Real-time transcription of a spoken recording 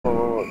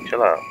episode?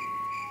 Chill out.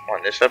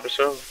 On this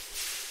episode?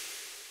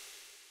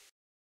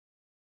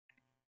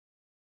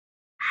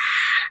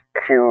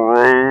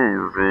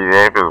 Crazy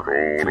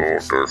episode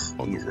of this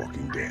on The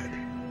Walking Dead.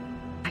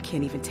 I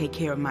can't even take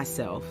care of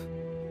myself.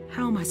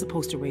 How am I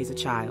supposed to raise a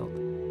child?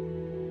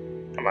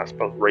 Am I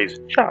supposed to raise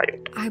a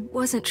child? I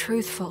wasn't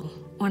truthful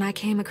when I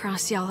came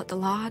across y'all at the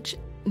lodge.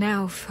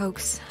 Now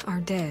folks are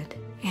dead,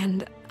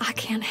 and I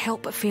can't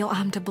help but feel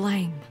I'm to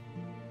blame.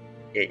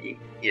 Yeah.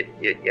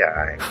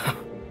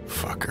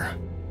 Fucker.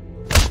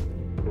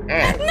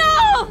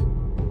 No!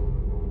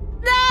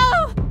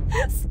 No!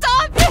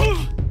 Stop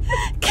it!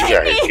 Kenny!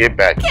 Yeah, get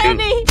back,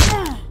 Kenny!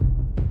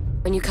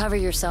 When you cover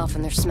yourself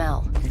in their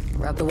smell,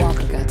 rub the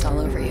walker guts all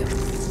over you.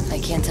 They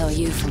can't tell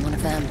you from one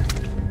of them.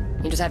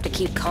 You just have to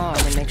keep calm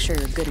and make sure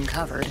you're good and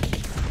covered.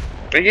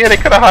 But yeah, they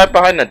could have hid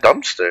behind the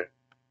dumpster.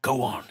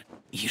 Go on.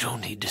 You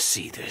don't need to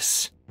see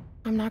this.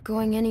 I'm not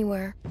going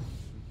anywhere.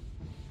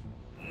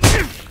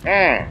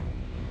 I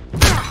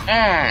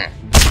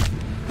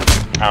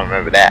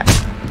remember that.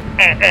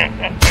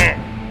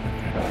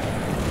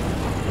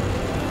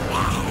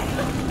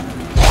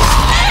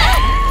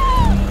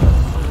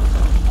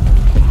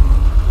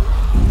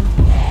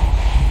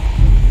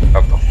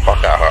 Cut the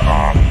fuck out her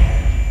arm.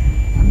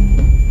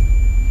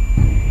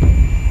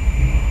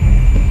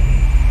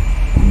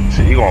 So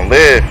you gonna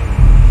live?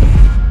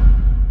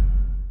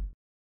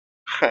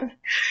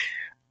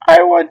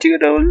 I want you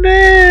to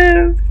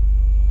live.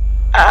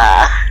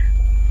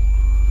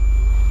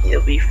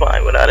 You'll be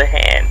fine without a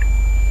hand.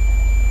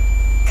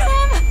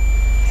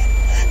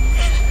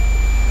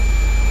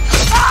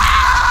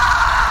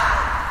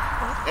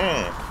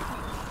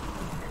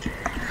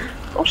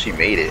 Oh, she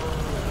made it.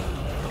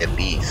 At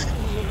least.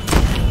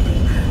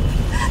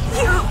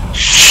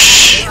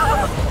 Shh.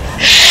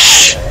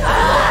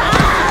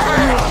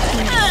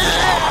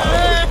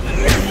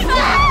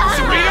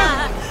 Serena!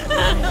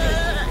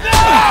 No!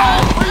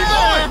 Where you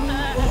going?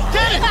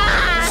 Get it!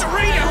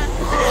 Serena!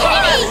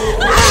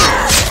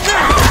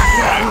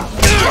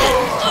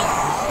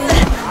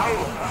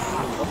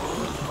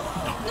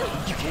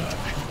 You can't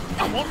die.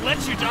 I won't let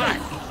you die.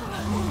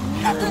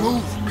 You have to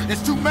move.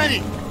 There's too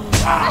many.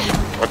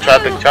 I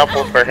tried to chop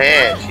off her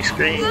hand. She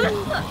screamed.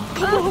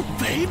 Come on,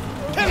 babe.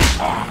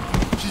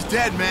 She's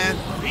dead, man.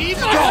 Leave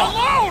her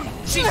alone!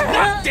 She's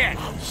not dead!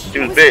 She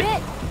was bit.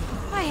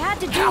 I had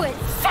to do it.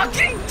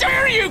 Fucking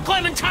dare you,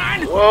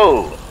 Clementine!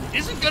 Whoa.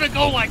 Isn't gonna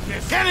go like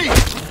this. Kenny!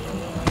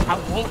 I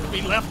won't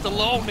be left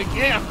alone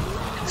again.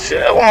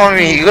 Chill on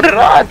me. What did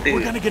I do?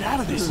 We're gonna get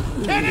out of this.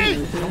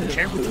 Kenny! I don't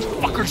care what these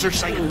fuckers are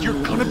saying.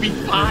 You're gonna be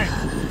fine.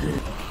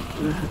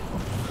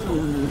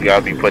 You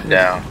gotta be put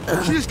down.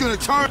 She's gonna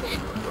turn.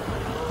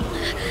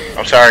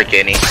 I'm sorry,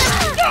 Kenny.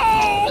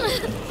 No!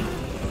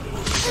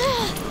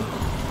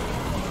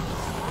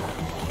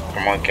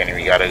 Come on, Kenny.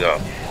 We gotta go.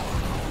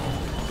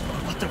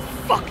 What the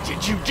fuck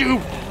did you do?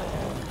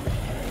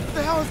 What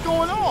the hell is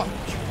going on?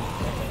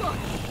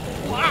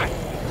 Why?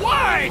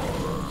 Why?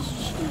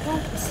 She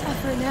won't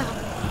suffer now.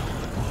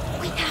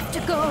 We have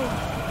to go.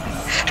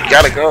 We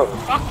gotta go.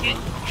 Fucking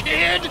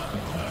kid!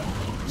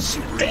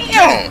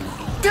 Damn.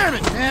 Damn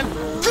it, man!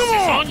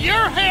 Come on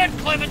your head,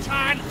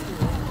 Clementine!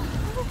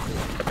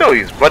 I thought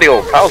he was buddy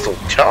old pals old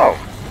chum.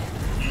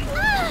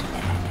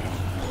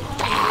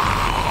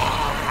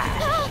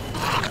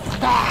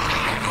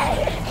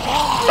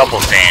 Double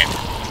sand.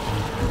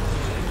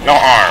 No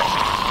arm.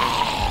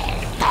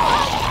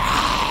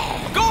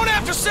 Going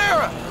after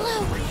Sarah!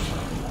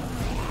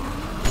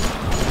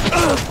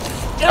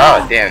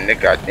 Oh damn, Nick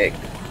got nicked.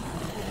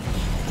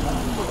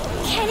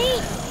 Kenny!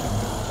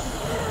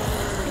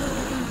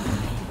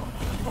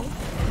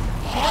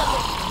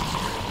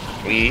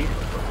 Please.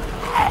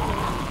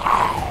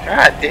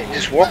 God damn,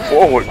 just walk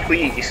forward,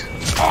 please.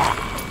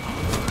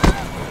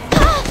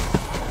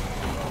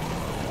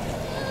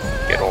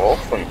 Get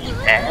off of me,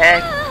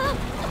 man.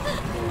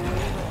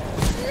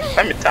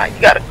 Clementine,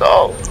 you gotta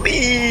go,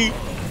 please.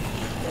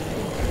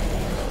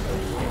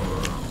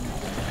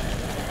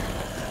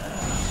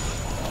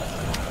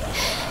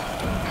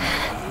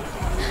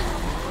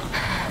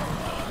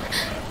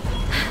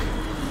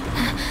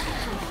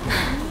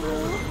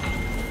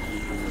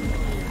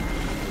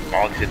 As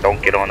long as it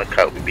don't get on the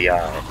cut, we'll be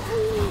alright.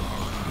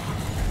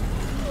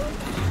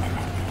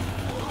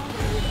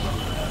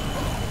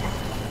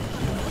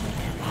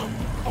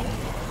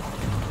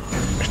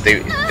 If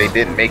they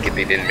didn't make it,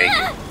 they didn't make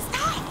it.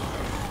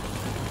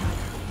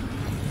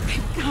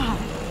 God,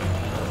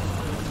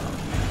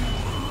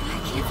 I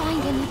can't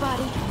find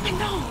anybody. I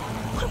know.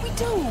 What do we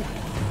do?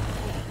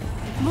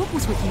 Luke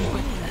was with me,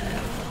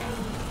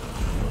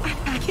 but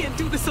I can't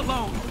do this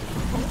alone.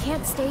 We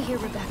can't stay here,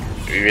 Rebecca.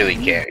 We really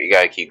can't. You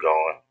gotta keep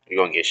going.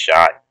 You're gonna get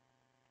shot.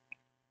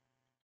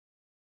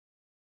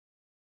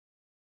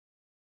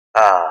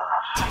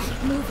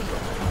 Keep moving.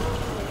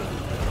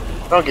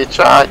 Don't get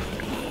shot.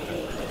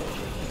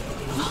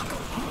 Look, the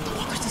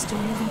walkers are still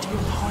moving toward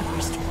the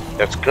hardware store.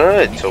 That's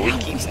good. So we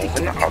keep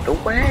moving the other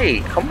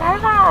way. Come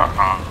on.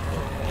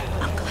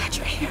 I'm glad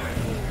you're here.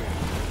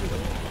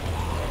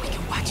 We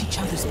can watch each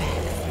other's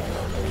back.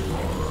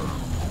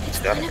 It's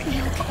Gotta gonna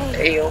be okay.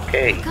 Hey,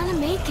 okay. We're gonna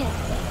make it.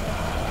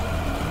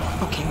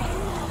 Okay.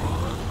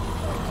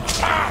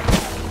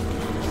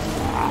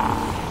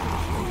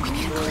 We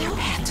need a clear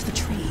path to the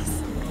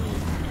trees.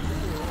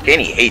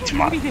 Kenny hates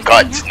my Maybe they're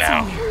guts getting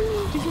out now.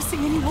 somewhere. Do you see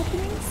any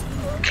openings?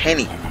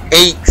 Kenny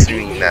hates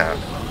me now.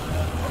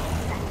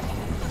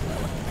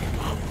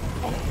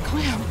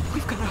 Clem,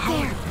 we've got to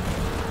hurry.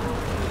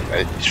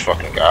 This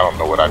fucking guy, I don't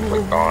know what I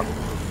clicked on.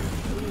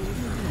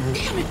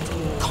 Damn it!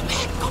 Go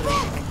back! Go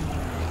back!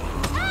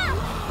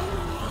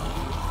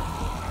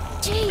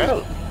 Gee,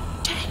 Oh,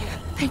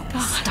 Thank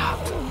God. Stop.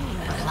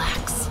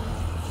 Relax.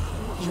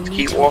 You need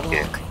keep to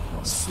walking. walk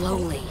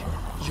slowly.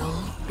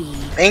 You'll be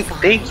Thank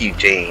fine. you,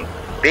 Jane.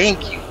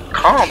 Thank you.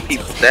 Calm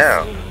people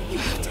down. You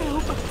have to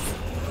help us.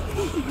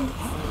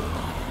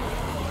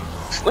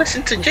 Just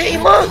listen to We Jane,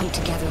 can't look. come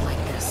together like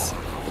this.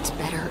 It's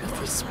better if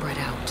we spread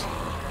out.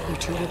 You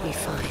two will be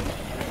fine.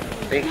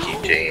 Thank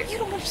you, Jane. You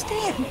don't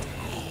understand.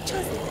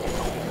 Just...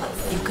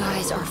 You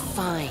guys are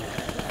fine.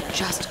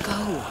 Just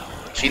go.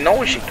 She know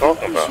what she's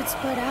talking we about. should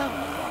spread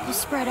out. We'll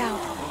spread out.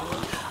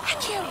 I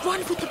can't run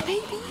with the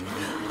baby.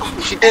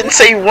 She didn't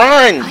say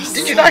run. I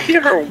Did you not said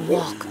hear her walk?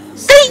 walk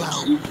Thank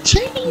slow. you,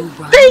 Jane. You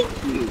run,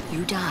 Thank you.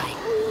 you die.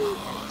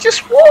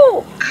 Just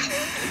walk.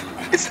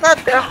 It's not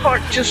that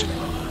hard. Just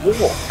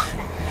walk.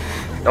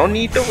 No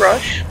need to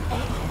rush.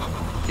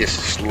 Just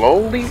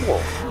slowly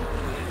walk.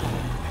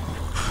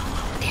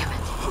 Damn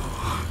it.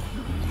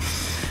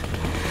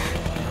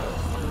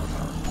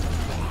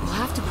 We'll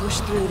have to push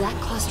through that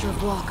cluster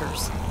of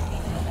walkers.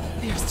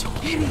 There's too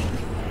many.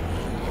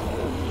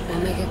 We'll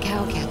make a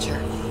cow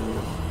catcher.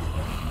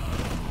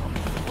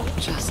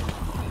 Just...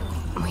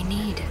 we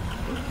need...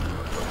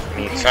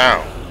 Need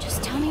sound.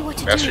 Just tell me what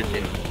to That's do. what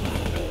you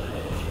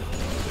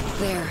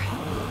There.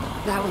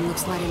 That one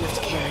looks light enough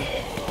to carry.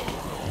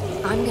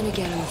 I'm gonna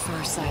get on the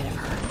far side of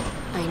her.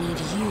 I need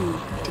you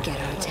to get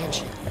her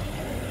attention.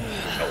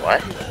 know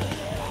what?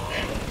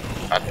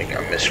 I think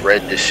I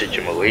misread this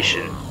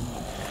situation.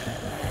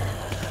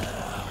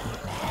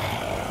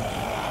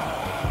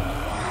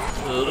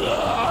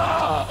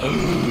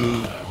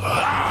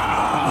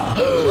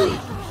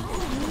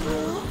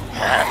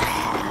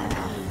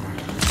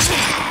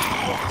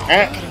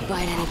 Not gonna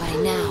bite anybody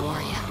now,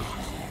 are you?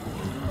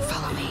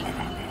 Follow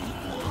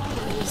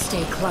me.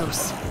 Stay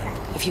close.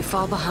 If you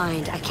fall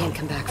behind, I can't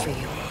come back for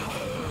you.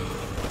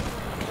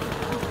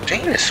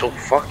 Jane is so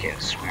fucking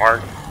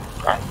smart.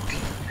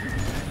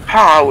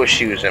 How I wish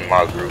she was in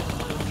my group.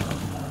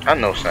 I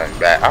know something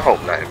bad. I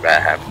hope nothing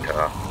bad happened to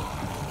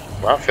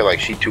her. But I feel like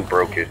she too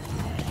broken.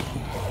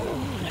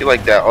 She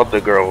like that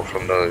other girl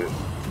from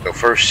the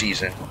first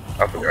season.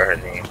 I forgot her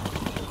name.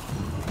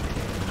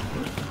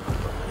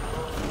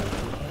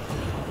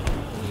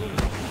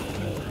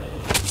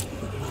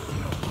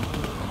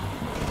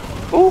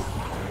 Ooh.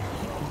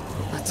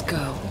 Let's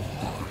go.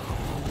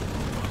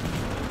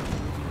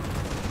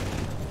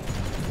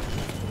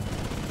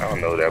 I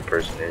don't know who that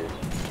person is.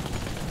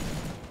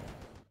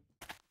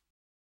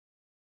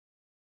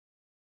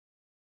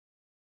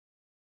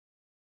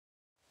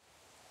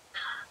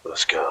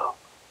 Let's go.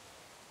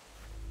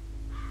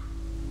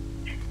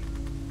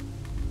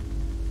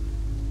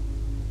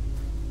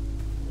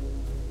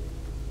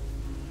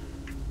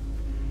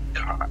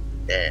 God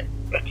damn.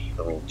 I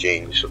mean,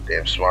 Jane, you're so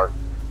damn smart.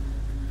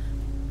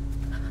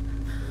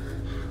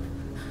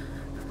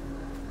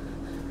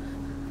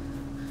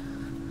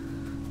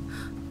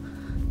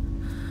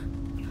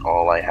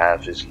 All I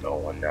have is no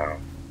one now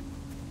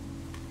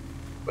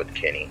but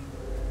Kenny.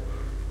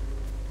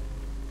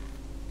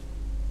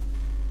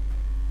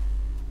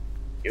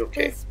 You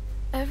okay? Is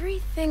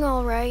everything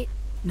alright?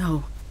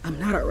 No, I'm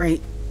not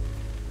alright.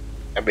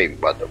 That baby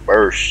about to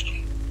burst.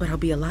 But I'll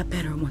be a lot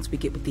better once we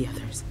get with the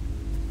others.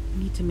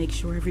 We need to make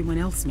sure everyone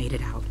else made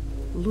it out.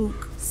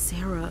 Luke,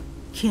 Sarah,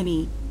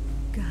 Kenny.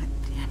 God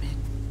damn it.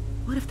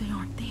 What if they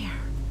aren't there?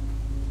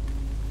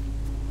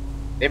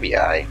 Maybe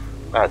I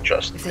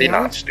trust If them. they They're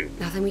not aren't, stupid.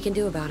 nothing we can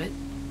do about it.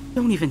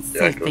 Don't even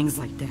say Exactly. things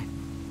like that.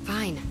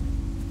 Fine.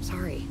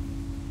 Sorry.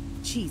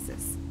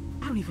 Jesus.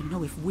 I don't even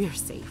know if we're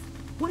safe.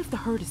 What if the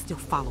herd is still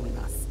following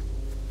us?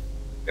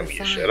 Then you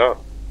Fine. shut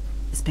up.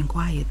 It's been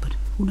quiet, but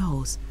who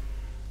knows?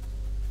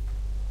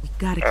 We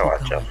gotta I keep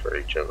watch going. out for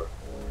each other.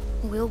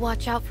 We'll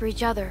watch out for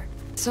each other.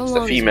 So It's the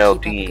long female as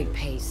we keep up a team. good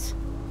pace.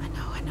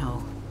 I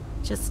know.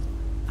 Just,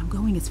 I'm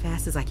going as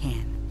fast as I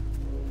can.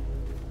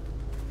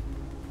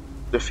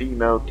 The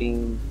female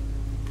team.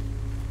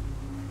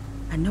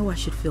 I know I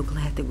should feel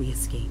glad that we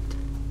escaped,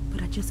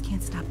 but I just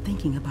can't stop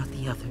thinking about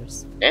the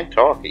others. And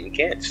talking. You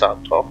can't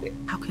stop talking.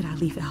 How could I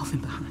leave Alvin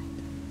behind?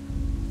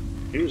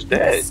 He was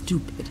That's dead.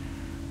 stupid.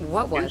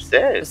 What He was was?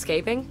 dead.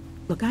 Escaping?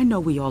 Look, I know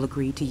we all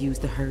agreed to use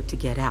the herd to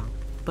get out,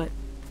 but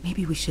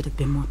maybe we should have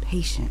been more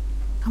patient.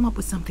 Come up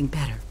with something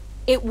better.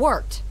 It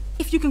worked.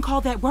 If you can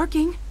call that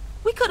working,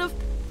 we could have...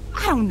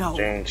 I don't know.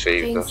 Jane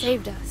saved Jane us.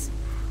 saved us.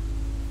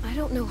 I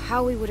don't know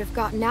how we would have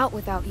gotten out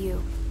without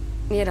you.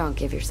 You don't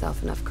give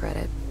yourself enough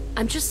credit.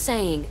 I'm just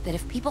saying that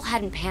if people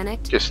hadn't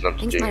panicked, Just enough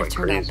things Jane might have went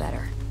turned out crazy.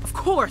 better. Of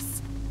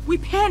course. We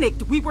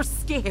panicked. We were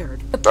scared.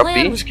 scared. The Stop plan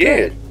being was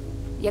scared.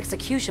 good. The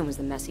execution was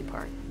the messy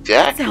part.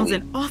 That Exactly. sounds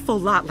an awful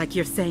lot like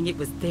you're saying it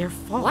was their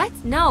fault. What?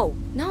 No.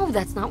 No,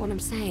 that's not what I'm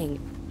saying.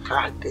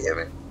 God damn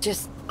it.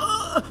 Just...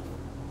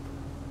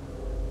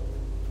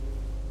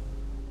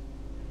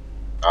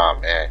 Oh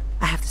man.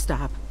 I have to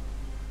stop.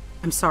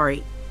 I'm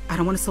sorry. I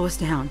don't want to slow us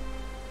down.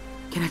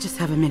 Can I just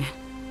have a minute?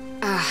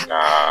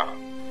 Nah.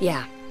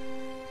 Yeah.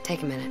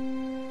 Take a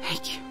minute.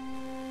 Thank you.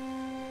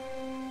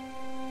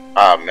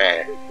 Oh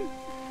man.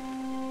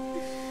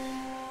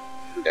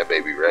 That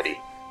baby ready.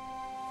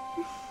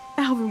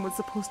 Alvin was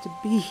supposed to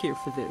be here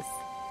for this.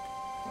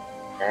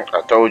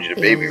 I told you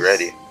the baby Is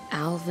ready.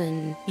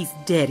 Alvin... He's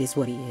dead is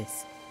what he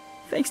is.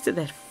 Thanks to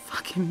that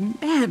fucking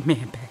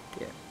madman back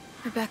there.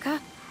 Rebecca,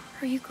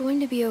 are you going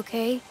to be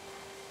okay?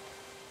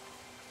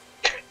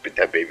 But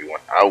that baby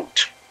went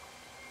out.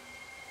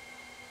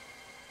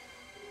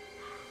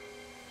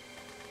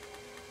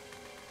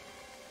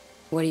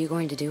 What are you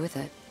going to do with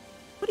it?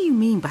 What do you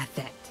mean by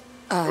that?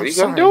 What are you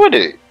gonna do with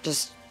it?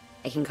 Just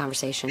making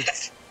conversation.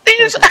 They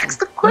just asked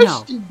the No.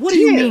 question. What do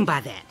you Damn. mean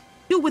by that?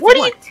 Do with What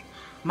what? do you-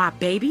 My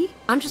baby?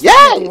 I'm just looking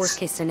at the Yes! worst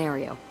case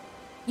scenario.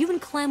 You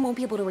and Clem won't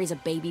be able to raise a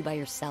baby by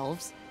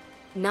yourselves.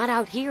 Not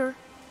out here.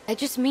 I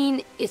just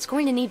mean it's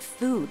going to need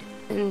food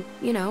and,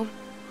 you know,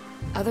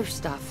 other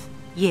stuff.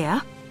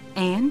 Yeah.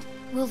 And?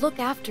 We'll look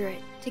after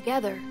it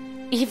together.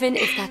 Even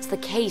if that's the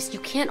case, you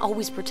can't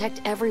always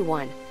protect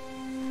everyone.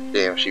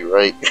 Damn, she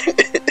right.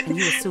 And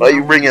you assume Why I you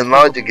won't bringing be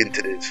logic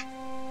into this?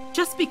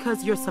 Just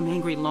because you're some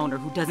angry loner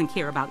who doesn't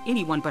care about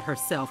anyone but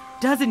herself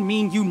doesn't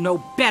mean you know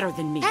better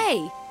than me.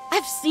 Hey,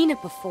 I've seen it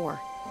before.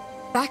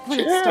 Back when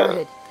Yeah. it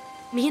started.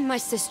 Me and my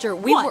sister,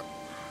 we What? were...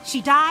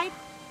 She died?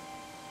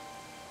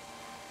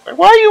 Like,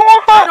 why you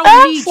on I her don't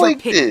ass need your like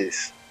pity.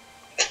 this?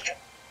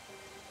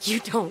 You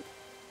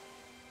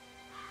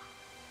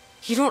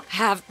don't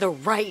have the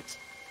right.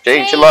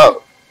 Jane, chill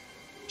out.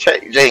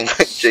 Jane,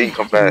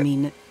 come I back.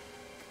 mean,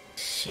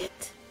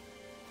 shit.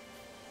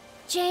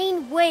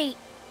 Jane, wait.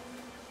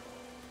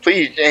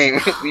 Please, Jane,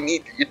 we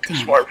need to. You're too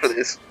Damn smart it. for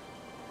this.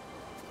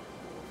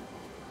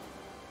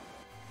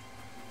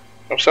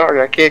 I'm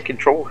sorry, I can't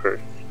control her.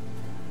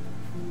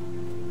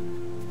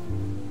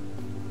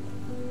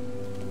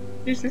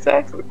 You just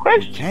asked the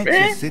question, Can't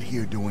man. just sit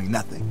here doing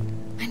nothing.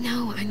 I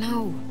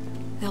know.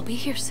 They'll be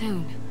here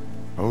soon.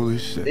 Holy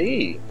shit.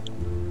 Hey,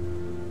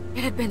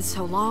 It had been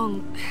so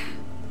long.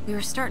 We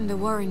were starting to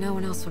worry no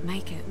one else would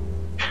make it.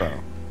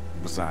 Well,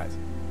 besides,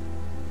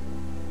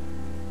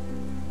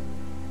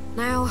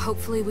 Now,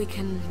 hopefully we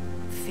can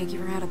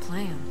figure out a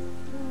plan.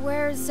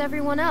 Where's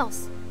everyone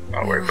else?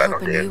 don't We worry were about no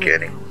hoping damn you would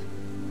Kenny. know.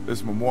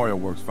 this memorial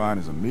works fine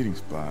as a meeting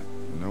spot.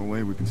 No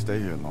way we can stay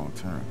here long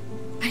term.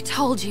 I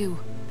told you.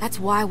 That's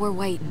why we're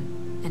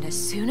waiting. And as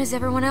soon as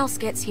everyone else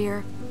gets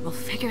here, we'll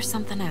figure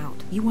something out.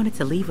 You wanted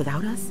to leave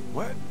without us?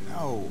 What?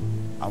 No.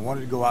 I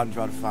wanted to go out and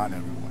try to find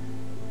everyone.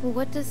 Well,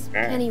 what does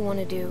Penny want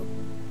to do?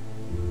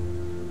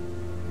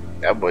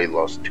 That boy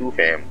lost 2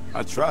 fam.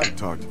 I tried to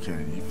talk to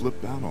Kenny. He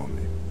flipped out on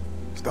me.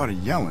 Started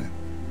yelling.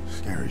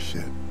 Scary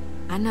shit.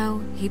 I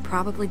know he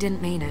probably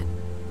didn't mean it,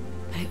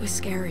 but it was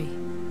scary.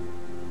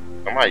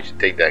 Somebody should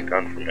take that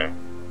gun from him.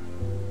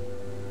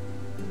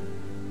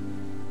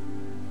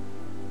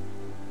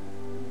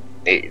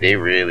 They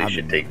really I've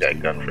should been take that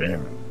never gun seen from him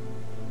him. near him.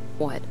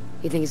 What?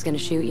 You think he's gonna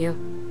shoot you?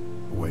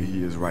 The way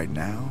he is right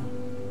now?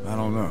 I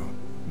don't know.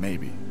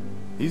 Maybe.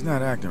 He's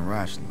not acting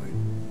rationally.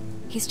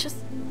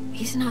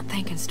 He's not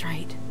thinking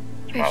straight.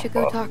 I should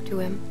go talk to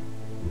him.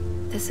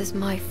 This is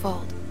my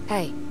fault.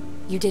 Hey,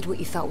 you did what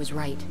you thought was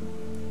right.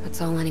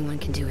 That's all anyone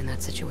can do in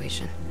that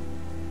situation.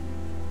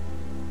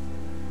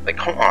 Like,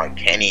 come on,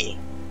 Kenny.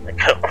 Like,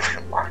 come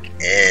on, lock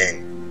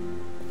in.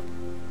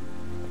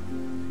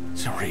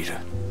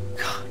 Sarita,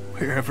 God,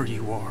 wherever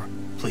you are,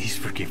 please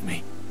forgive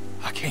me.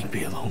 I can't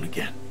be alone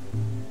again.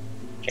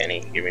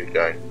 Kenny, give me the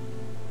gun.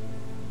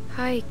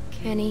 Hi,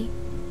 Kenny.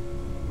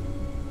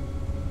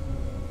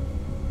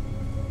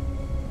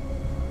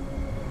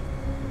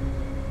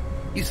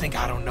 You think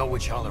I don't know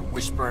what y'all are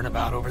whispering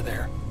about over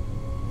there?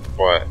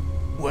 What?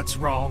 What's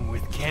wrong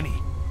with Kenny?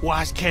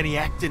 Why's Kenny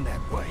acting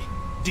that way?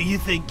 Do you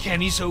think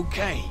Kenny's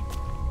okay?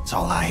 That's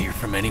all I hear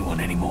from anyone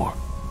anymore.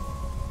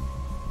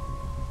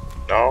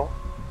 No?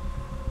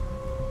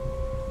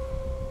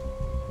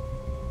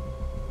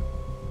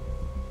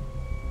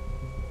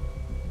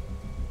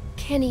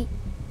 Kenny,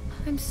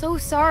 I'm so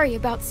sorry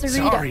about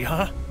Sarita. Sorry,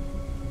 huh?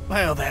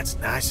 Well, that's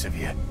nice of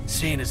you,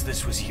 seeing as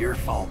this was your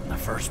fault in the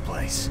first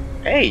place.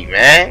 Hey,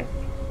 man.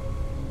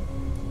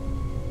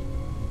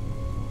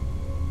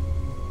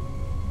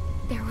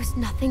 There was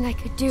nothing I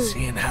could do.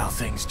 Seeing how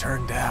things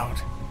turned out,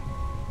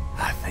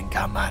 I think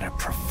I might have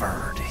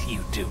preferred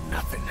you do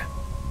nothing.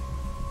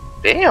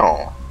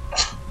 Damn.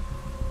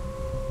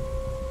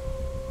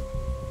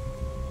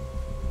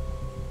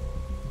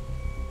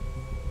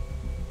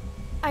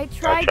 I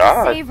tried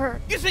tried. to save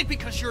her. You think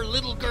because you're a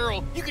little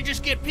girl, you can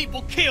just get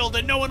people killed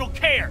and no one will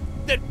care?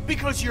 That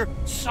because you're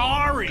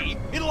sorry,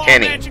 it'll all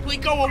Kenny, magically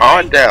go away?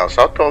 calm down.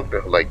 Stop talking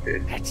to her like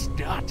this. That's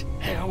not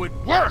how it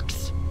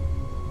works.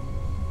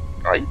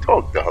 Why you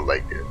talk to her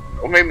like this?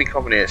 Don't make me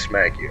come in there and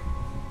smack you.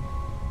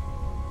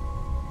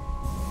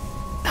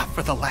 Not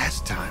for the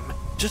last time.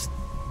 Just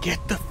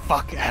get the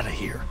fuck out of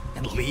here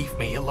and leave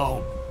me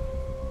alone.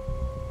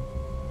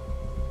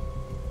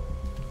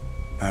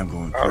 I'm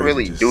going I crazy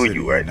really just do sitting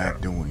you here right not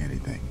now. doing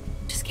anything.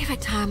 Just give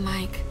it time,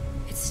 Mike.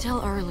 It's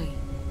still early.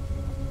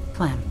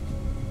 Clem,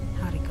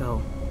 how'd it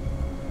go?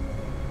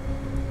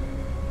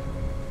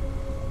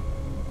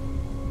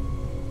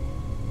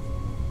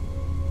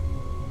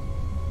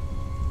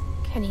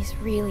 Kenny's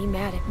really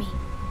mad at me.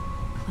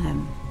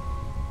 Clem,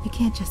 you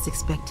can't just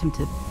expect him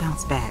to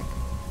bounce back.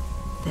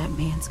 That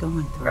man's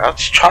going through. I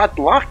just tried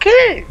to lock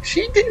in.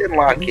 She didn't At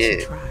lock least you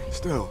in. tried.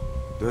 Still,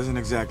 doesn't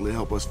exactly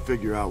help us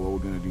figure out what we're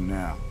gonna do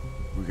now.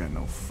 We got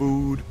no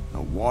food,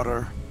 no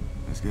water.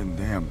 It's getting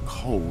damn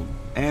cold,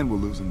 and we're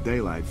losing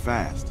daylight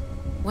fast.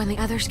 When the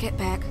others get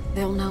back,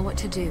 they'll know what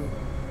to do.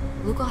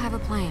 Luke will have a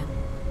plan.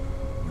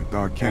 We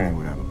thought Kenny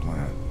would have a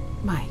plan.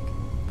 Mike,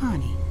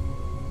 Bonnie,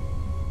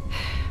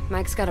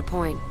 Mike's got a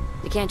point.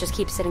 You can't just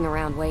keep sitting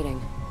around waiting.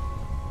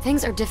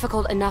 Things are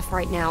difficult enough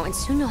right now, and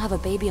soon you'll have a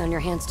baby on your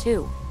hands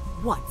too.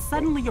 what?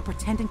 Suddenly you're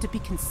pretending to be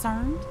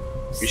concerned?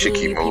 You should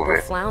keep Seeing you people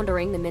moving.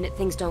 floundering the minute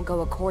things don't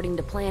go according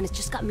to plan has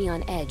just got me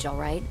on edge,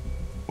 alright?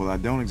 Well, I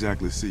don't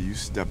exactly see you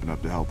stepping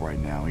up to help right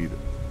now either.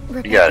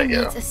 Rebecca gotta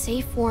go. needs a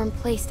safe, warm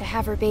place to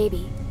have her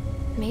baby.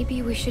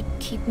 Maybe we should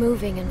keep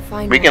moving and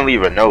find We can one.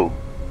 leave a note.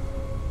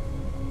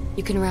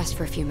 You can rest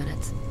for a few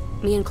minutes.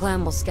 Me and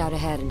Clem will scout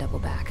ahead and double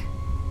back.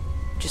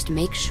 Just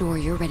make sure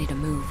you're ready to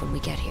move when we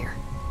get here.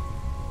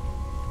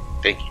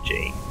 Thank you,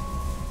 Jane.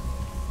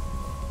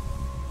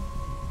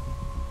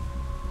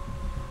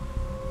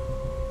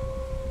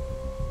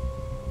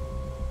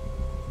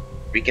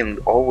 We can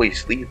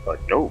always leave a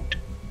note.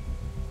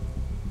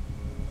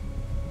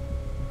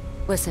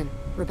 Listen,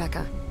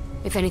 Rebecca,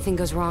 if anything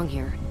goes wrong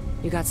here,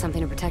 you got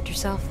something to protect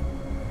yourself?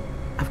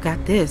 I've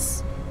got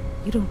this.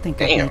 You don't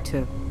think I Damn. need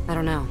to... I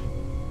don't know,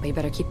 but you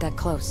better keep that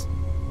close.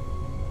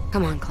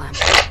 Come on, Clem.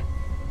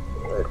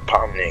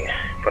 Pounding,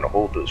 put a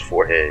hold to his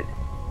forehead.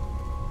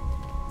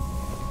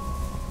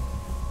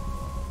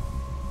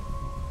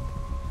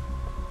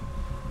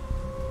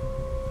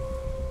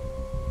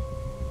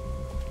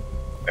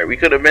 Like, we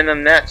could have been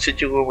in that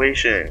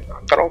situation.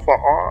 I cut off her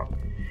arm.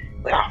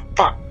 Like, ah,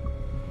 fuck.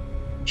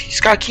 She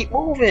just gotta keep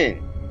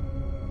moving.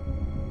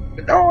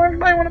 But no,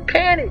 everybody wanna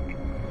panic.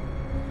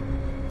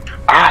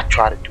 I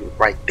try to do the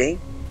right thing.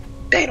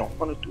 They don't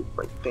wanna do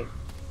the right thing.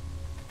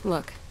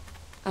 Look,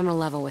 I'm gonna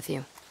level with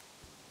you.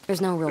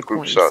 There's no real The group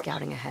point in sucks.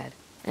 scouting ahead.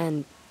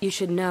 And you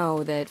should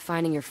know that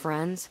finding your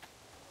friends,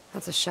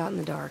 that's a shot in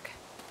the dark.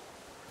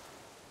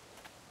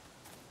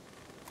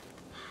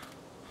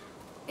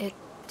 It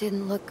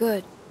didn't look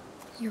good.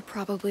 You're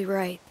probably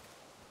right.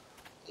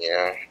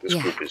 Yeah, this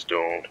Yeah. group is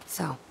doomed.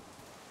 So,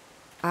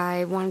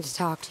 I wanted to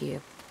talk to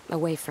you,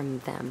 away from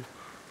them.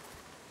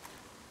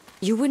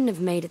 You wouldn't have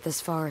made it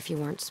this far if you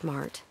weren't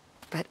smart.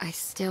 But I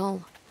just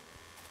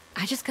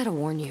gotta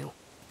warn you.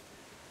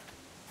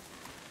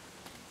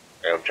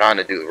 And I'm trying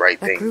to do the right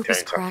That thing. group is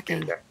turns out to cracking.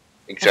 do that.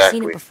 I've seen Exactly.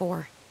 it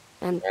before.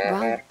 And, Mhm.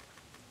 well,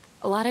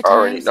 a lot of I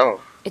already times,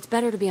 know. it's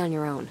better to be on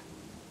your own.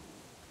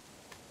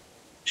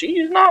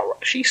 She's not.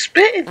 She's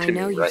spitting to I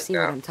know me you right see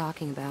now. what I'm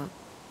talking about.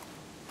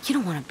 You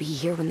don't want to be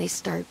here when they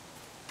start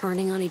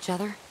turning on each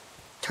other,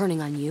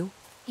 turning on you.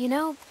 You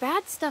know,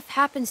 bad stuff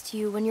happens to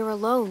you when you're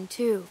alone,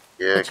 too.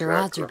 Yeah, But your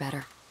odds exactly. are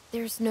better.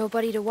 There's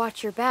nobody to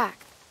watch your back.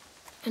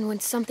 And when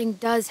something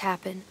does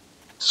happen,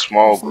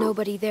 Small there's group.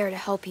 nobody there to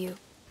help you.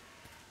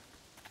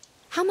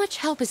 How much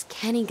help is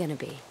Kenny gonna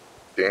be?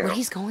 Damn. What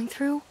he's going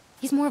through?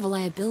 He's more of a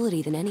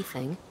liability than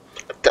anything.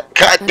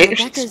 God And damn,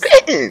 she's Rebecca's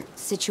spitting.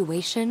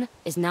 situation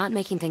is not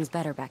making things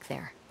better back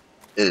there.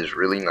 It is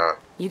really not.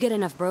 You get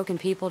enough broken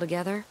people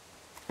together,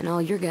 and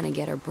all you're gonna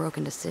get are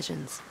broken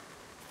decisions.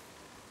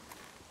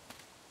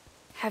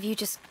 Have you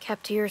just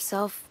kept to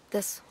yourself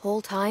this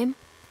whole time?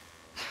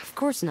 Of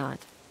course not.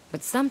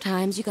 But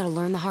sometimes you gotta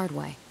learn the hard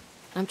way.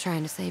 I'm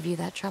trying to save you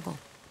that trouble.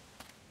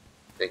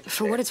 Thank you,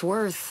 For what it's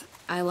worth,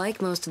 I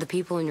like most of the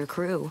people in your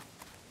crew.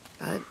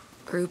 But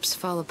groups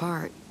fall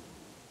apart.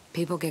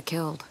 People get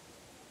killed.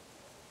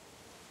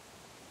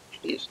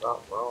 She's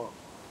not wrong.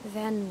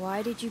 Then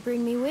why did you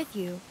bring me with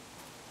you?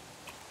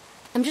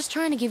 I'm just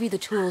trying to give you the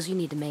tools you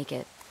need to make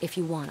it, if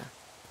you wanna.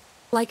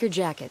 Like your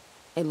jacket.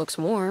 It looks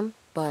warm,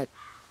 but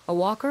a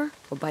walker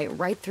will bite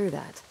right through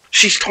that.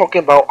 She's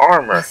talking about My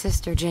armor.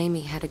 sister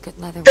Jamie had a good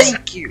leather one.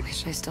 Thank you.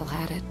 Wish I still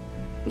had it.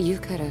 You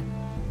coulda.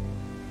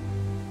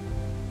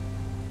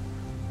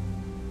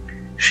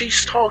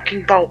 She's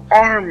talking about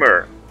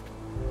armor.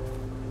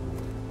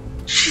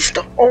 She's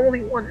the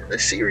only one in the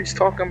series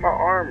talking about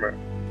armor.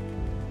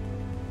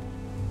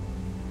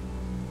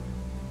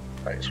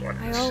 I just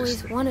wanted I a always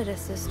sister. wanted a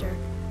sister.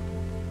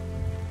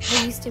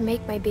 I used to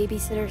make my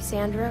babysitter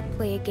Sandra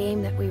play a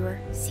game that we were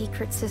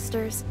secret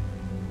sisters.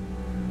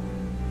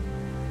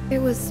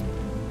 It was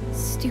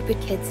stupid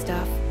kid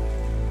stuff.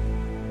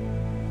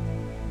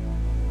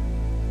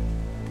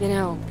 You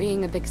know,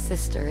 being a big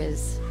sister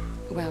is,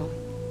 well,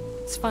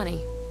 it's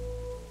funny.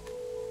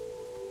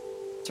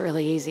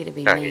 really easy to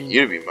be I mean. get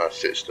you to be my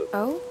sister.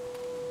 Oh?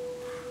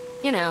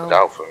 You know, Look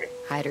out for me.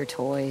 hide her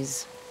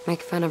toys,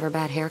 make fun of her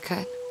bad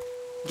haircut,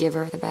 give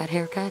her the bad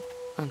haircut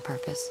on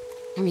purpose.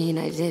 I mean,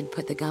 I did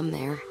put the gum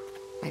there.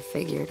 I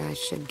figured I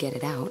should get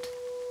it out.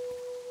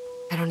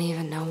 I don't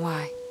even know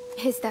why.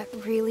 Is that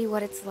really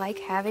what it's like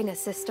having a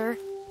sister?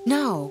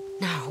 No,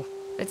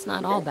 it's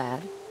not all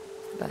bad,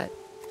 but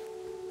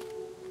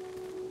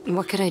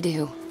what could I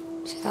do?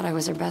 She thought I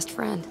was her best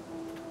friend.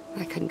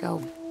 I couldn't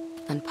go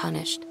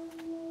unpunished.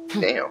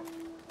 Damn.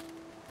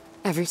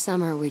 Every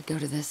summer we'd go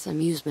to this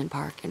amusement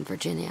park in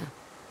Virginia.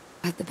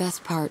 But the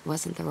best part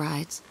wasn't the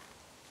rides.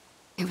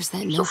 It was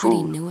that It's the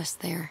nobody food. knew us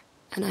there.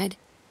 And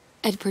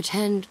I'd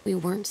pretend we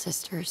weren't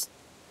sisters.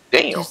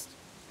 Damn. Just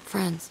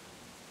friends.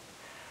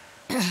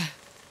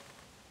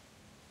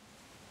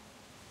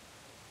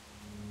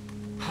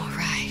 All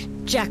right,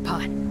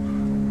 jackpot.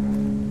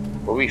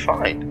 What we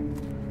find?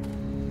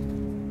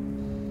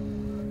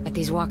 Bet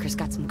these walkers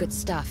got some good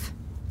stuff.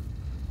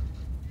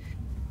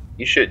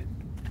 You should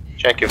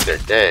check if they're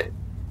dead.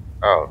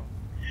 Oh.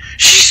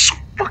 She's so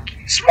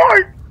fucking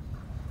smart!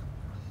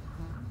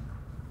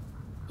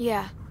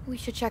 Yeah, we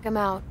should check them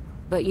out.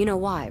 But you know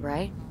why,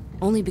 right?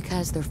 Only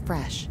because they're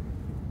fresh.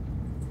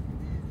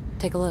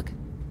 Take a look.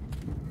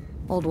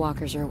 Old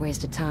walkers are a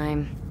waste of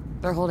time.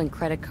 They're holding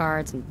credit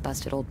cards and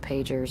busted old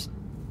pagers.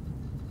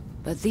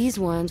 But these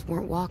ones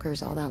weren't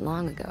walkers all that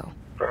long ago.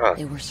 Bruh.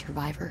 They were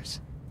survivors.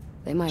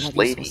 They might have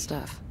Lady. useful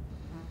stuff.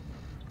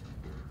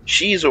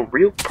 She's a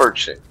real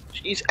person.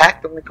 She's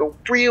acting like a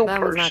real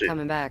That one's not person.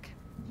 coming back.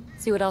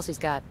 See what else he's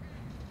got.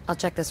 I'll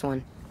check this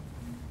one.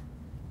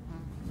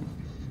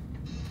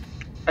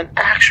 An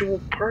actual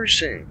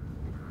person.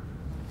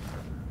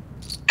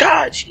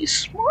 God, she's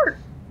smart.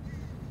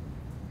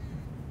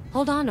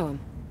 Hold on to him.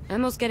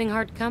 Ammo's getting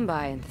hard to come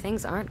by, and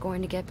things aren't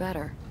going to get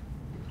better.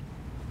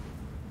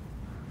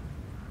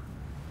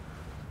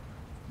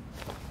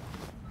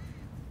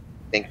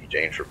 Thank you,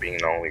 James, for being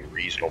the only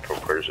reasonable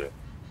person.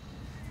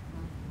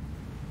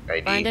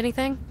 ID. Find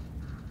anything?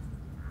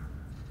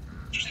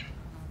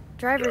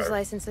 Driver's Yeah.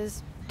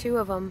 licenses, 2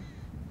 of them.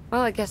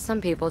 Well, I guess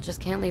some people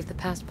just can't leave the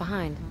past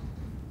behind.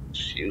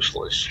 It's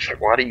useless. Like,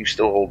 why do you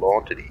still hold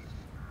on to these?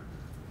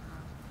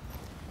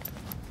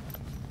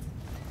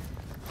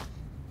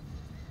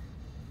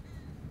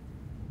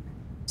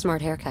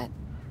 Smart haircut.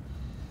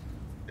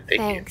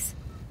 Thank Thanks.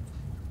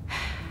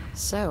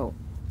 So,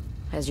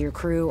 has your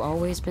crew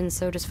always been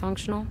so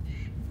dysfunctional?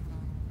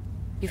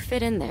 You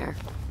fit in there,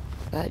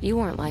 but you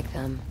weren't like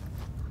them.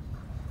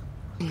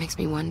 It makes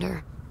me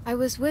wonder. I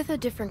was with a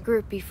different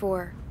group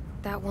before.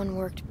 That one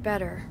worked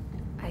better,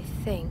 I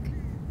think.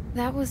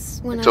 That was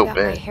when It's I so got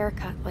my bad.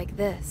 haircut like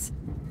this.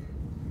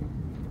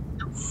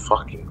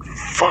 you.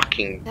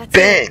 Fucking That's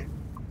Ben.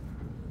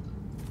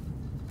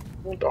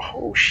 What the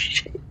whole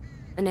shit?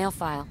 A nail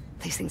file.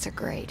 These things are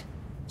great.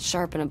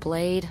 Sharpen a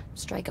blade,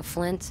 strike a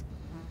flint.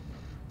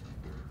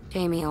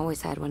 Jamie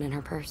always had one in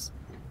her purse.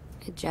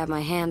 It jabbed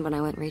my hand when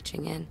I went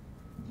reaching in.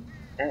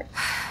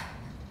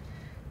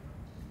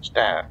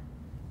 Stab.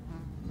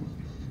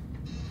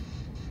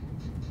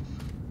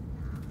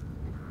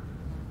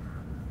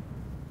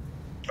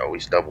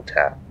 Always double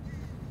tap.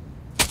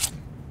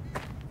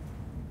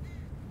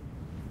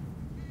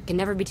 Can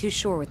never be too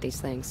sure with these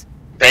things.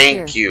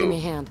 Thank Here, give me a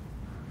you. hand.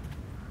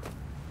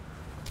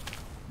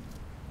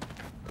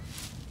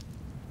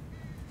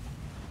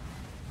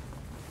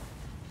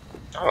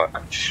 Oh,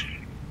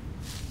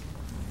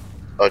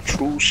 a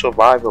true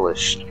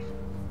survivalist.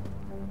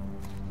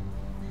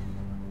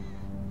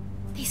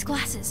 These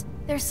glasses,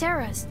 they're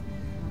Sarah's.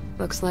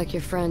 Looks like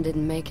your friend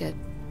didn't make it.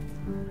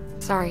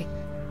 Sorry.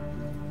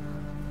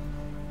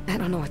 I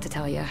don't know what to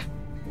tell you.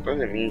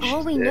 Doesn't mean All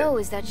she's we dead. know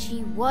is that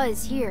she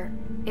was here.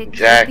 It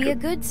Exactly. could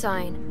be a good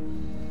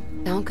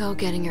sign. Don't go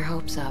getting your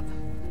hopes up.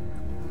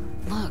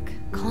 Look,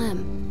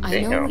 Clem,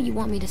 I know Damn. what you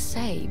want me to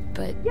say,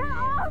 but...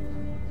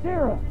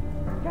 Sarah!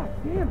 God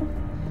damn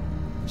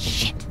it!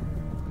 Shit!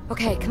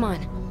 Okay, come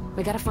on.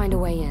 We gotta find a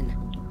way in.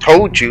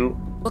 Told you.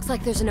 Looks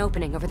like there's an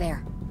opening over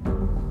there.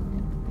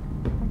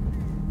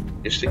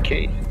 Just in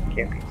case.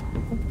 Can't be.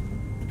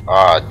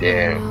 Ah,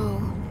 damn.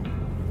 No.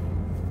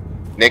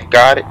 Nick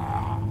got it.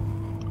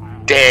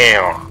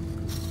 Damn.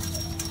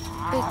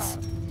 It's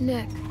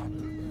Nick.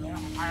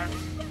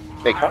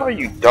 Nick, how are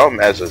you dumb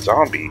as a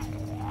zombie?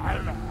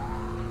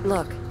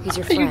 Look, he's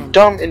your How are you friend.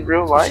 dumb in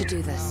real We life should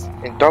do this.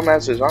 and dumb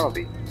as a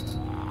zombie?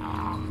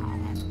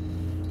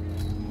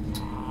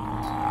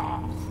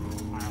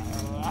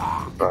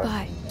 But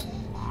Bye.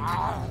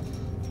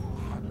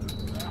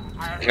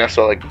 that's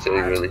all I can say,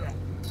 really.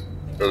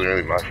 He wasn't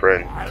really my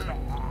friend.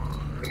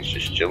 He was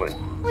just chilling.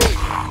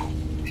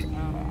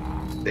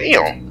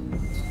 Damn.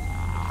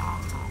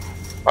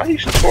 Why are you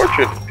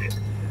torturing him?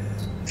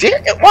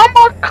 Damn, why am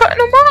I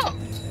cutting him up?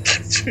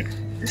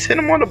 Just hit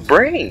him on the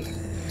brain.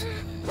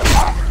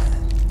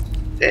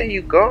 There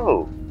you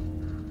go.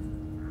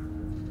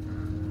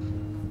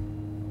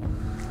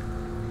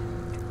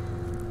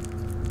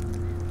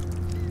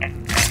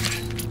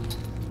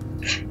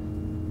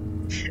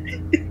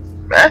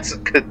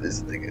 Massacred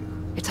this nigga.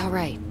 It's all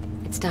right.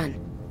 It's done.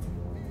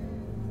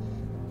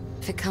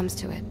 If it comes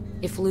to it,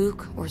 if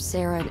Luke or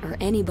Sarah or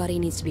anybody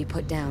needs to be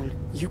put down,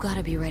 you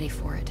gotta be ready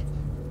for it.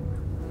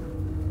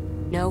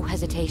 No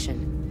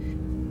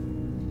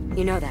hesitation.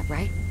 You know that,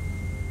 right?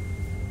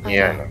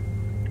 Yeah, I know.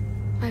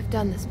 I've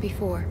done this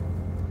before.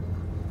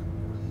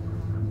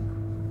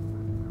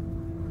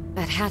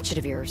 That hatchet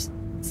of yours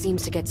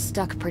seems to get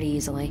stuck pretty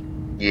easily.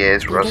 Yeah,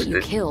 it's It'll get you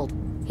rusted. killed.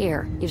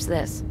 Here, use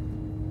this.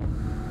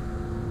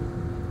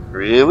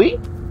 Really?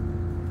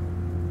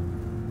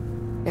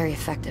 Very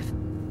effective.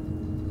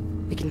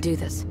 We can do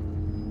this.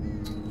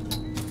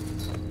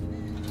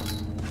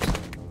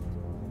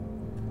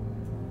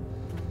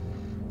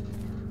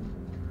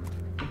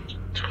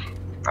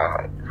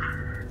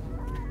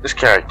 This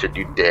character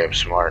do damn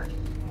smart.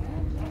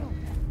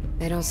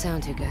 They don't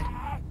sound too good.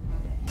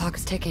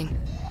 Clock's ticking.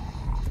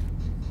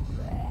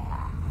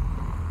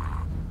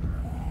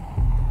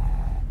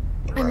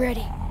 I'm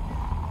ready.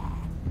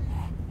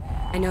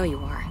 I know you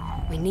are.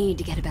 We need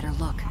to get a better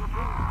look.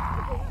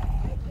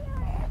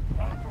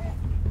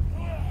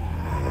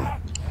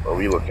 What are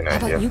we looking How at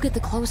about here? you get the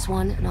close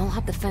one, and I'll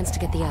hop the fence to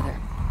get the other.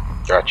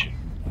 Gotcha.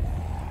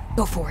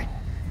 Go for it.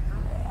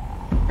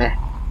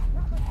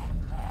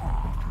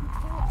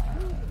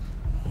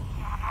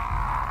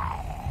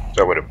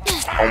 So with a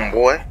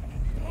homeboy?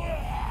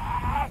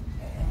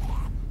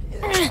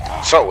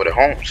 So with a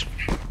Holmes.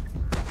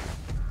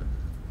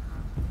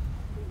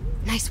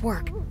 Nice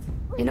work.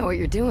 You know what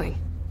you're doing.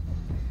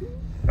 Oh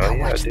Now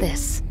yeah, I watch do.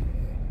 this.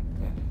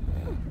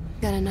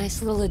 Got a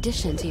nice little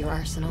addition to your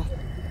arsenal.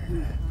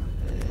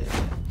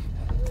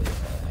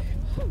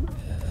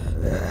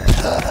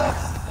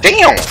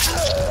 Damn!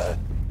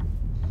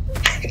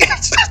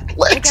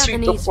 Let's Take out shoot the the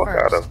knees fuck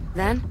out first. of.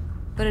 Then,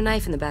 put a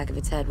knife in the back of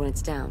its head when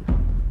it's down.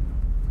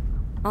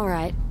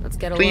 Alright, let's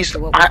get a Please,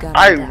 look at what we've got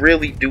I on deck.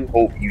 really do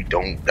hope you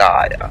don't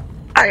die.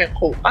 I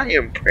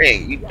am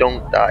praying you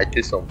don't die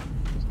to some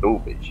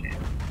stupid shit.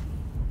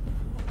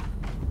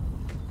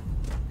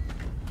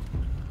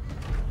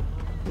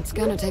 It's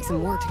gonna take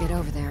some work to get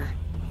over there.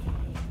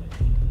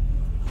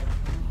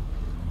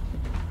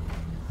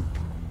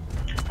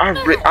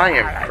 I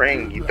am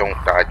praying you don't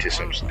die to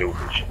some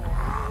stupid shit.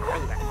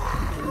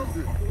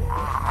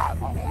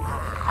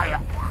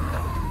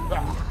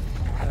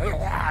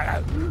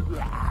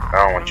 I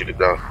don't want you to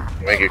go.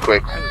 Make it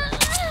quick.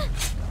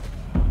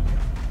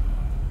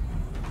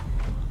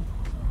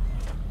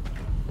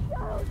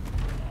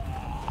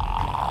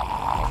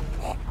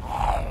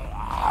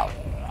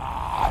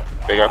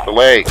 Take out the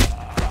leg,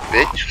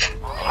 bitch.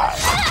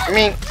 I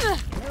mean,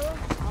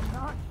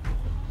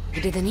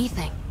 You did the knee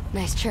thing.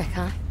 Nice trick,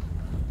 huh?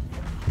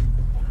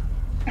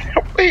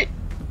 wait,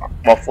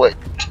 my foot.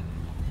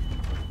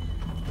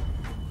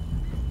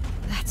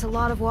 That's a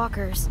lot of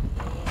walkers.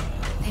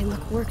 They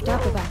look worked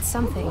up about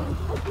something.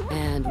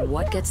 And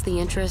what gets the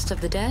interest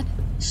of the dead?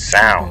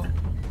 Sound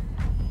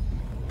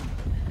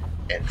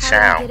and How do we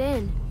sound. get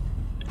in?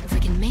 If we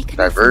can make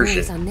enough Diversion.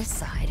 noise on this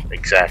side,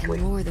 Exactly.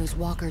 and lure those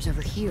walkers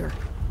over here,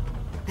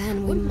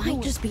 then we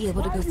might just be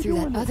able to go through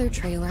that other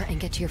trailer and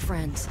get to your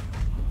friends.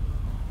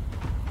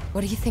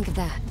 What do you think of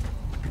that?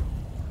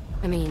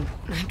 I mean,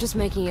 I'm just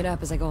making it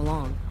up as I go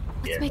along.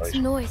 Yeah, Let's make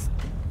some noise.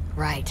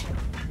 Right.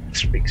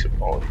 speak some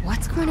more.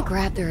 What's going to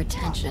grab their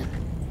attention?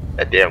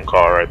 That damn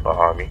car right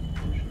behind me.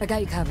 I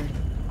got you covered.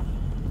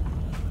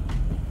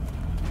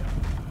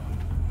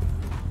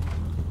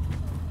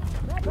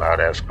 Loud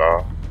ass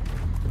car.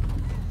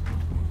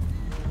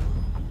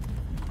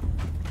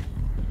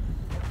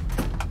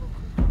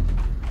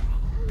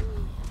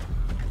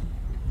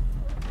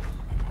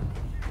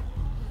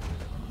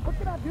 What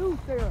can I do,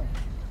 Sarah?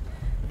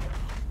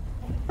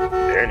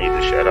 They need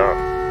to shut up.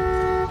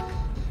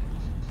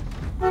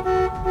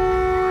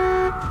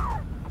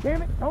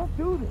 Damn it, don't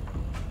do this.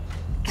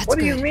 That's What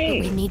do you good,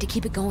 mean? but we need to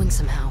keep it going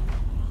somehow.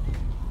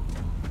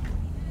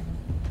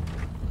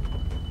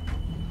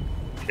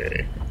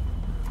 Okay.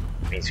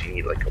 Means you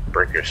need like a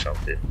brick or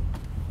something.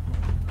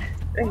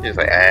 And just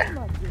like, eh.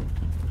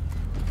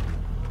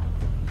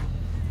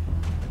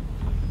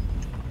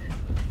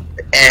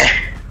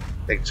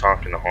 Like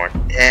talking the horn.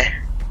 Eh.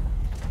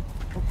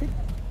 Okay,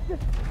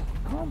 just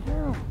calm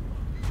down.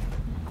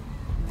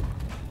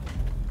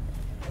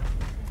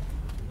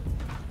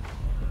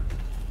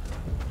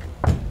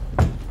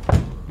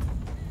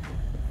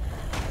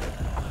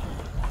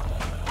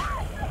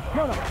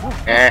 No,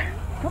 Eh.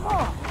 come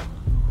on.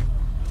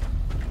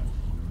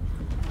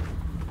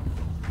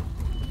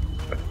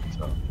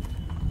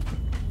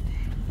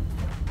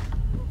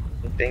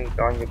 Anything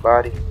on your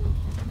body?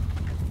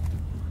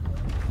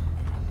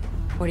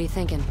 What are you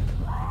thinking?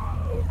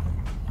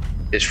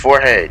 His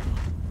forehead.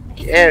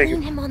 If Yeah, we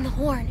lean him on the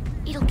horn,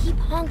 it'll keep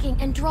honking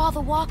and draw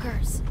the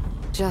walkers.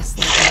 Just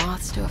like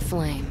moths to a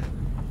flame.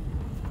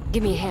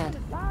 Give me a hand.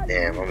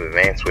 Damn, I'm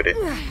advanced with it.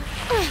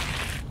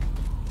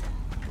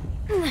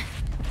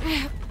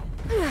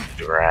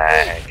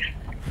 Drag.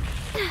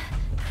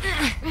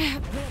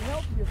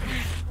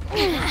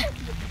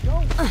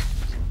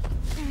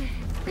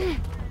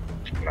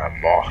 My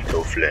moth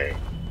to flame.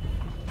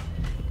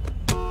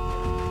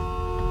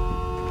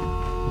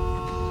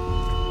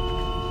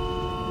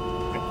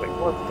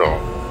 What the?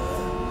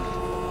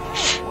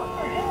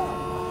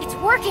 It's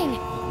working!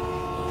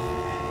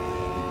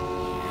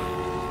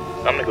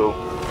 Time to go.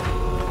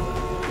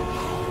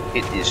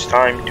 It is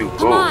time to Come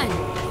go. on!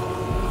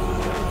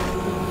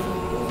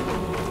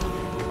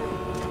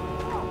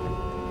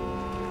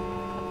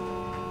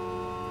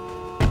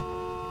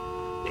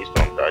 Please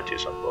don't die to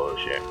some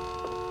bullshit.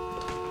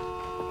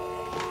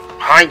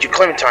 Behind you,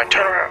 Clementine,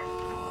 turn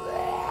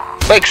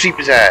around. Leg sweep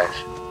his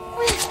ass.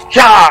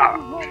 Yeah!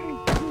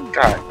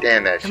 God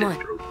damn that Come shit on.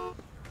 through.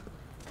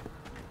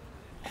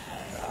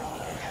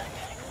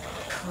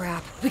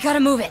 Crap. We gotta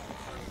move it.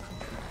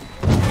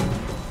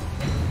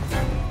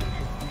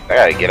 I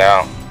gotta get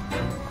out.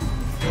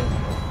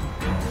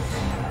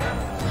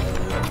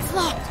 It's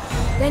locked.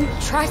 Then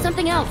try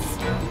something else.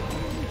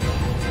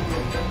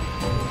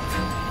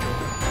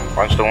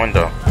 Punch the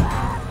window.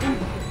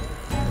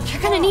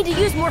 You're gonna need to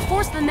use more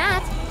force than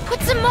that. Put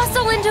some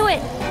muscle into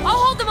it. I'll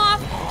hold them off.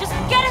 Just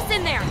get us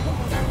in there.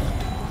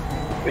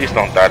 Please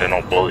don't die to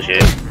no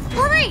bullshit.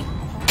 Hurry!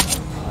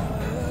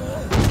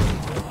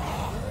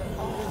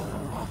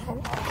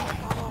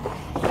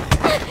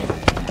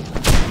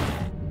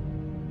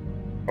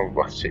 I was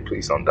about to say,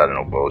 please don't die to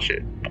no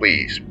bullshit.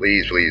 Please,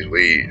 please, please,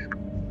 please.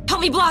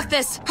 Help me block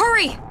this.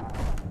 Hurry!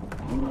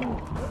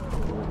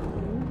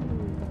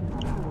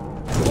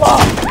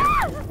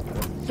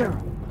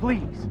 Sarah,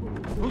 please.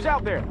 Who's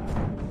out there?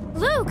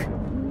 Luke!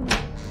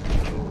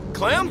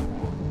 Clem?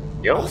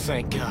 Yo. Oh,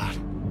 thank God.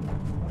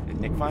 Did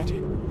Nick find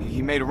you?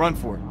 He made a run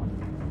for it.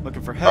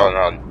 Looking for help.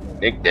 Oh no,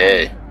 Nick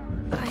dead.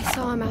 I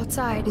saw him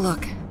outside.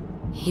 Look,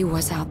 he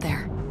was out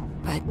there,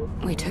 but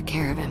we took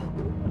care of him.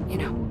 You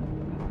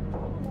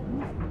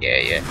know. Yeah,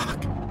 yeah.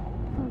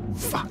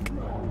 Fuck.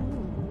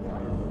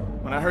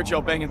 When I heard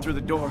y'all banging through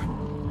the door,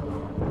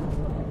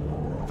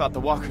 I thought the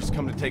walkers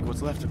come to take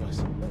what's left of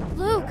us.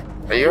 Luke!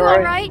 Are you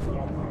alright?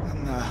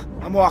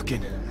 I'm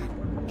walking.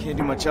 Can't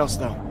do much else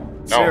though.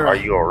 No, Sarah, are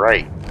you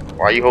alright?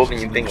 Why are you holding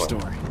your thing Another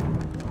like? story.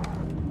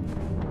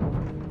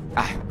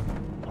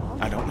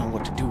 I don't know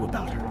what to do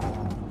about her.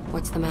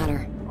 What's the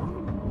matter?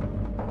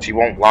 She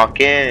won't lock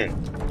in.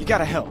 You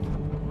gotta help.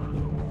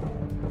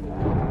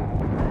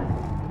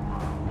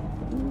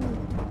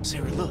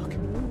 Sarah, look.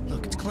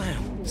 Look, it's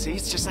Clem. See,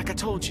 it's just like I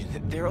told you.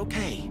 They're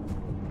okay.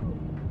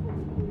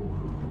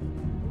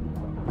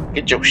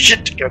 Get your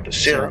shit together,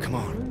 Sarah, Sarah. come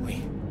on.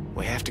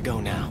 We have to go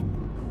now.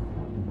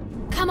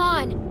 Come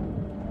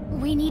on!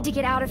 We need to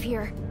get out of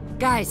here.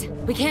 Guys,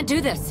 we can't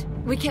do this.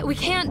 We can't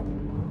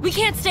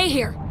stay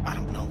here. I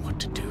don't know what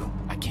to do.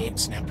 I can't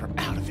snap her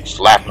out of it.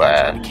 Slap her I'm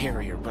ass. trying to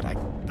carry her, but I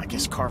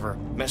guess Carver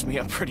messed me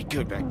up pretty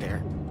good back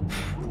there.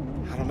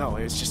 I don't know.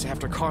 It's just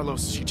after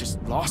Carlos, she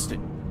just lost it.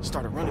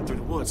 Started running through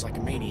the woods like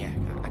a maniac.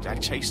 I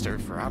chased her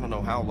for I don't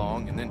know how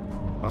long, and then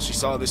while she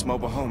saw this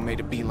mobile home, made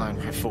a beeline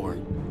right for it.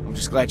 I'm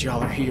just glad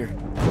y'all are here.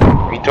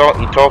 You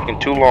talking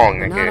too long,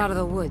 We're not nigga. out of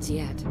the woods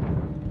yet.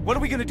 What are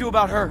we gonna do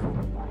about her?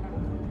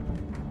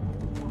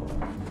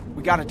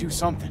 We gotta do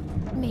something.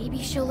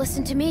 Maybe she'll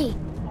listen to me.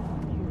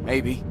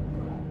 Maybe.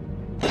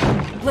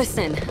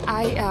 Listen,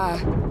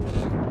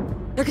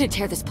 they're gonna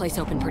tear this place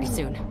open pretty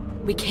soon.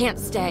 We can't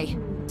stay.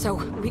 So,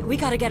 we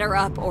gotta get her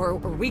up, or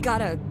we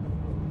gotta...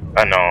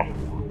 I know.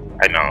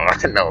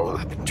 Well,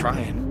 I've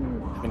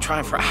been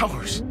trying for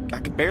hours. I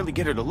could barely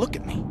get her to look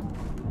at me.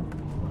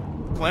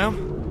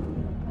 Clem?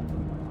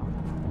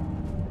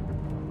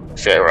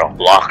 Sarah,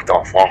 block the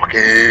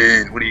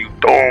fucking. What are you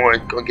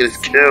doing? Go get us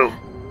killed.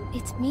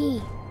 It's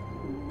me.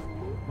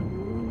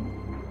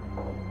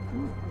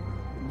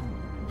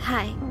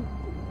 Hi.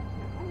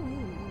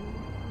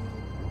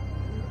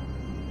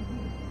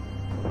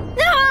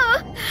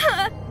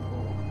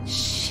 No!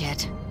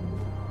 Shit.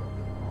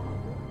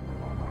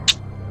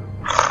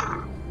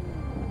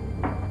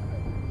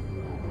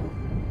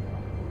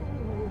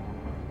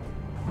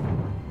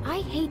 I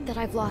hate that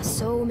I've lost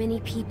so many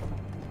people,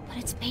 but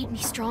it's made me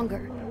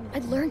stronger.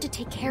 I've learned to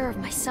take care of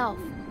myself.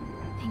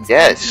 Things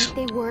Yes. aren't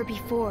like they were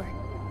before.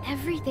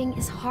 Everything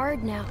is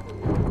hard now.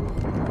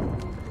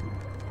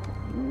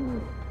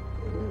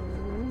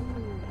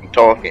 Keep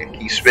talking.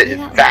 Keep See spitting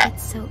that fat.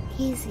 It's so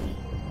easy.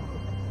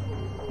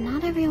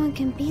 Not everyone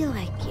can be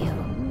like you,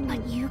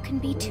 but you can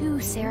be too,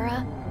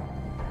 Sarah.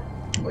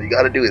 All you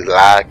gotta do is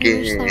lock I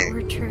wish that in.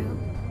 were true.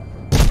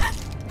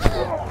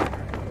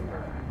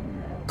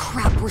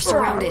 Crap, we're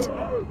surrounded.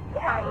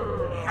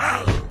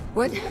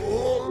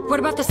 What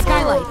about the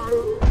skylight?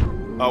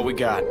 All we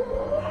got.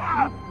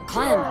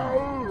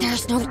 Clem,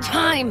 there's no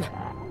time.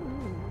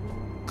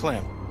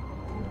 Clem.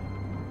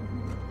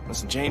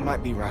 Listen, Jane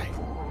might be right.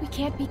 We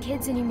can't be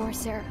kids anymore,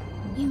 Sarah.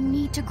 You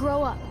need to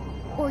grow up,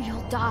 or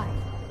you'll die.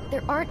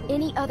 There aren't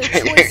any other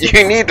choices.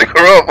 You need to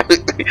grow up. We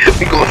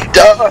gonna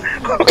die.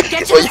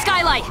 Get to the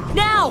skylight,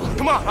 now!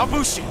 Come on, I'll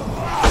boost you.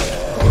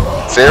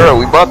 Sarah,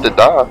 we about to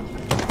die.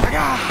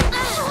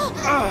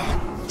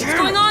 What's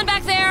going on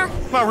back there?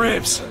 My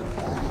ribs.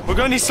 We're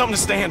gonna need something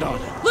to stand on.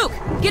 Luke,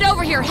 get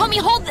over here. Help me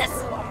hold this.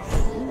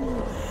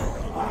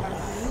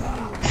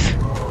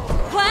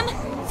 Clem,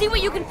 see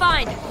what you can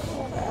find.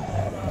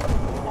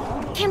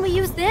 Can we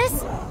use this?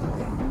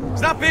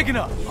 It's not big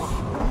enough.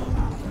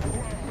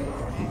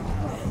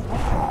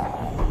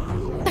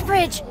 The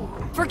fridge!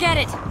 Forget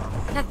it.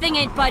 That thing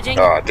ain't budging.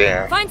 Oh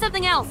damn. Find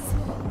something else.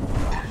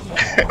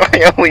 Why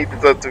y'all leave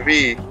this up to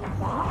me?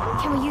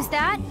 Can we use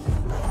that?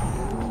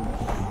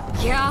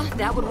 Yeah,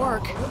 that would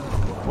work.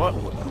 What?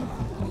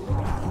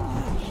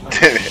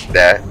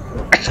 That.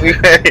 We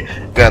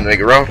gotta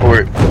make a run for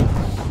it.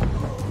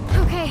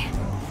 Okay,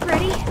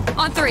 ready?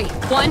 On 3.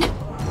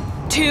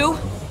 1, 2,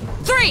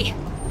 3.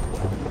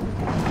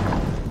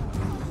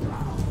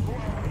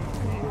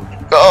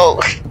 Go.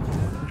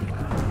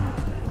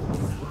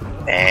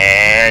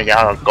 And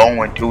y'all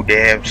going too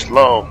damn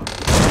slow.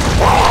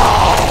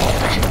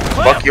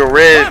 Fuck your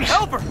ribs.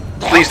 Help her.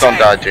 Please don't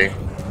die, Jane.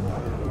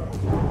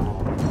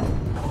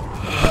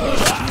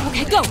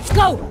 Okay, go,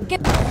 go.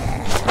 Get.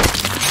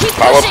 Keep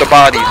Follow up pushing. the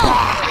body. Go.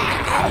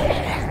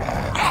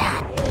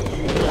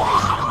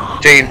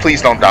 Jane,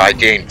 please don't die,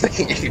 Jane.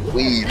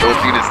 Please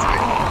don't do this to me.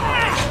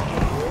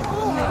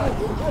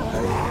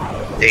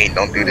 Jane,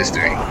 don't do this to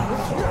me.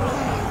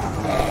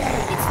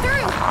 It's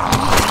through!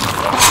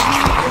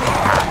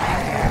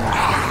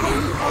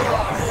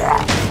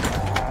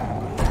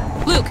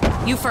 Luke,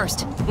 you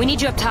first. We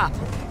need you up top.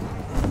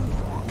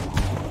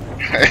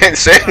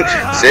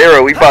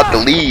 Sarah, we about to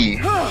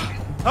leave.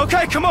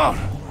 Okay, come on.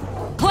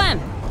 Clem,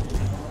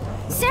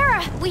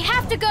 Sarah, we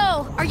have to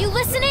go! Are you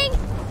listening?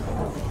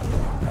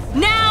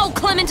 now,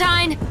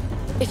 Clementine.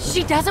 If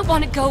she doesn't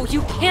want to go,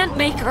 you can't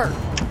make her.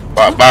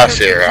 Bye,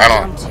 Sarah. I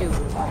don't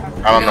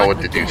know Not what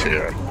to with do, him.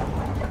 Sarah.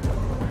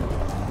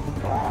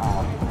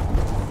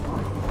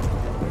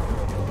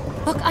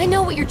 Look, I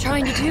know what you're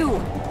trying to do,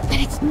 and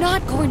it's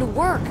not going to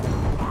work.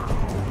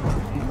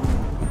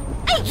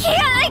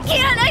 I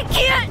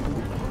can't!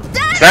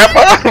 Snap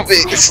out of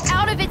it. Snap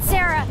out of it,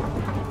 Sarah!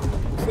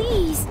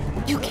 Please!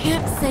 You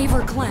can't save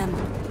her, Clem.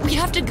 We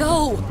have to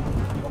go.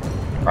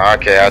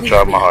 Okay, I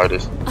tried my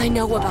hardest. I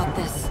know about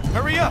this.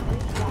 Hurry up.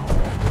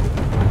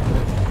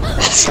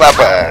 Slap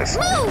her ass.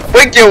 Move!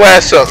 Wake your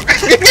ass up.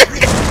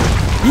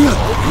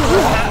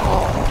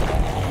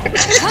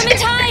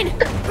 Clementine!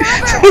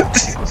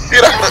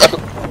 Shut up.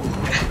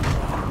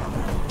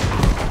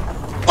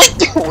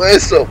 Wake your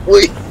ass up, boy.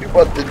 You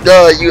about to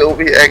die. You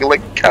over here acting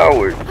like a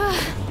coward.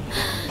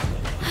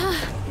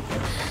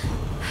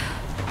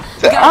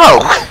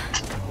 Ow!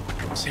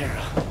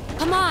 Sarah.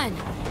 Come on.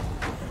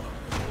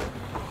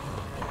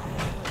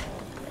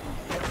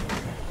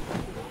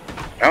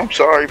 I'm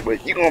sorry,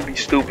 but you're gonna be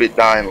stupid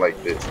dying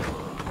like this.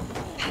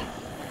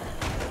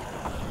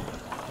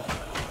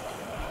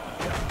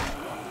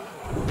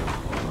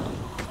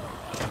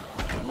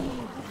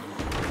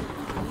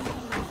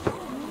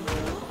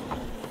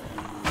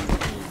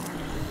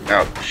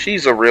 Now,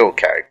 she's a real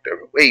character,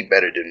 way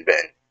better than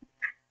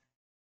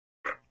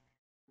Ben.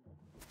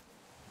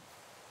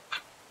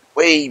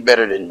 Way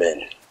better than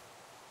Ben.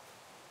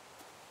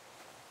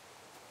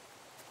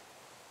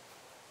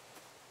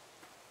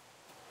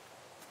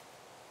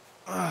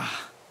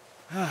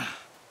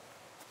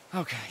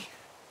 Okay.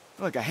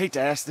 Look, I hate to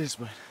ask this,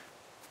 but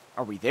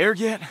are we there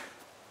yet?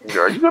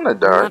 Are you gonna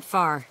die? Not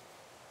far.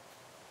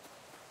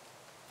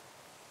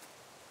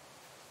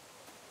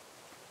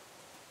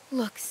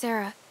 Look,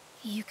 Sarah,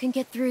 you can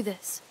get through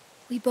this.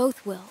 We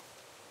both will.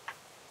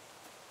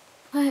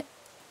 But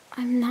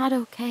I'm not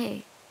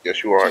okay.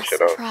 Yes, you are. Just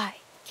Shut up. try.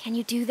 Can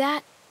you do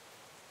that?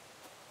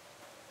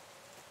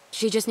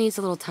 She just needs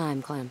a little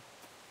time, Clem.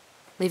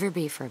 Leave her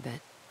be for a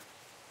bit.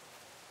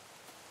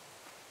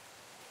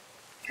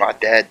 My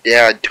dad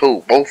died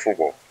too, both of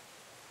them.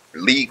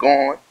 Lee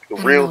gone, the I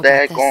don't real know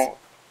dad about gone.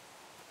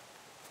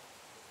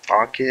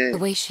 I The can,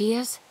 way she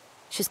is,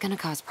 she's gonna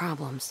cause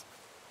problems.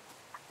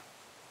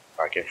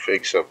 I can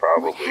fix her What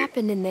probably.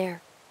 happened in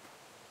there?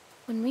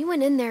 When we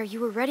went in there, you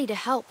were ready to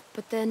help,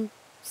 but then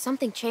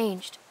something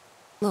changed.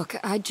 Look,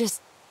 I'd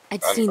I'm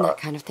seen not. that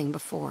kind of thing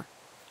before.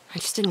 I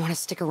just didn't want to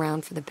stick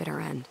around for the bitter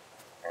end.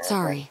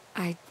 Sorry,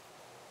 I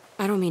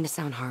don't mean to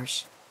sound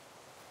harsh.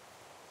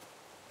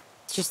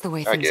 It's just the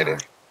way I things get are.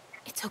 it.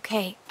 It's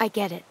okay. I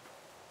get it.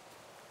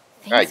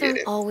 I Things get aren't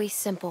it. always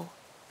simple.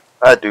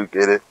 I do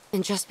get it.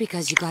 And just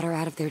because you got her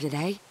out of there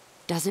today,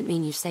 doesn't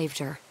mean you saved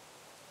her.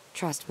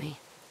 Trust me.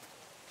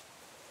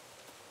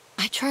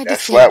 I tried That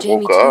to slap save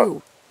Jamie woke her up.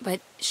 too,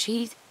 but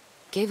she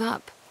gave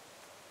up.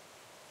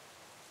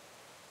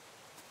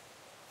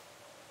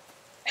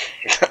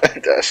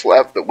 That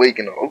slapped the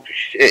waking. Oh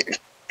shit!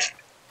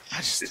 I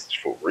This is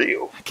for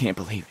real. can't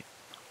believe it.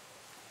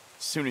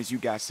 As soon as you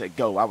guys said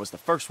go, I was the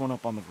first one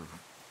up on the roof.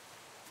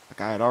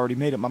 Like I had already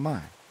made up my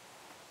mind.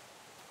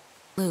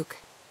 Luke,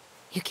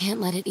 you can't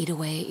let it eat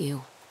away at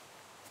you.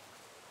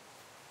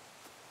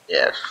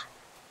 Yes.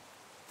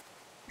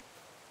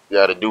 You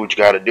gotta do what you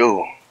gotta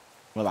do.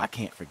 Well, I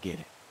can't forget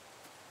it.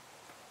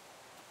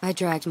 I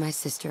dragged my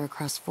sister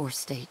across 4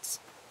 states,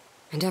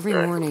 and every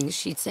Right. morning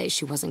she'd say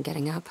she wasn't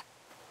getting up.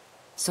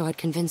 So I'd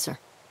convince her,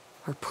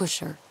 or push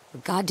her, or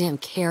goddamn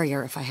carry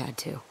her if I had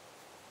to.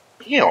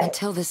 Damn.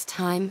 Until this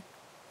time,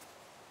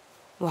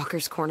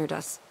 walkers cornered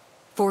us,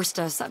 forced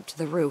us up to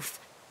the roof,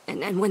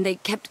 and when they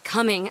kept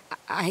coming,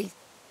 I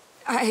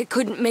I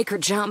couldn't make her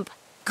jump.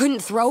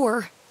 Couldn't throw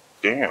her.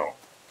 Damn.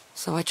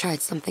 So I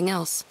tried something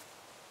else.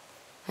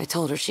 I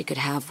told her she could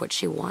have what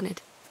she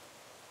wanted.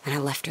 And I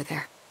left her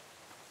there.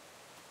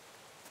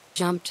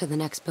 Jumped to the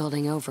next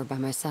building over by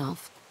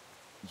myself.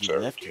 You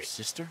left your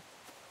sister?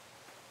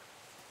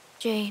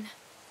 Jane,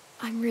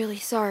 I'm really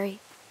sorry.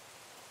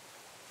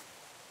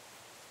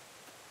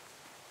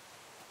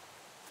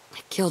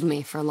 It killed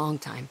me for a long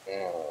time.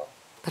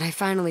 But I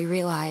finally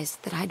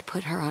realized that I'd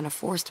put her on a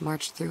forced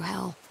march through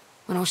hell,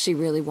 when all she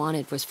really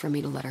wanted was for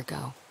me to let her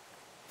go.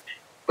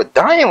 But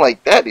dying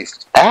like that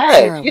is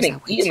ass.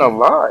 Getting eaten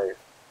alive.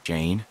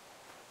 Jane?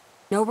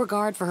 No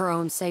regard for her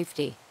own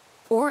safety.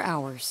 Or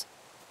ours.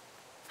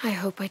 I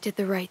hope I did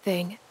the right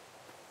thing.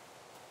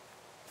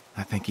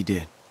 I think you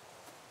did.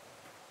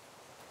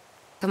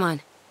 Come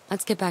on,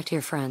 let's get back to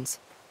your friends.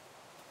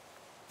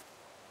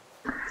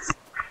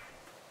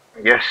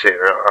 Yes,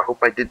 Sarah. I hope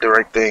I did the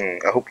right thing.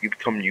 I hope you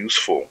become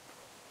useful.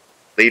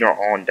 Later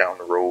on down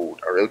the road.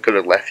 I really could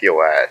have left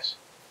your ass.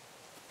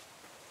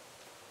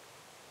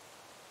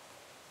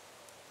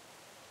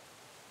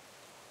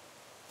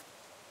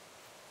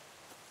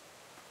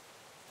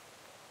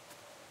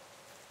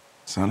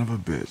 Son of a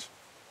bitch.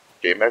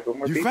 Came back with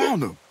my You people.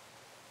 found him.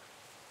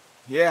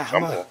 Yeah, I'm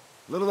Come a on.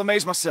 little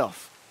amazed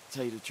myself, to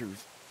tell you the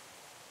truth.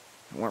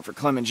 If it weren't for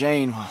Clem and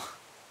Jane, well,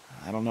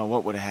 I don't know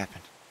what would have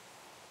happened.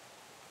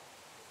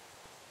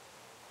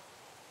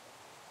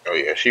 Oh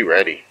yeah, she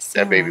ready.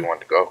 Sarah. That baby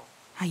wanted to go.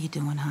 How you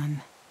doing,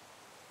 hon?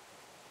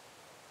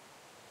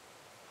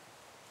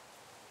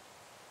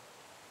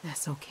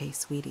 That's okay,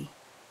 sweetie.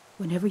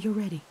 Whenever you're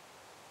ready.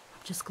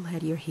 I'm just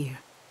glad you're here.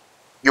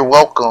 You're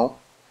welcome.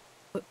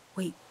 But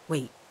wait.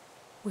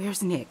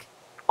 Where's Nick?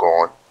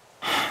 Gone.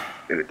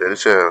 Nigga dead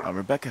as hell.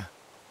 Rebecca,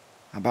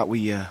 how about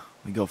we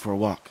go for a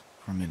walk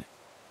for a minute?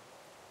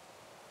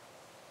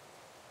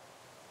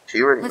 She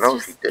already Let's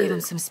knows she just give him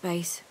dead. some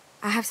space.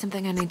 I have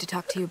something I need to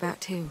talk to you about,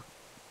 too.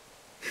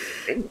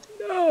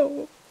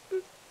 No.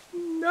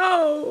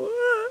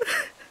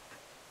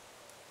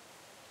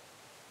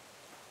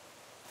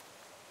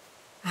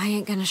 I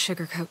ain't gonna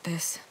sugarcoat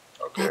this.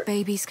 Okay. That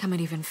baby's coming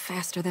even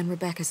faster than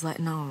Rebecca's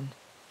letting on.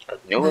 I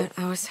knew But it.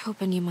 I was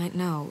hoping you might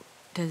know.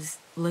 Does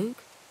Luke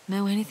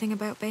know anything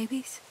about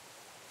babies?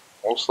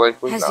 Most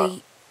likely Has not.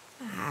 he,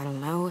 I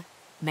don't know,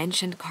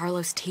 mentioned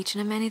Carlos teaching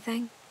him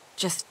anything?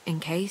 Just in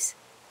case?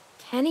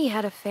 Kenny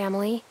had a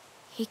family.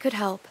 He could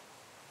help.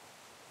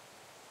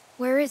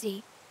 Where is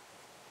he?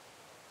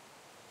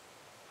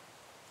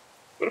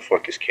 Where the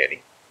fuck is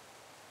Kenny?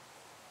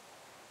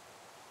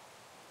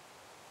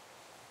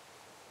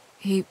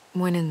 He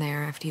went in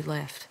there after you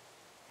left.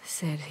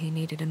 Said he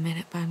needed a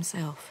minute by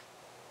himself.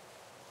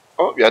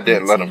 Oh, y'all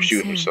didn't Haven't let seen him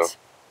shoot since. himself.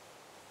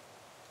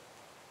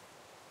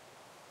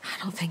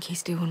 I don't think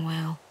he's doing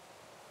well.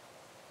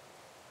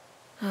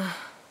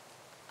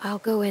 I'll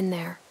go in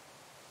there.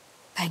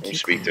 Thank Let me you,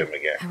 speak to Clem. him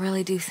again. I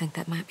really do think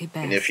that might be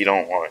best. And if you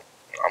don't want,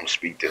 I'm gonna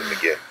speak to him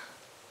again.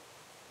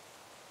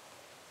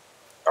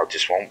 I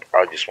just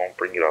won't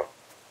bring it up.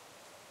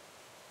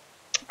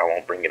 I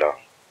won't bring it up.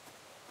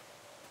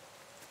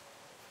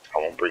 I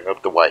won't bring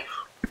up the wife.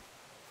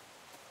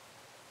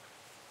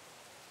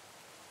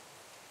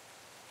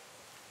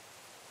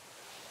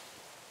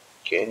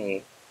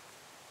 Kenny.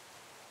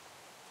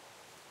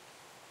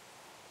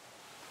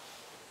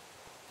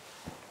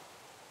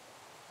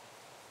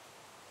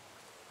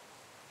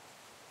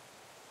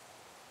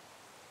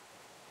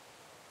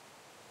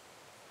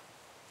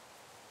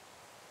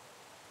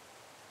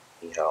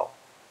 Need help.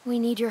 We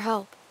need your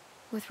help.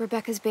 With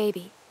Rebecca's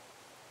baby.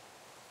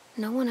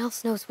 No one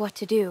else knows what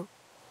to do.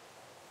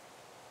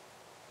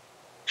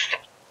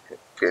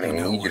 Kenny, I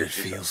know need you what to it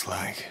do feels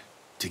like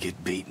to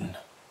get beaten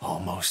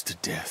almost to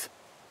death.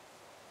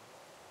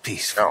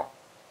 Peaceful. No.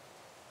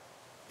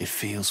 It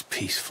feels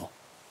peaceful.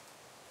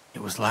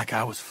 It was like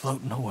I was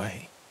floating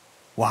away,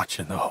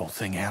 watching the whole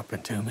thing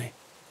happen to me.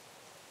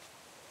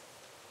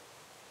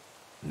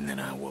 And then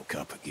I woke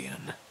up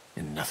again,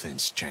 and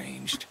nothing's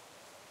changed.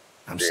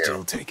 I'm Yeah.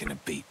 still taking a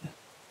beating.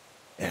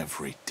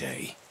 Every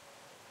day.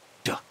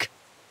 Duck,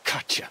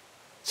 Katya,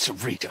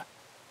 Sarita.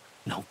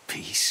 No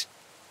peace.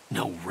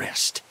 No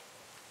rest.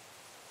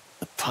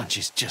 The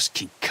punches just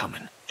keep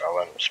coming. I'll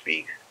let him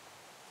speak.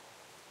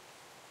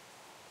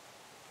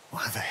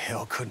 Why the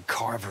hell couldn't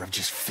Carver have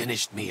just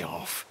finished me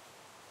off?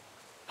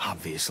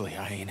 Obviously,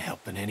 I ain't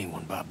helping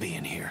anyone by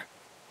being here.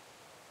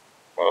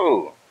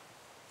 Whoa.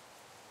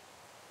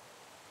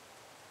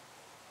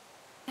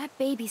 That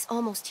baby's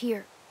almost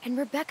here, and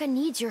Rebecca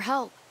needs your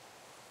help.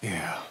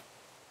 Yeah,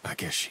 I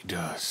guess she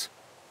does.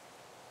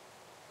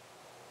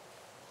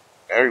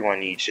 Everyone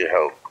needs your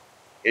help.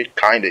 It's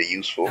kinda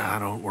useful. Now,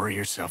 don't worry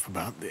yourself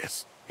about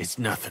this. It's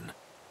nothing.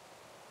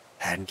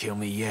 Hadn't killed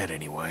me yet,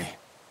 anyway.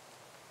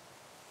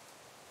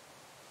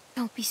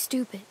 Don't be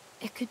stupid.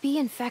 It could be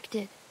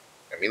infected.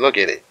 Let me look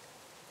at it.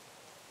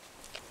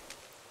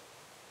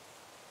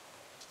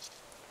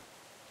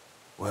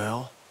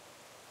 Well,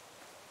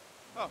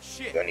 Oh,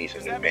 shit. Gonna need some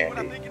Does new that mean what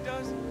I Band-Aid. think it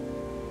does?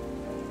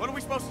 What are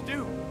we supposed to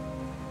do?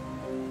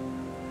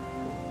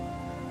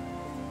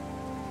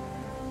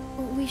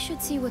 We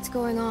should see what's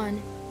going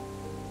on.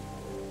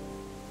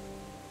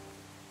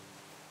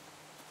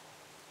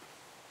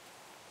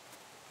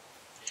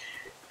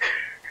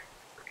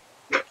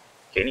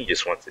 Kenny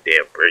just wants a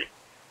damn break.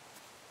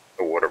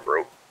 The water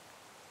broke.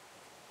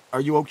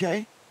 Are you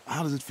okay?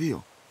 How does it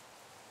feel?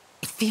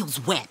 It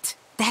feels wet.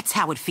 That's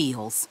how it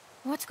feels.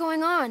 What's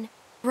going on?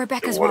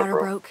 Rebecca's The water water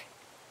broke.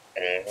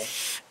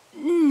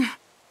 Mm-hmm.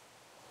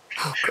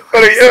 Oh,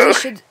 What are you? we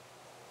should...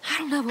 I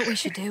don't know what we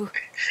should do.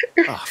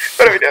 Oh,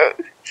 What are we doing?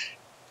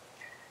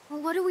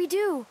 Well, what do we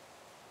do?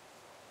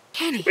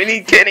 Kenny. We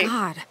need thank Kenny.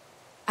 God.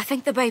 I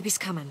think the baby's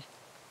coming.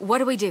 What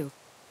do we do?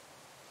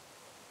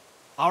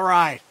 All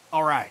right.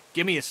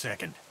 Give me a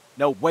second.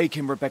 no way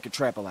can Rebecca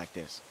travel like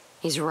this.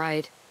 He's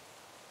right.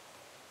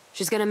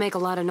 She's gonna make a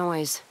lot of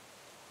noise.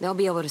 They'll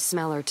be able to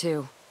smell her,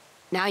 too.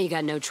 Now you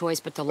got no choice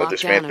but to Let lock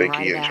this down man and think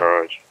ride he's it in out.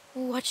 charge.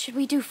 What should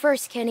we do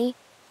first, Kenny?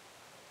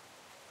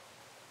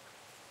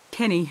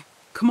 Kenny,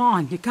 come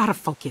on, you gotta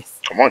focus.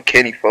 Come on,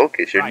 Kenny,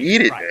 focus. You're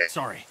needed, man.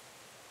 Sorry.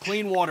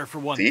 Clean water for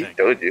one See, thing.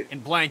 told you.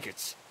 And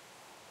blankets.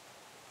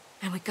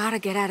 And we gotta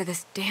get out of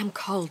this damn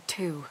cold,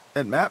 too.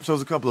 That map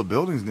shows a couple of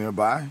buildings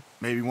nearby.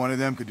 Maybe one of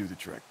them could do the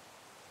trick.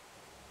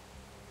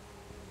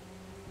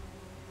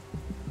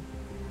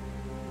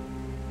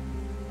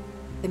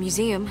 The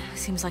museum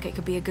seems like it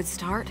could be a good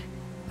start.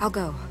 I'll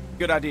go.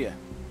 Good idea.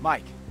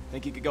 Mike,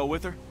 think you could go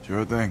with her?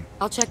 Sure thing.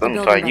 I'll check the building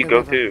Sometimes by you the go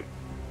river. too.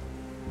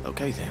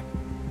 Okay then.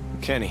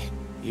 Kenny,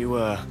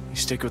 you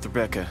stick with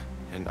Rebecca,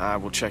 and I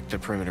will check the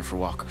perimeter for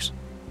walkers.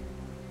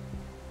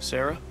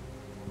 Sarah?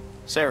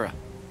 Sarah,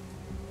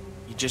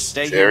 you just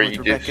stay Sarah, here with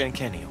you Rebecca just- and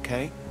Kenny,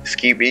 okay? Just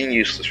keep being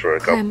useless for a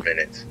couple Clem.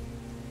 minutes.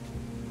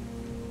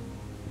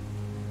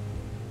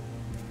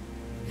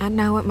 I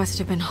know it must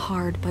have been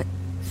hard, but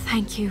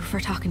thank you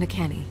for talking to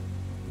Kenny.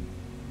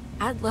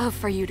 I'd love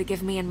for you to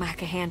give me and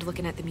Mac a hand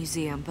looking at the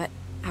museum, but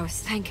I was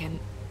thinking,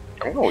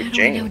 I'm going how with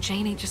do we know Jane.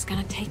 Jane ain't just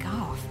gonna take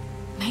off?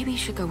 Maybe you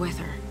should go with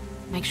her.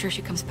 Make sure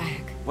she comes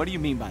back. What do you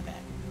mean by that?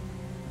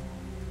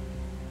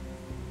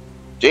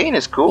 Jane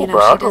is cool, You know,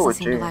 bro. she I'll go doesn't with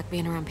seem to Jane. like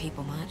being around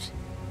people much.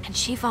 And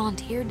she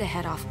volunteered to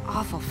head off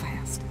awful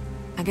fast.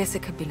 I guess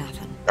it could be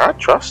nothing. I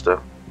trust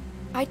her.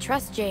 I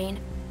trust Jane.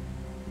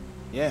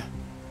 Yeah.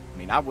 I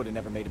mean, I would have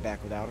never made it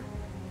back without her.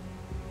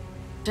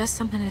 Just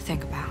something to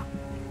think about.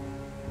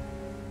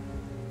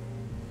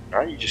 Why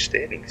are you just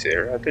standing,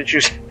 Sarah? I thought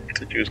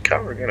you was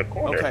cowering in a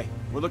corner. Okay,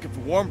 we're looking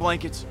for warm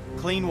blankets,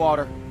 clean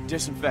water,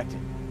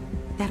 disinfectant.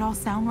 That all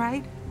sound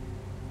right?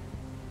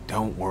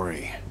 Don't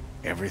worry.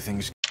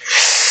 Everything's...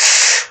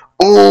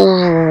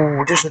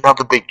 Ooh, there's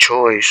another big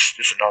choice.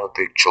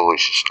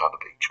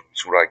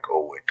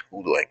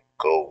 Who do I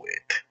go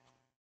with?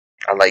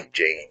 I like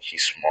Jane.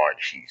 She's smart.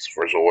 She's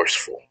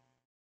resourceful.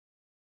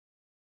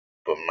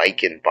 But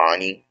Mike and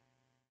Bonnie,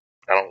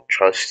 I don't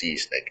trust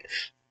these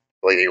niggas.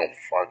 Like they gonna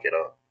fuck it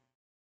up.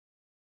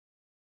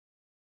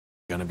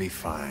 gonna be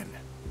fine.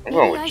 I'm Maybe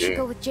going with I should Jane.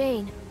 go with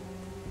Jane.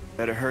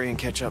 Better hurry and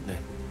catch up then.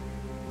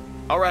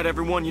 All right,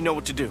 everyone, you know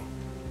what to do.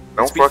 Don't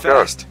Let's be fuck up.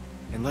 fast,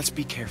 and let's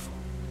be careful.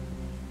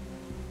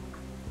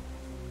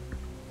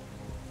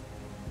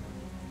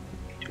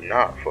 Do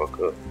not fuck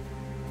up.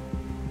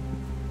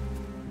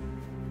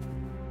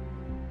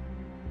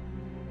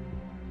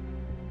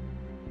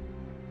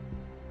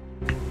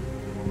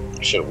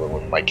 I should have went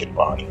with Mike and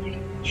Bonnie.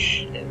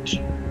 Shit.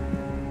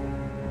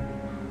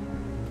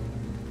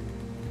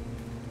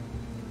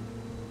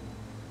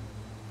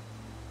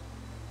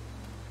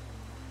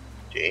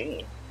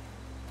 Dang.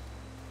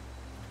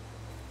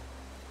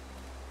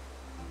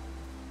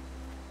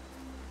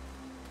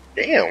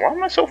 Damn, why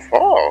am I so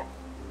far?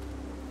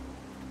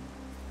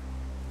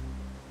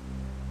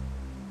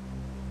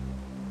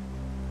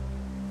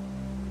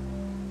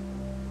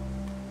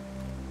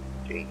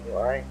 Dang,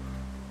 why?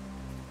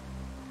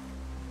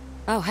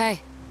 Oh,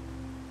 hey.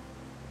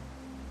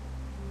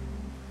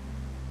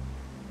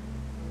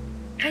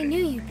 I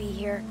knew you'd be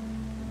here.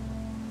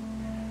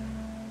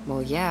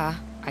 Well, yeah.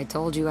 I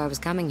told you I was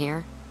coming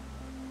here.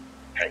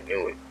 I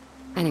knew it.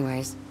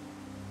 Anyways,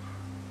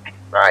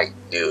 I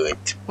knew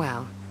it.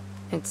 well,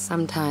 it's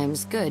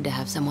sometimes good to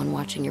have someone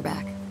watching your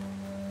back.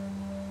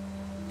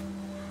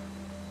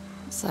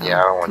 So, Yeah,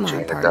 I don't want come Jane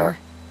on, to partner. die.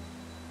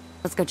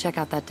 Let's go check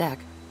out that deck.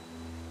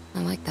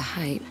 I like the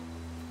height.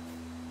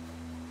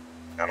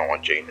 I don't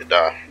want Jane to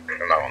die.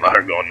 I'm not gonna let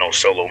her go on no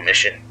solo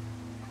mission.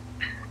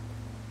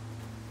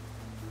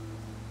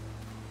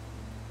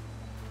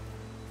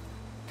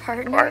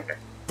 Partner? Partner.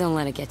 Don't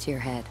let it get to your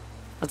head.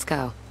 Let's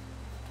go.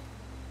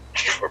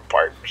 We're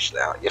partners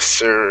now. Yes,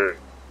 sir.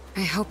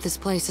 I hope this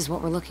place is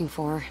what we're looking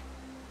for.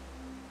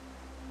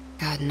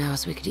 God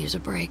knows we could use a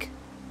break.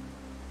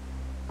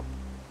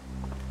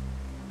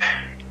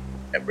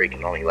 That break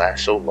can only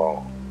last so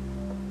long.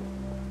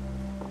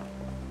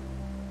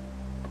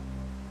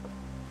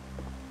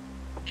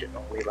 Can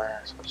only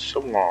last so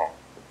long.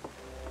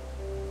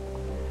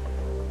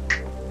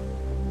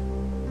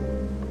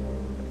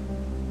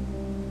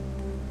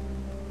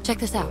 Check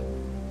this out.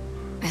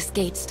 This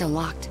gate's still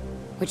locked,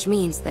 which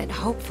means that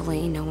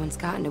hopefully no one's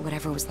gotten to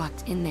whatever was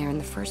locked in there in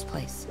the first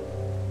place.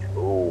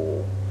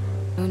 Ooh.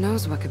 Who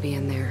knows what could be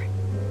in there?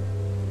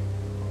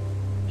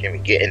 Can we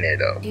get in there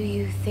though? Do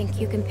you think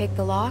you can pick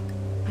the lock?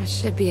 I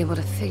should be able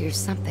to figure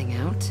something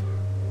out.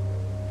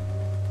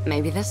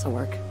 Maybe this'll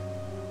work.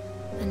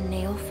 A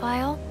nail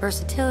file?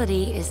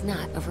 Versatility is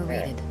not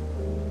overrated.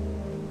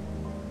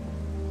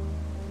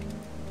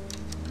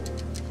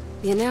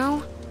 You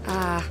know,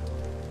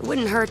 it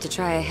wouldn't hurt to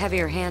try a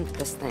heavier hand with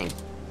this thing.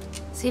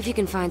 See if you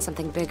can find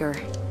something bigger.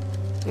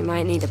 We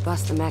might need to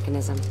bust the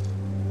mechanism.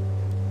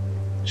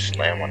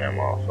 Slam on that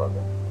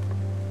motherfucker.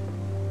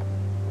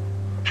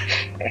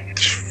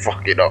 Just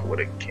fuck it up with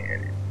a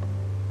cannon.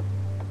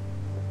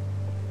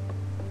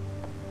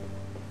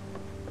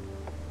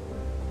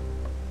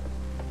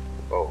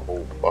 A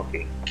whole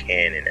fucking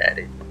cannon at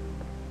it.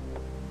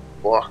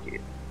 Fuck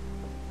it.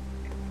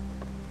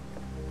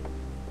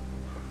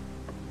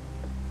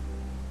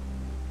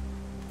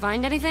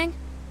 Find anything?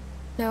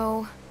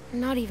 No,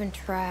 not even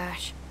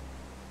trash.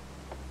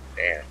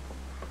 Damn.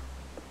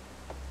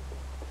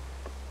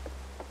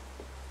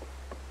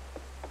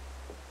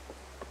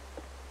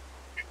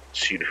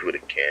 Shoot it with a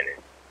cannon.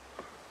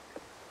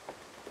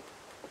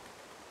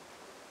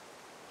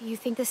 You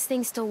think this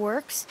thing still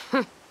works?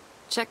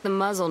 Check the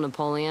muzzle,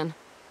 Napoleon.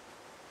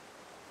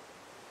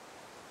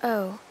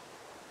 Oh.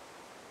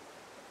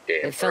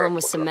 Damn, They fill them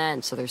with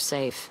cement, so they're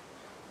safe.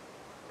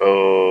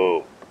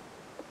 Oh.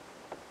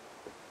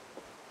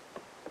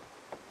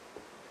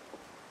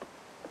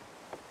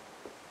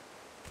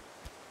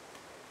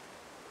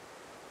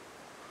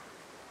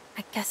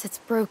 I guess it's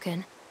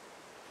broken.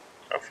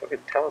 Our fucking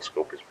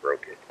telescope is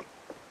broken.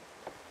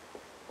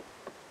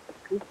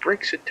 Who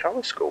breaks a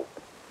telescope?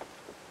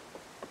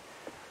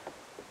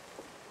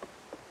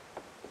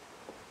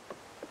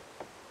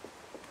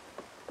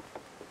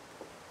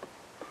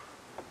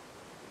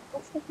 How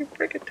fucking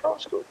break a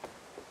telescope?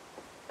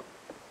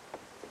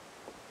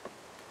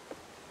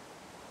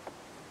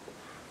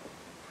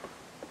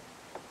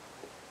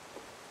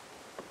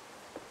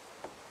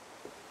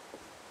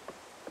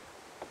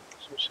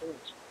 So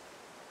serious.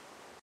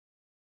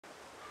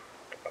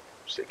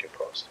 Second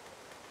post.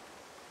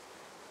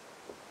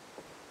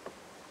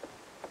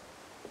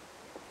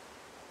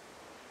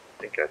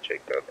 I think I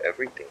checked out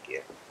everything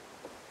here.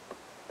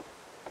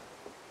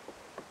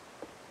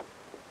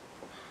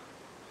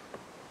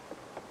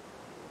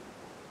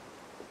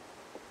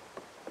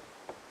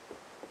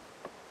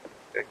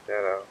 Check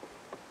that out.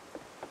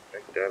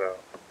 Check that out.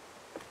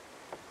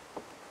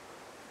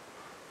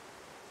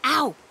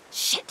 Ow!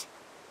 Shit!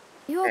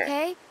 You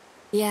okay?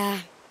 Yeah.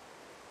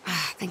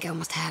 I think I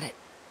almost had it.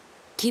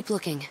 Keep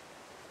looking.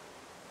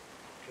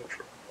 Looking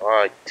for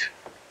what?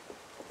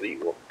 What do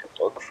you want me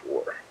to look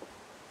for?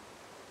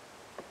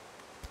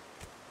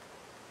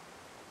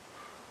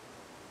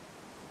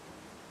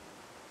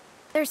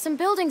 There's some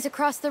buildings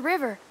across the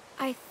river.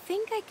 I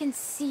think I can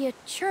see a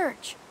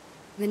church.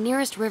 The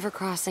nearest river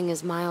crossing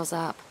is miles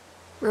up.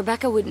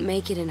 Rebecca wouldn't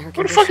make it in her What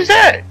the condition. fuck is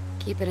that?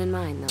 Keep it in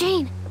mind, though.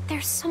 Jane,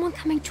 there's someone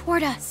coming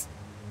toward us.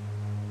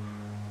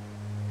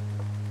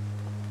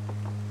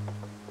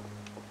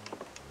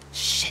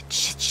 Shit,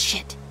 shit,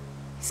 shit.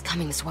 He's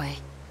coming this way.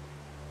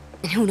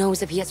 And who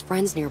knows if he has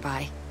friends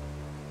nearby.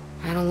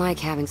 I don't like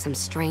having some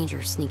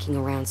stranger sneaking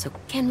around, so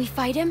Can we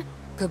fight him?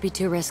 could be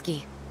too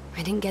risky.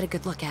 I didn't get a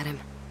good look at him.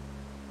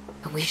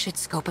 But we should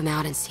scope him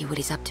out and see what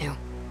he's up to.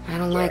 I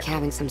don't like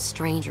having some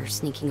stranger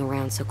sneaking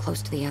around so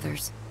close to the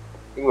others.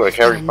 You look like We've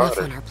got Harry enough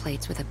Potter. on our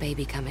plates with a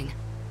baby coming.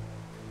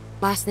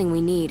 Last thing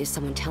we need is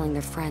someone telling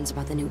their friends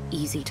about the new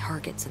easy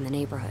targets in the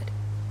neighborhood.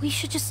 We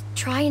should just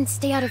try and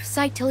stay out of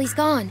sight till he's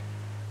gone.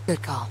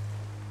 Good call.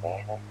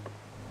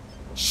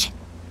 Shit.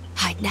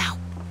 Hide now.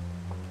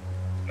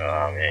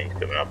 Oh man, he's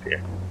coming up here.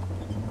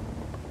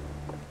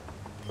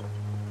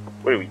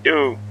 What do we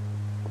do?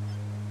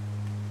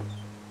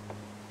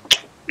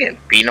 Man,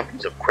 beat him.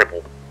 He's a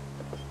cripple.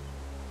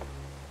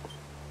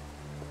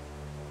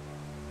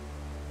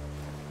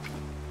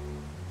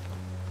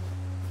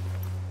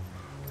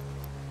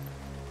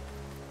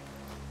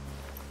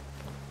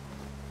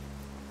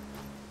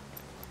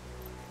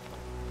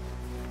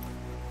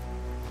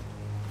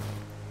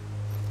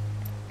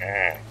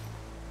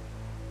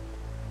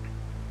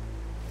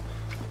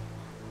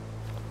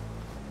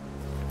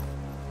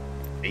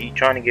 What are you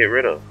trying to get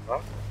rid of, huh?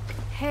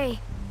 Hey.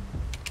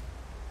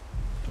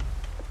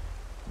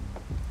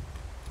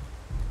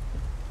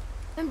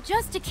 I'm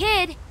just a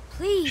kid.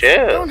 Please,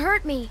 Chill. don't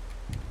hurt me.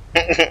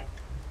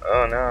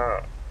 Oh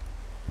no.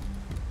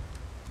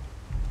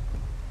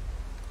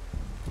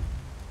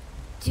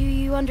 Do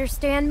you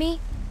understand me?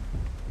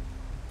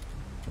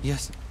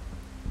 Yes.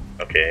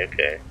 Okay,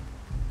 okay.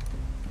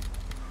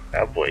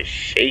 That boy's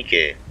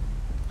shaking.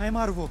 I'm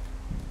Arvo.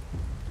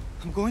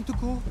 I'm going to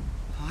go.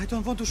 I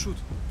don't want to shoot.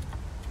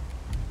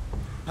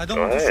 I don't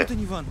Go want to ahead. shoot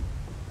anyone.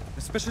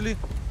 Especially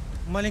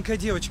маленькая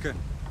девочка.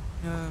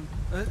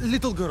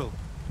 Little girl.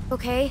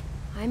 Okay,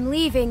 I'm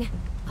leaving.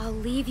 I'll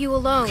leave you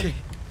alone. Okay.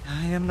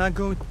 I am not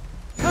going.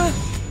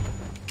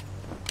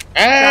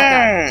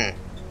 Mm.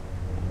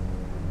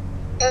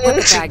 Put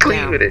the She bag clean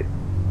down. with it.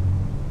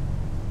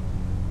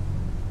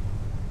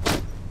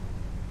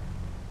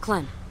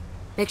 Clem,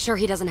 make sure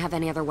he doesn't have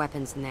any other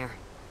weapons in there.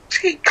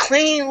 Get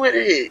clean with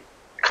it.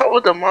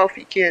 Cover the mouth,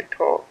 he can't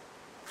talk.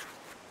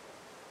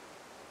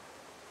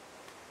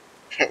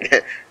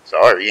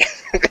 Sorry,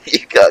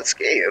 you got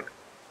scared.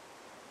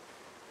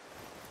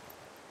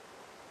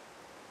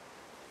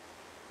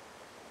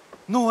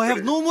 No, I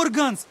have no more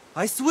guns.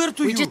 I swear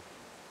to you.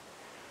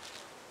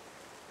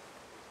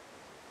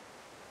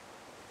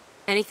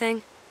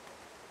 Anything?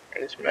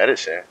 It's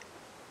medicine.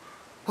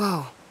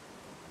 Whoa.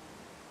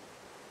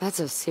 That's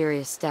a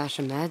serious stash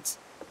of meds.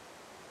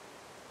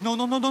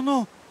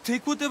 No.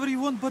 Take whatever you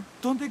want, but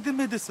don't take the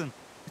medicine.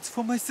 It's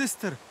for my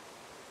sister.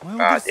 My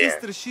older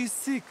sister, she's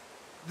sick.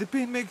 The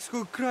pain makes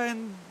her cry,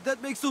 and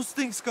that makes those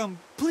things come.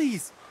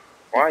 Please.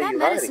 Why If are that you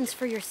medicine's hiding?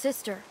 for your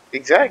sister.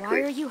 Exactly.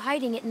 Why are you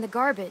hiding it in the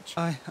garbage?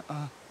 I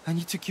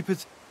need to keep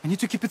it. I need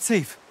to keep it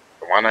safe.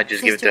 Why not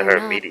just give it to Sister her or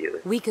not,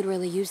 immediately? we could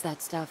really use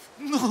that stuff.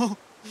 No,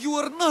 you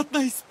are not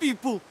nice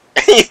people.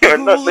 You're You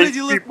not already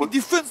nice left people. me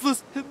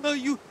defenseless, and now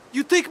you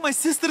take my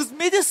sister's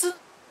medicine?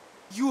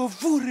 You are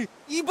worried.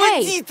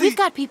 Hey, we've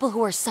got people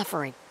who are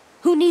suffering,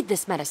 who need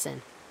this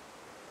medicine.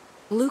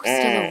 Luke's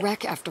still a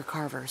wreck after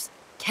Carver's.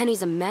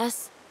 Kenny's a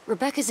mess.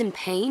 Rebecca's in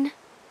pain.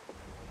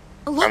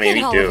 Look mean, at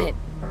me all too. of it.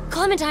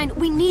 Clementine,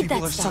 we need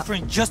People that are stuff.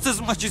 suffering just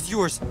as much as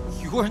yours.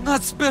 You are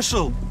not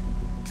special.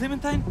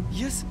 Clementine,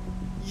 yes,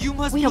 you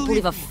must We don't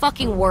believe a me.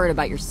 fucking word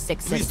about your sick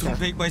Please sister. don't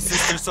make my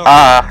sister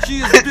suffer. She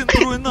has been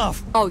through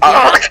enough. Oh,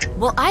 yeah?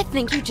 Well, I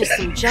think you're just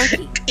some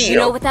junkie. You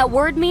know what that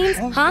word means,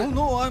 Oh, huh? oh,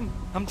 no,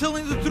 I'm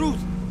telling the truth.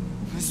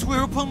 I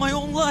swear upon my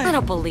own life. I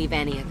don't believe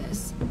any of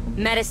this.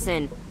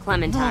 Medicine,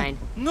 Clementine.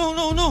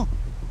 No.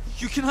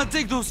 You cannot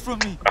take those from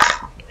me.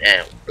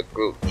 Damn, the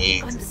group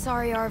needs I'm it.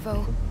 sorry,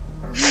 Arvo.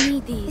 We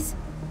need these.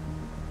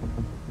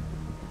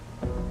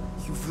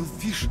 You will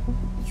wish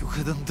you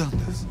hadn't done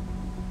this.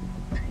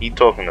 He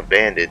talking to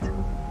Bandit.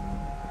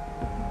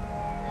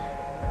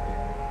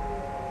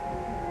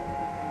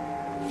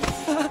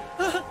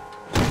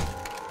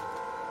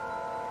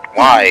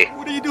 Why?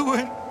 What are you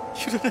doing?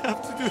 You don't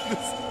have to do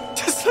this.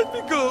 Just let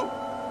me go.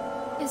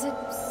 Is it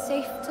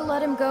safe to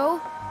let him go?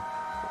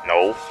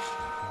 No.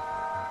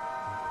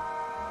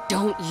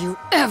 Don't you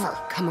ever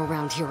come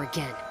around here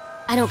again.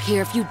 I don't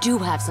care if you do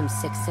have some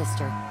sick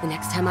sister. The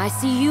next time I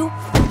see you,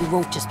 you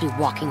won't just be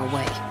walking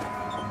away.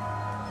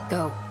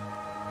 Go.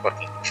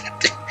 Fucking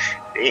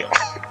damn.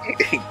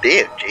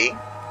 Damn, G.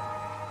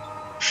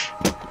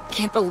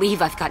 Can't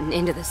believe I've gotten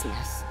into this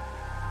mess.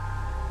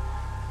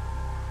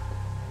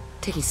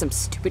 Taking some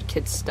stupid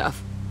kid's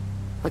stuff.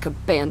 Like a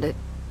bandit.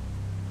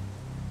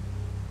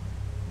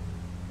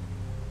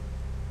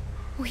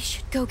 We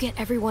should go get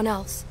everyone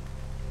else.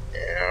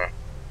 Yeah.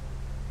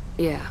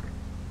 Yeah.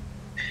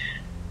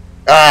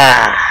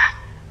 Ah.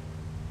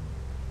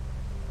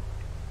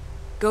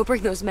 Go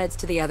bring those meds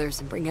to the others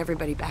and bring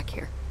everybody back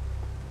here.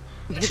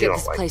 We need to She get don't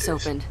this like place this.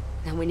 opened.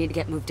 Then we need to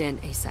get moved in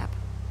ASAP.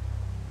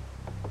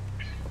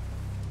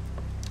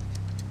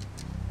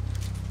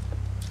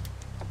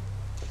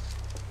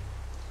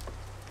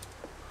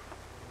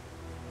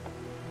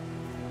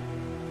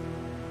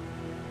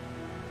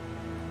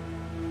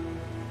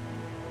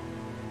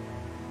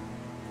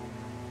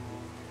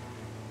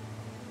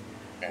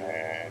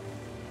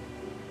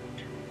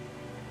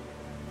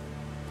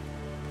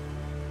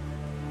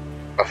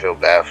 I feel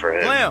bad for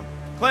him.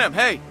 Clem,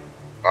 hey.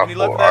 My Any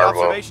luck poor with that Arvo.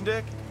 observation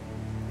deck?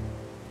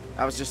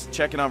 I was just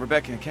checking on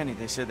Rebecca and Kenny.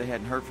 They said they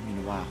hadn't heard from you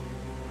in a while.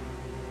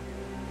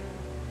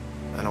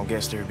 I don't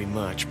guess there'd be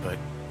much, but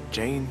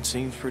Jane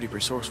seems pretty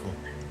resourceful.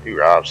 He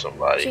robbed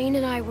somebody. Jane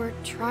and I were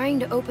trying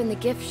to open the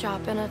gift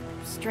shop and a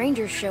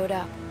stranger showed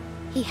up.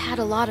 He had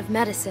a lot of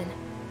medicine,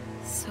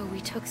 so we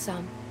took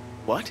some.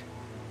 What?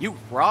 You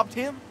robbed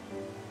him?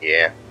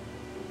 Yeah.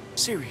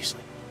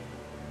 Seriously?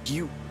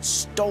 You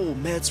stole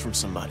meds from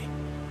somebody?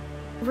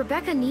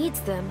 Rebecca needs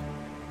them.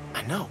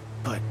 I know,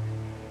 but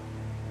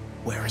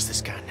where is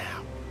this guy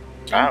now?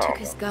 I Jane don't took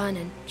his gun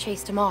and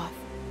chased him off.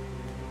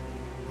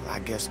 Well, I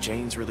guess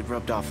Jane's really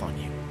rubbed off on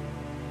you.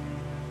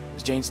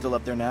 Is Jane still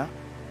up there now?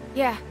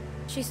 Yeah,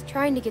 she's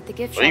trying to get the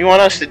gift What shop. do you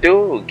want us to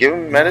do? Give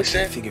him I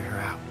medicine? can't figure her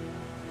out.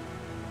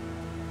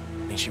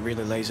 I mean, she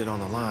really lays it on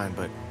the line,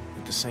 but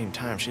at the same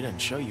time, she doesn't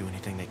show you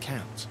anything that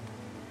counts.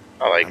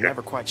 I like I'm her.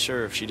 never quite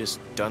sure if she just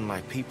done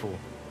like people,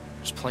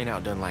 just plain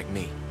out done like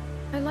me.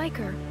 I like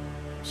her.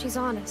 She's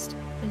honest,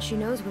 and she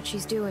knows what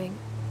she's doing.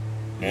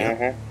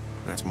 Mm-hmm.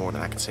 That's more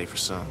than I can say for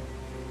some.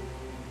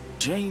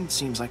 Jane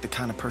seems like the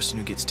kind of person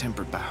who gets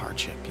tempered by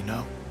hardship, you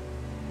know?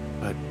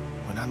 But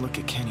when I look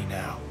at Kenny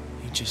now,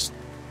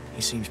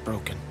 he seems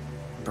broken.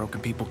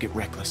 Broken people get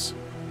reckless.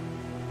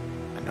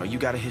 I know you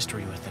got a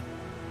history with him.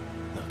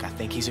 Look, I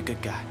think he's a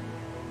good guy.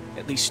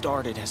 At least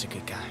started as a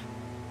good guy.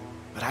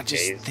 But I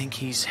just think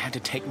he's had to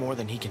take more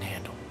than he can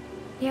handle.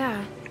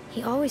 Yeah,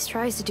 he always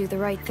tries to do the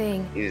right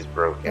thing, He's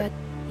broken. but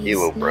He he's a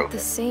little not broken. the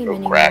same Little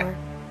anymore. crack.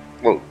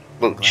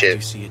 Little Glad chip.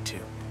 you see it too.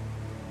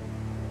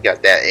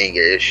 Got that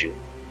anger issue.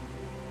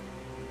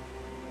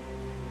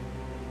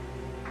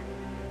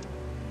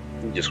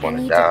 You just I want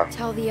to need die. to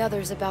tell the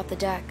others about the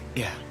deck.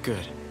 Yeah,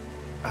 good.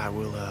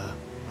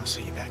 I'll I'll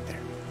see you back there.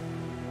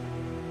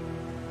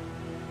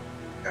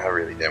 I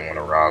really didn't want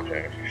to rob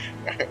him.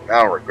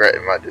 Now I'm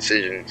regretting my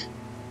decisions.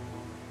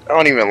 I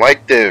don't even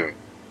like them.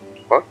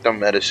 Fuck the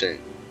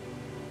medicine.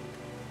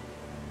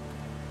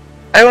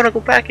 I want to go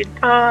back in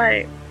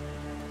time.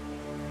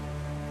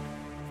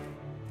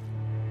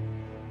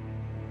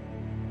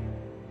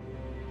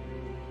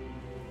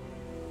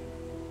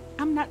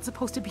 I'm not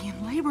supposed to be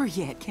in labor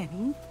yet,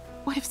 Kenny.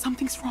 What if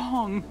something's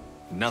wrong?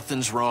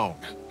 Nothing's wrong.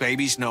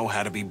 Babies know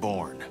how to be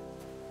born.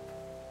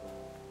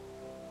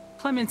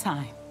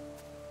 Clementine.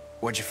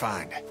 What'd you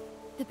find?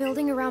 The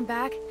building around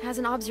back has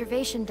an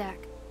observation deck.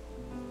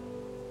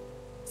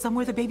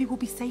 Somewhere the baby will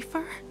be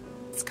safer?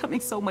 It's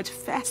coming so much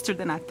faster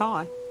than I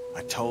thought.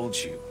 I told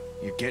you.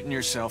 You're getting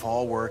yourself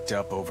all worked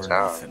up over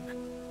nothing.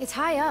 It's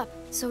high up,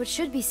 so it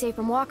should be safe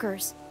from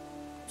walkers.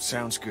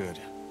 Sounds good.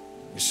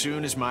 As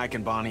soon as Mike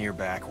and Bonnie are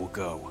back, we'll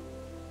go.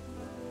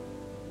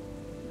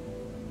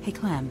 Hey,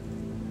 Clem.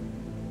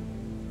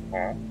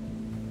 Huh?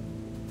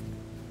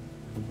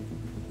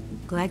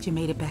 Glad you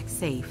made it back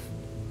safe.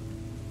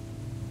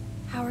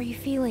 How are you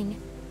feeling?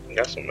 I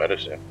got some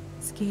medicine.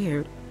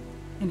 Scared.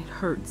 And it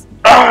hurts.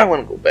 I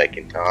want to go back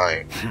in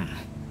time.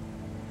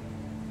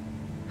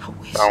 I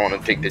wish I don't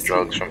want to take the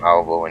drugs from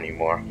Alvo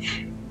anymore.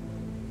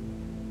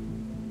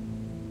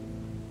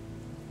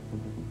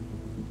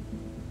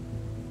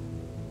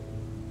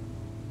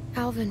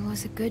 Alvin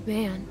was a good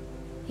man.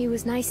 He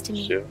was nice to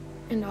me, Sure.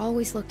 and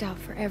always looked out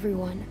for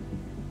everyone.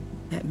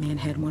 That man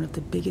had one of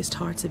the biggest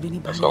hearts of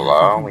anybody. That's a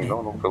lot. I only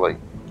know him for like,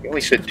 he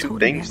only said 2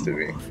 things to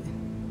me.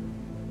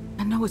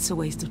 I know it's a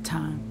waste of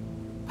time,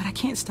 but I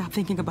can't stop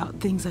thinking about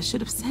things I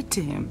should have said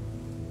to him.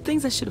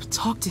 Things I should have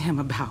talked to him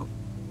about.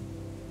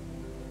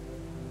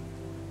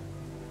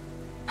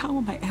 How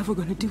am I ever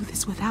going to do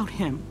this without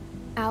him?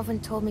 Alvin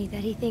told me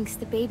that he thinks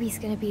the baby's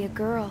gonna be a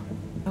girl.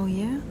 Oh,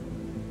 yeah?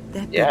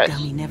 That big Yes.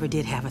 dummy never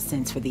did have a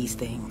sense for these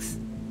things.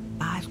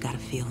 I've got a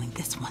feeling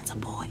this one's a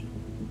boy.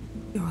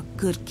 You're a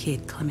good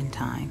kid,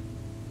 Clementine.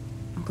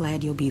 I'm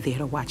glad you'll be there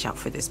to watch out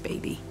for this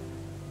baby.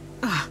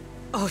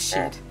 Oh,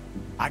 shit.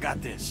 I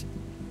got this.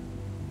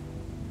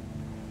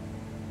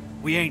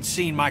 We ain't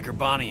seen Mike or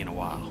Bonnie in a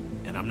while,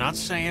 and I'm not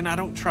saying I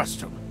don't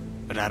trust them,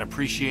 but I'd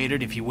appreciate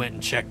it if you went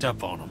and checked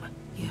up on them.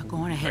 Yeah, go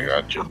on ahead.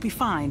 I got you. I'll be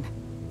fine.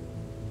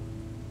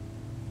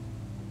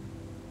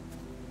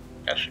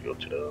 I should go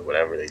to the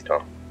whatever they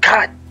talk.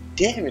 God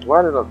damn it!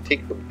 Why did I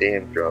take them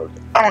damn drugs?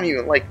 I don't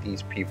even like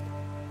these people.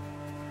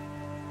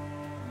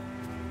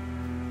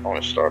 I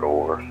want to start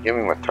over. Give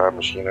me my time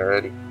machine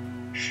already.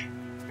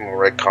 I'm gonna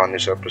retcon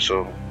this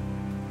episode.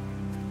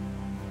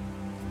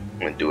 I'm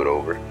gonna do it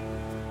over.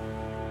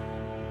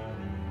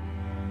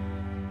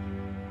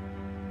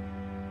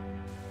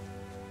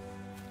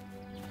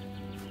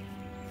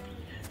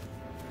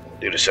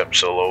 Do this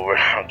episode over.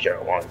 I don't care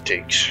how long it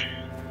takes.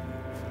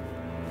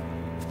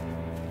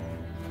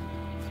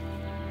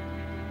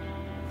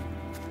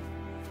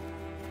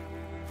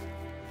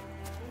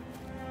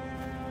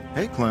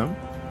 Hey, Clem.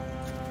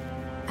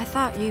 I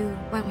thought you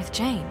went with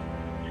Jane.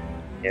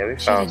 Yeah, we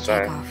She found didn't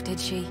take something. off, did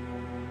she?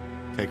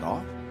 Take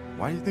off?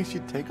 Why do you think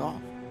she'd take off?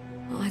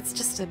 Well, it's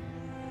just a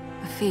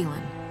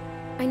feeling.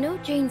 I know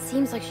Jane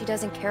seems like she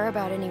doesn't care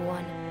about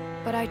anyone,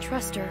 but I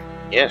trust her.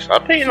 Yes,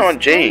 I'm paying She's on trying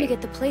to Jane.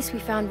 get the place we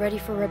found ready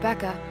for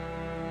Rebecca.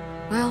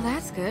 Well,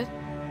 that's good.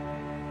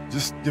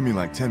 Just give me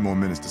like 10 more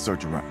minutes to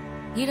search around.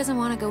 He doesn't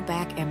want to go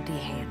back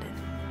empty-handed.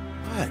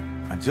 What?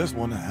 I just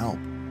want to help.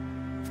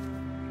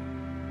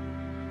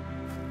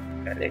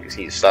 That niggas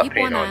need to stop Keep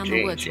paying one eye on on the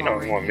Jane. woods She while don't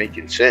we're want in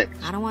making sense.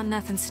 I don't want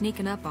nothing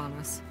sneaking up on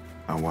us.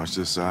 I'll watch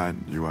this side,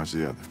 you watch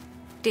the other.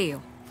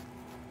 Deal.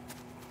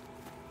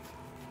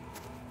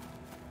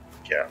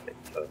 Yeah.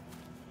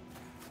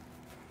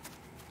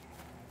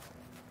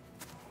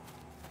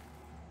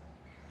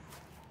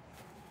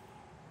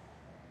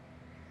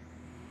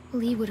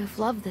 Lee would have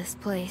loved this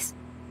place.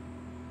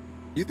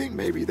 You think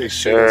maybe they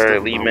Sure, said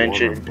stuff Lee about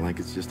mentioned- water and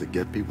blankets just to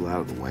get people out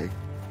of the way?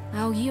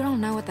 Oh, you don't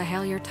know what the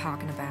hell you're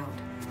talking about.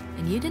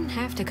 And you didn't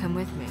have to come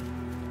with me.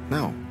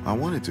 No, I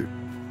wanted to.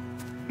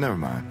 Never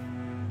mind.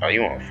 Oh,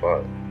 you want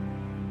fuck?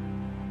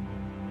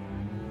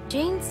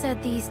 Jane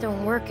said these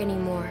don't work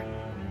anymore.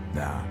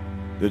 Nah,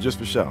 they're just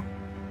for show.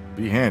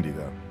 Be handy,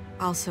 though.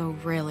 Also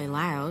really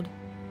loud.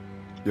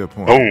 Good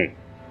point. Boom.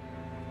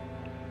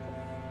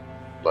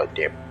 Like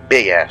that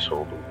big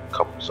asshole with a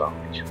couple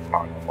zombies.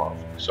 Knock them off.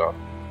 So.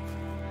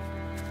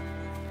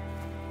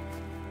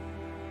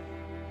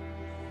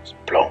 It's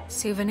blown.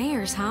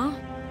 Souvenirs, huh?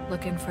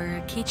 Looking for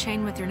a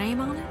keychain with your name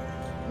on it?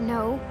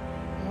 No.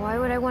 Why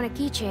would I want a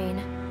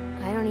keychain?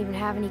 I don't even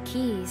have any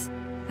keys.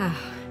 Ah,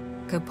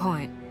 good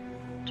point.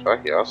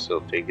 Fuck it, I'll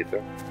still take it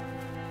though.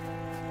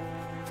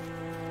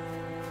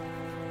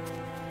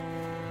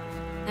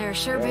 There's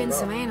sure been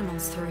some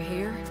animals through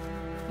here.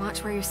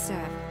 Watch where you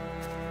step.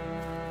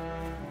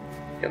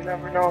 You'll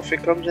never know if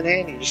it comes in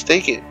handy. Just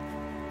take it.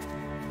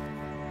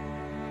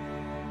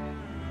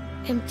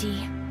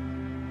 Empty.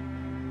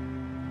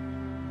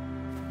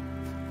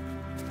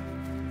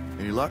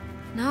 Any luck?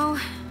 No,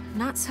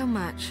 not so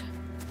much.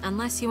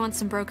 Unless you want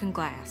some broken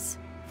glass.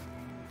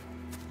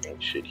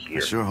 Ain't shit I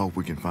here. sure hope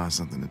we can find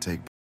something to take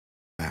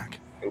back.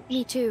 Oops.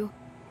 Me too.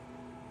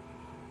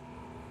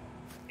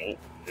 Ain't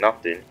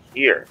nothing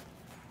here.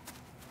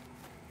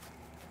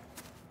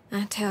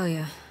 I tell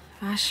you,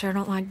 I sure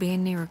don't like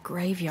being near a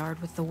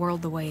graveyard with the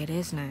world the way it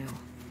is now.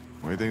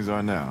 The way things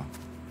are now,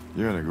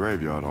 you're in a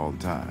graveyard all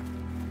the time.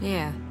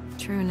 Yeah,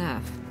 true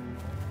enough.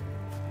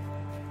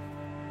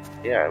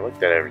 Yeah, I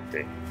looked at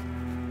everything.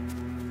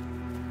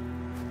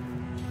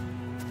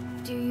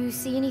 Do you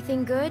see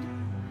anything good?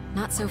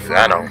 Not so I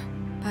far,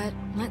 don't. but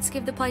let's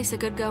give the place a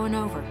good going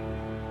over.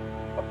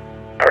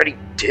 I already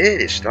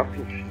did. It's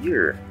nothing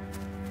here.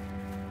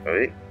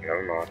 Wait,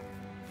 never mind.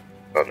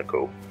 Nothing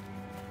cool.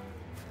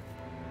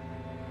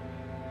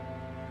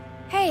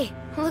 Hey,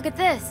 look at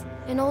this.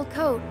 An old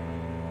coat.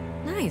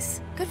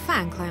 Nice. Good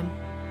find, Clem.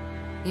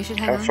 You should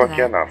hang How on the to fuck that.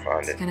 y'all not find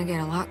It's it? gonna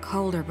get a lot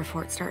colder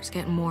before it starts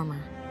getting warmer.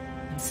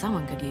 And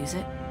someone could use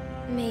it.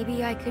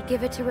 Maybe I could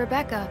give it to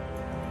Rebecca.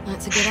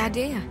 That's a good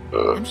idea.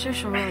 I'm sure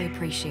she'll really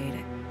appreciate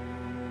it.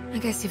 I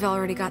guess you've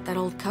already got that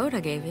old coat I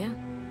gave you.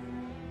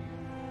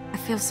 I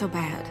feel so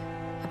bad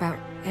about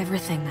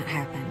everything that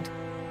happened.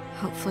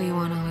 Hopefully you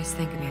won't always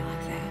think of me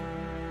like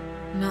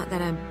that. Not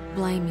that I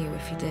blame you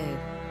if you did.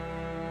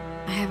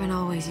 I haven't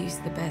always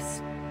used the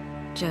best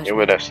judgment. You're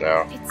with us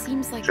now. It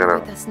seems like Shut you're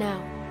up. with us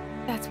now.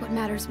 That's what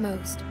matters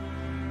most.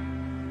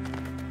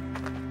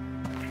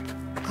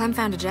 Clem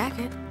found a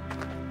jacket.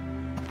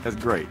 That's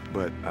great,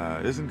 but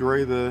isn't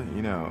gray the,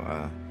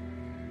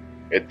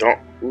 It don't.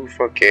 Who the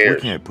fuck we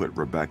cares? can't put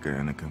Rebecca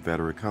in a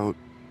Confederate coat.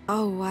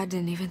 Oh, I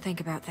didn't even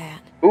think about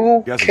that.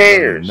 Who Guess it's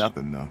better than cares?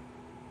 nothing, though.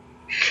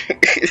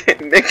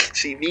 Nigga,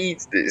 she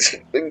needs this.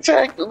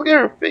 Exactly. Look at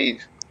her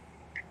face.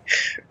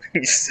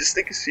 Is this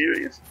nigga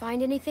serious?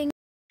 Find anything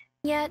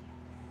yet?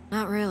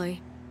 Not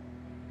really.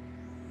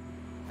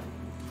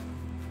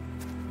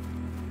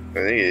 I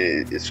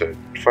think it's a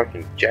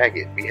fucking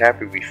jacket. Be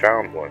happy we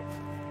found one.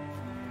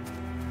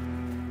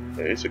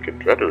 It's a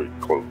Confederate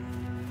cloak.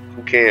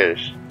 Who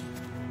cares?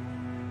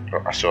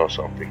 Oh, I saw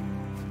something.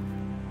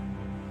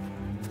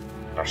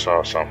 I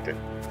saw something.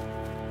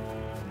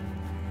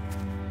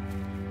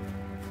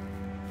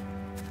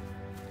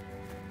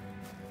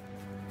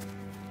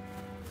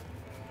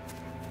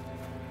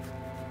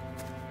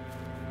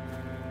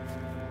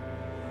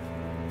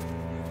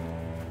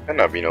 There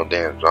not be no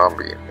damn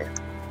zombie in here.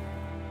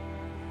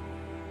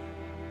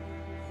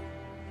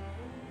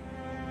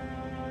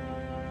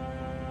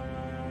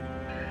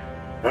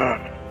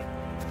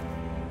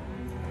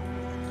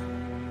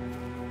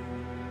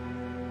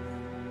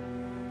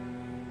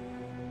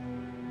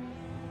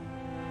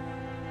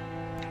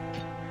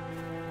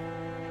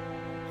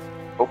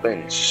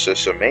 Open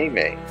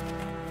Sesame.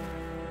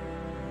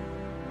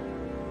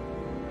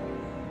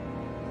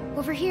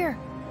 Over here.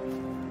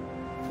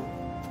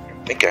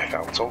 I think I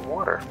found some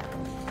water.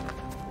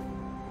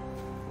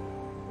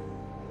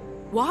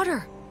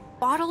 Water!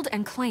 Bottled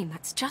and clean.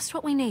 That's just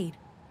what we need.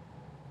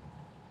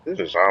 There's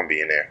a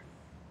zombie in there.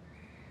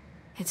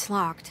 It's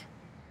locked.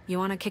 You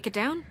want to kick it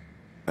down?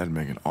 That'd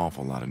make an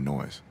awful lot of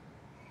noise.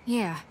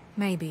 Yeah,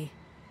 maybe.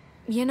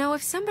 You know,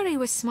 if somebody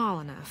was small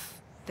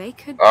enough, they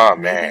could Oh,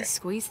 maybe man.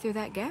 squeeze through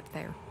that gap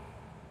there.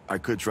 I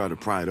could try to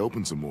pry it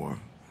open some more,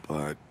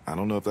 but I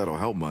don't know if that'll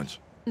help much.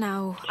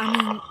 No, I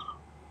mean,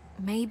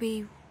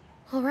 maybe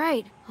All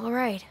right.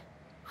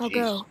 I'll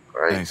go.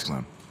 Right? Thanks,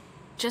 Clem.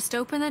 just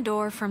open the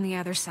door from the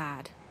other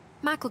side.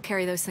 Mike will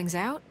carry those things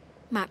out.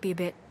 Might be a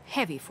bit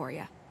heavy for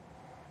you.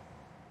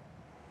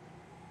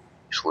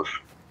 Useless.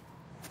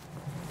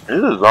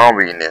 There's a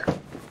zombie in there.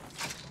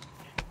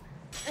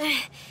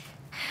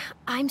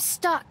 I'm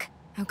stuck.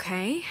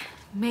 Okay,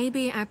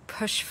 maybe I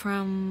push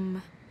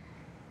from...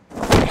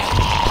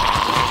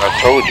 I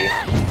told you.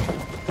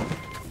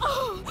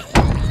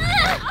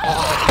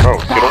 Bro,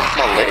 get off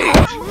my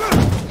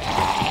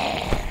leg.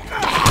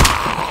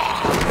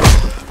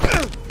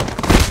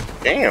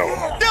 Damn.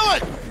 Do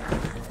it!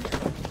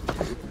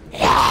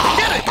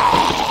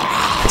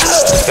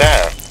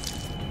 Damn.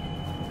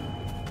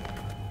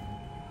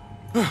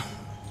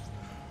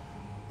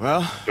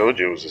 Well, Told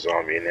you it was a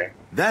zombie in there.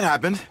 that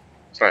happened.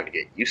 It's time to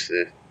get used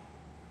to it.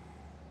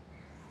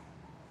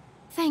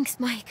 Thanks,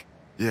 Mike.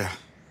 Yeah,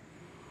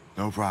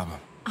 no problem.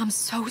 I'm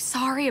so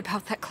sorry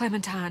about that,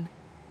 Clementine.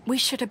 We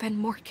should have been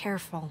more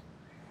careful.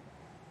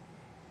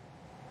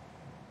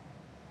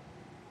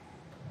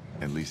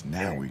 At least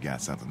now we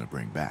got something to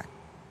bring back.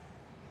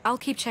 I'll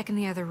keep checking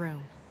the other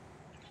room.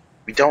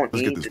 We don't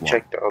Let's get need this to water.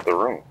 check the other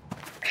room.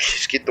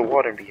 Just get the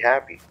water and be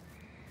happy.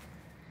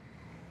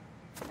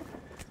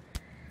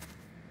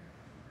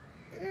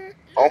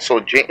 Also,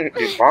 Jane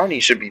and Bonnie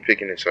should be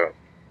picking this up.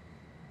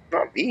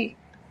 Not me.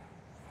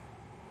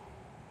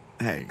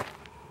 Hey,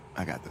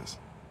 I got this.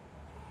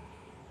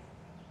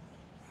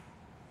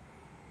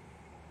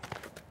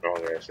 Wrong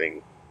ass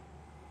thing.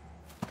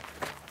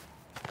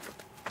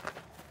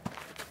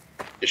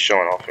 Just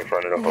showing off in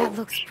front of the That host.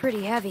 looks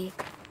pretty heavy.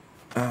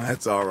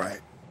 That's all right.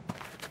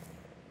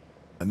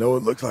 I know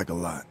it looks like a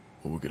lot,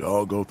 but we could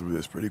all go through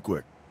this pretty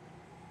quick.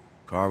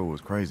 Carver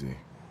was crazy,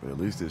 but at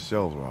least his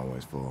shelves were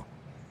always full.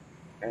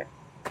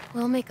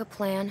 We'll make a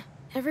plan.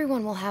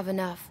 Everyone will have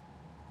enough.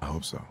 I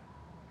hope so.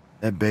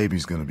 That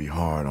baby's gonna be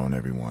hard on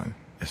everyone,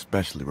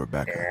 especially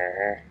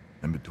Rebecca.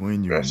 And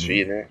between you and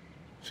me,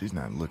 she's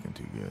not looking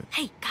too good.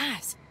 Hey,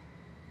 guys.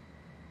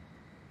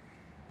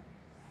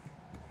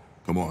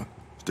 Come on,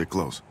 stick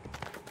close.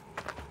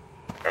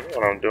 I know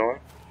what I'm doing.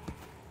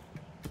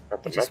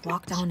 We just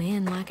walked on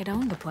in like it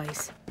owned the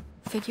place.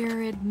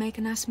 Figure it'd make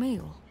a nice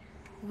meal.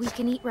 We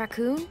can eat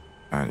raccoon?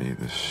 I'd eat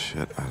the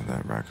shit out of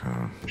that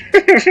raccoon.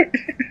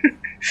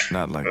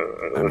 Not like,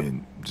 I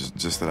mean,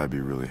 just that I'd be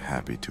really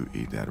happy to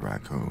eat that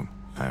raccoon.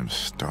 I'm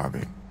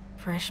starving.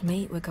 Fresh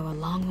meat would go a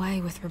long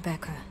way with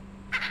Rebecca.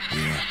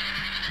 Yeah.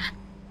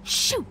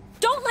 Shoot!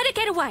 Don't let it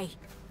get away!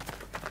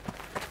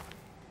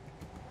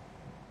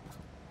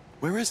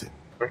 Where is it?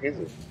 Where is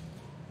it?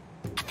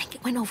 I think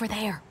it went over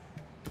there.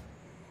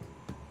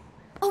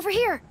 Over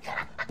here!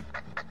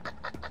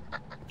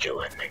 Kill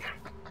that nigga.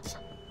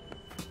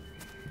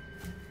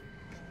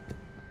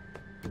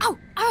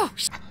 Oh!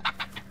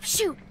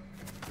 Shoot!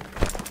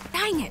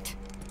 Dang it!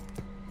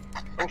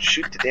 Don't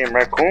shoot the damn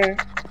raccoon.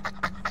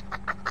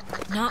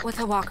 Not with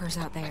the walkers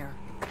out there.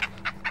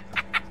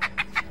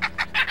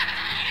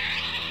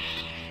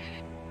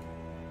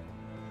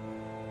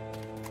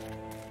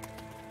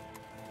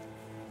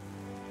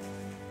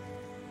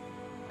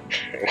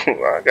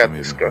 I got I'm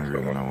this even stuff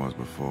hungrier than I was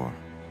before.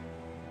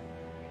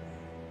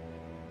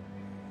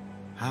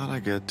 How did I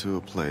get to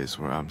a place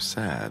where I'm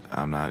sad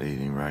I'm not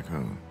eating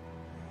raccoon?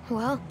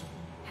 Well,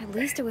 at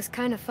least it was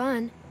kind of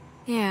fun.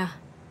 Yeah.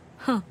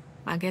 Huh.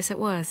 I guess it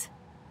was.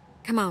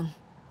 Come on.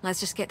 Let's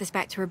just get this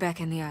back to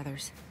Rebecca and the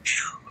others.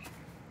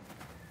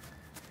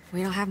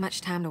 We don't have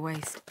much time to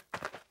waste.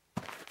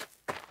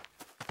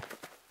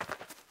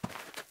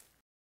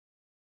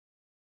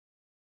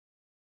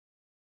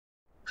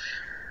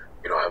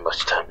 You don't have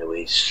much time to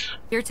waste.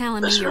 You're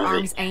telling me your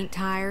arms ain't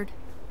tired?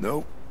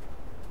 Nope.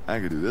 I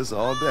could do this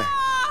all day.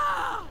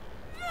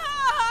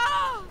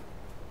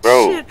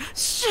 Bro,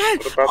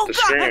 Shit! what about Oh, the God.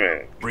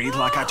 screaming? Breathe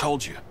like I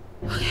told you.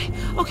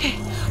 Okay.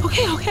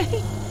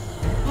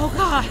 Oh,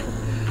 God.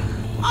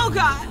 Oh,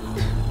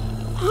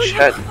 God.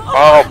 Shut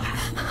up.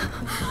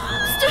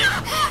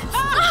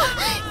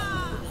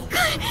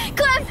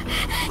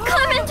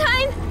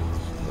 Clementine!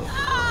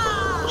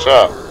 What's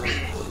up?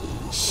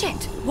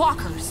 Shit!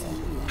 Walkers!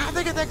 How'd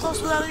they get that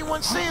close without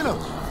anyone seeing them?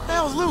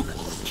 Hell's Luke.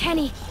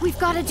 Kenny, we've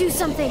got to do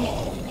something.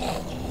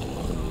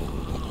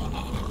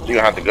 You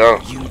gonna have to go.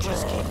 You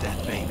just keep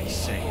that baby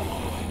safe.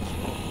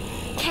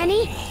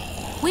 Kenny?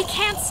 We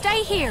can't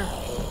stay here!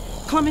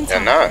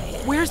 Clementine, They're not.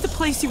 where's the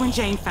place you and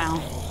Jane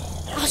found?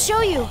 I'll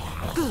show you.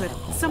 Good.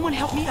 Someone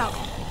help me out.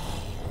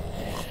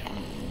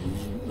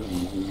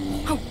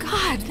 Oh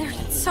God,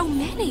 there's so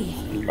many!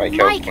 Mike,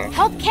 Mike, help me.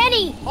 help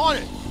Kenny! On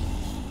it.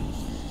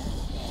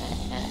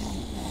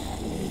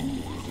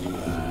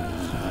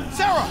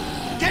 Sarah,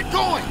 get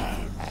going.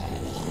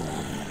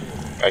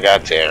 I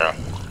got Tara.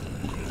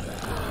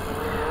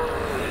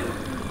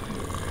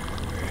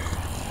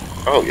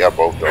 Oh, yeah,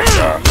 both those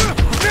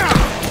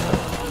guys.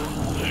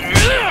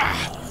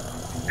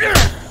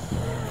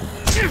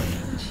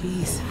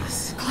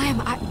 Jesus.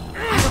 Clem, I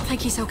don't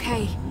think he's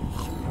okay.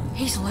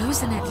 He's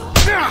losing it.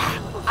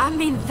 I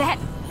mean, that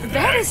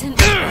isn't...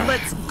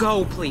 Let's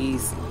go,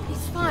 please.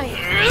 He's fine.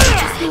 We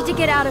just need to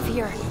get out of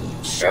here.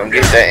 Let him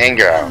get that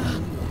anger out.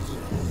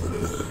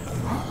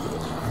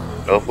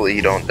 Hopefully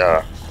he don't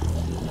die.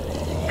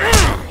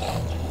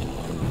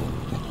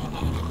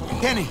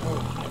 Kenny,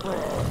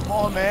 come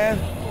on, man.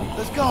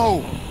 Let's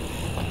go.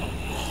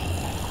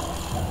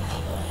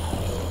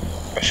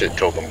 I should have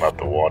told him about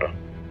the water.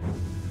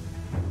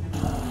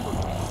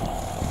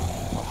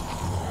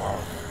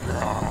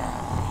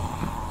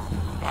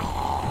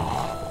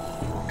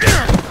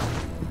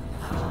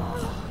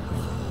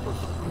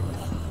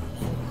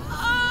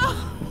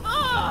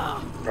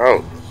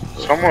 Bro,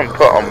 someone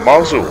put a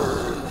muzzle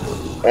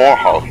on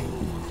her.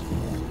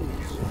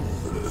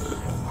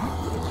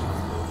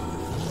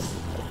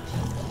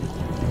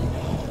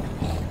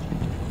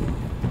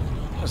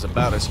 That's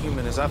about as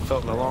human as I've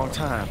felt in a long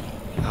time.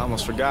 I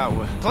almost forgot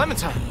what...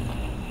 Clementine!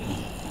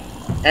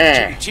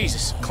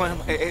 Jesus, Clem,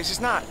 it's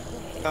just not...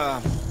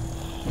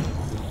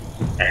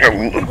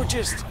 we were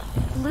just...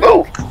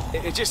 Luke!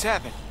 It just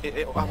happened.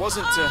 I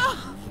wasn't,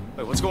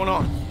 Wait, what's going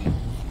on?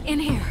 In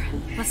here.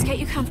 Let's get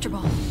you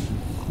comfortable.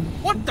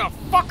 What the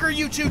fuck are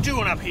you two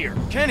doing up here?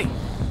 Kenny,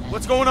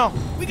 what's going on?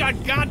 We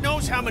got God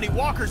knows how many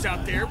walkers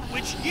out there,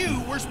 which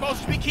you were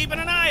supposed to be keeping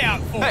an eye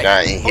out for. Hey,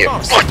 Guy in hold here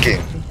on.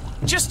 fucking.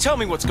 Just tell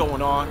me what's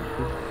going on.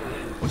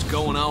 What's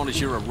going on is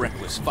you're a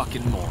reckless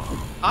fucking moron.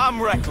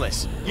 I'm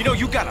reckless. You know,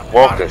 you got a lot of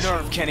Walkers.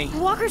 nerve, Kenny. The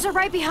walkers are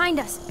right behind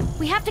us.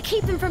 We have to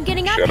keep them from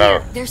getting up Shut here.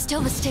 up. There's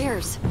still the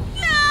stairs.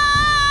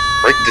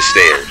 Break the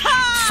stairs.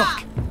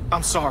 Fuck.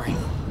 I'm sorry.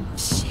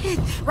 Shit.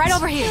 Right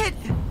over here.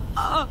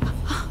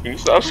 Can you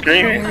stop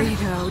screaming? There you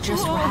go.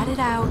 Just ride it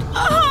out.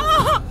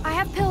 I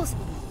have pills.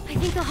 I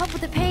think they'll help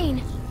with the pain.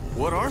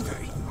 What are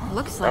they?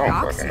 Looks like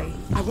Oh, Oxy. fucking-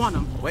 I want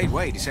them.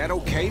 Wait, is that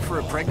okay for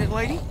a pregnant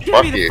lady? Give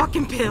Fuck me the you.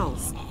 fucking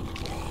pills.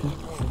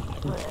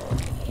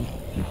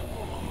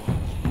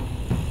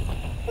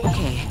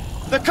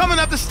 They're coming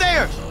up the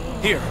stairs!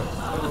 Here,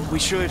 we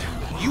should...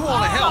 You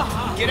want to help?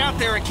 Get out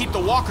there and keep the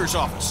walkers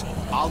off us.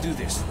 I'll do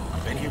this.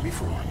 I've been here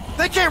before.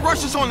 They can't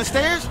rush us on the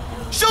stairs!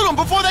 Shoot them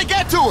before they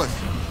get to us!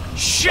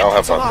 Shit, I'll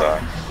that's a help out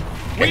lot.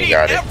 that. We Kenny need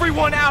got it.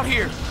 everyone out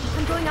here!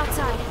 I'm going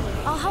outside.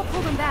 I'll help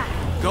pull them back.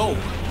 Go.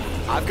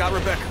 I've got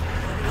Rebecca.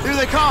 Here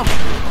they come!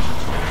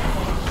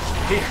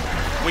 Here,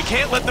 we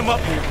can't let them up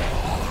here.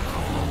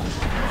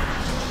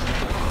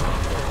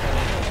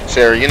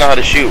 Sarah, you know how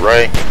to shoot,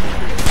 right?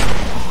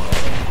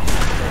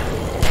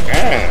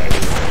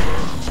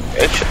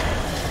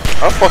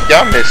 How the fuck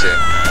y'all missing?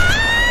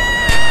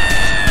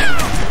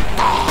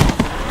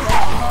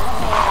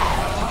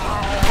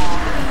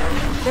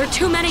 There are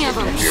too many of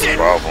them. Your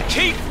problem.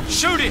 Keep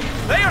shooting!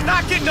 They are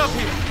not getting up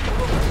here!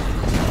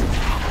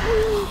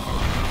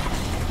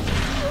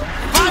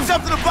 Find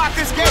something to block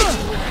this gate!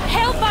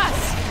 Help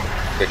us!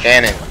 The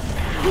cannon.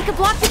 We could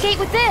block the gate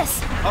with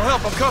this. I'll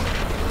help, I'm coming.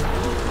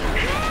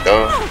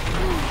 Go.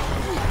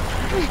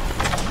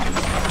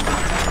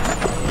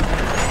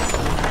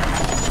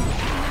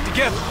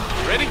 Together.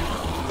 Ready?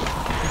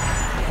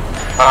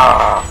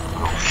 Ah,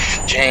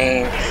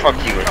 Jane, fuck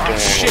you with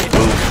doing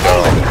move,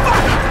 dog.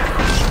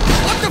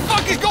 What the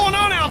fuck is going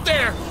on out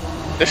there?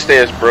 The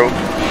stairs broke.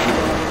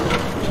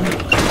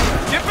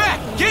 Get back!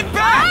 Get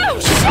back! Oh,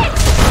 shit!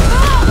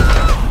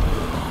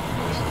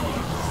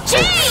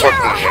 Gee,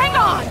 Sarah, hang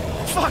on!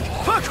 Fuck!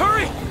 Fuck,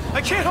 hurry!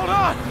 I can't hold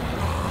on!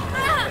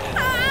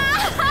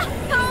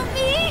 Help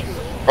me!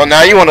 Oh,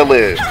 now you want to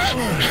live.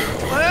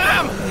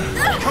 Clem!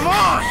 Come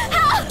on!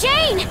 Help!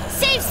 Jane!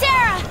 Save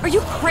Sarah! Are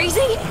you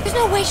crazy? There's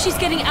no way she's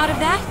getting out of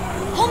that.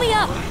 Hold me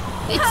up.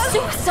 It's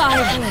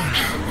suicide.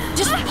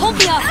 Just hold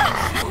me up.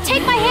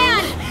 Take my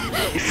hand!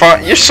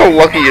 You're so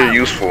lucky you're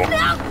useful.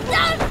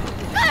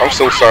 I'm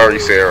so sorry,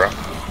 Sarah.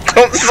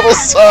 I'm so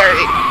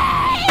sorry.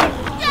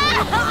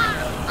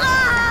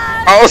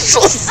 I'm so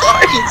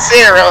sorry,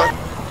 Sarah.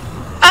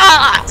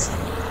 Ah!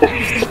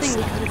 There's nothing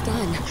we could have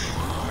done.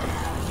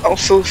 I'm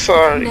so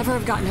sorry. Never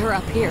have gotten her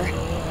up here.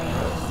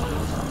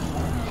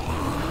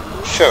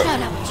 Shut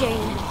Shut up,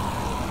 Jane.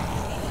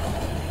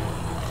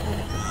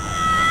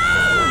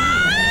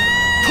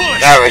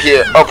 Push! Out of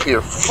here, up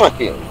here,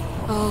 fucking.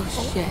 Oh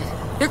shit.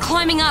 They're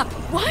climbing up.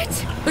 What?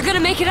 They're gonna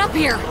make it up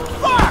here.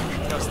 Fuck!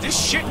 Does this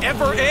shit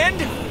ever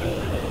end?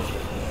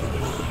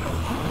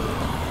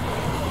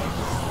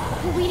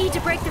 We need to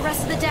break the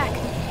rest of the deck.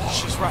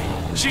 She's right.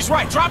 She's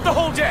right. Drop the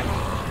whole deck.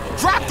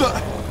 Drop the...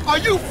 Are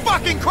you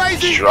fucking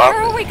crazy? Drop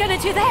How are it. we gonna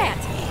do that?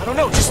 I don't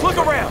know. Just look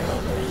around.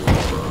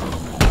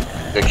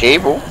 The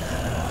cable.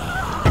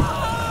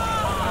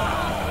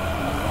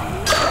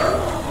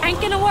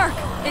 Ain't gonna work.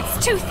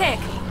 It's too thick.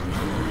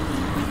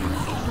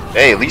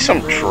 Hey, at least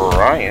I'm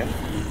trying.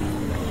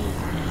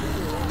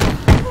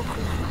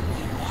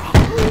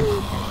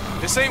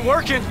 This ain't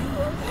working.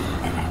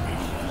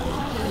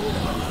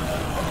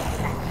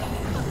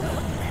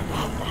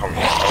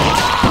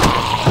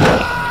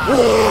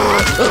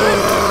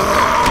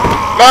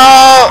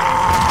 No!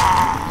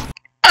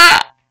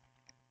 Ah!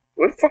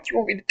 What the fuck you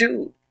want me to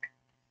do?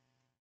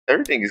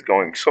 Everything is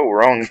going so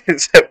wrong in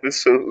this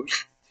episode.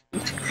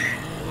 There's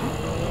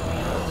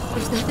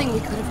nothing we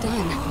could have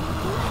done.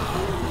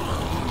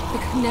 We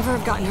could never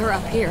have gotten her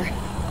up here.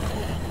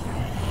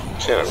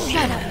 Shut up.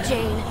 Shut up,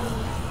 Jane.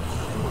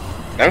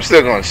 I'm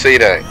still gonna say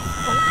that.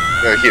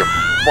 Here,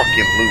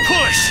 fucking loot.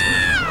 Push!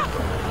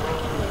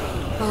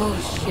 Oh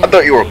shit. I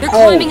thought you were They're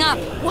cool. climbing up.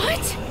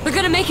 What? They're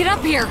gonna make it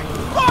up here.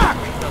 Fuck!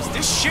 Does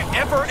this shit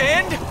ever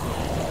end? I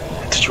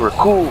thought you were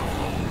cool.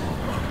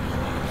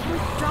 Can we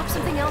drop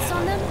something else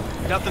on them?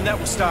 Nothing that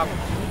will stop them.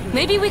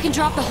 Maybe we can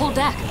drop the whole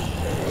deck.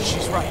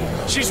 She's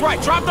right. She's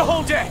right. Drop the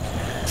whole deck.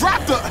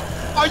 Drop the...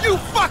 Are you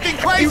fucking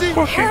crazy?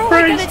 How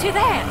are we gonna do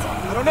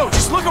that? I don't know.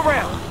 Just look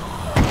around.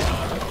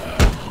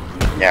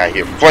 Yeah,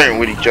 here flirting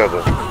with each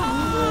other.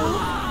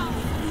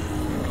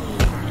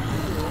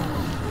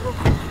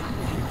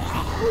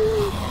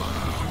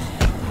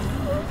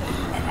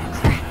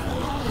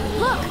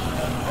 Look!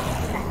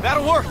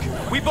 That'll work.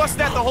 We bust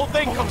that, the whole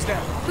thing comes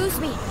down.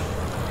 Boost me.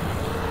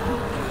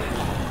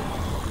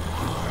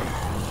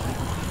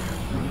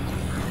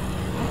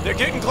 They're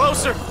getting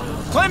closer.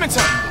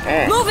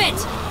 Clementine! Move it!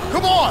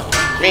 Come on!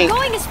 Me.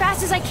 Going as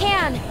fast as I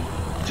can.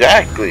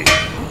 Exactly.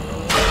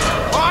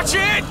 Watch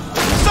it!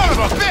 Son of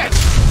a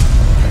bitch!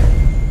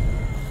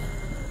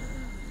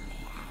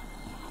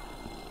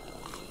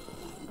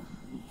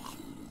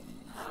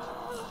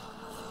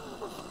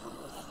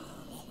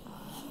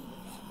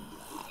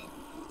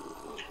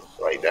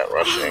 Like that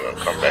Russian ain't gonna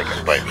come back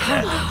and bite me.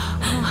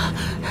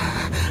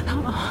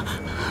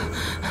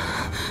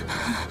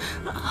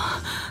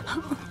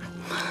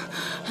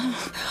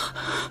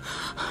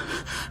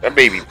 That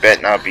baby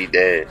bet not be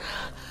dead.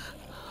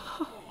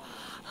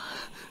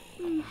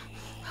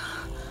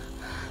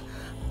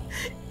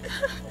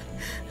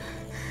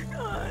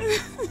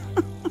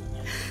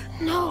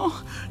 No.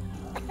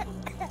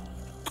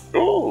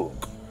 Ooh.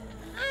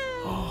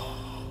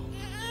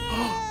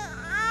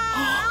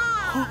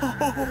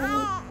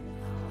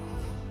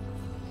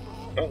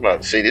 Oh I'm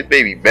about to say, this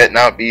baby bet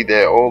not be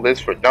there all this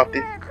for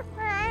nothing.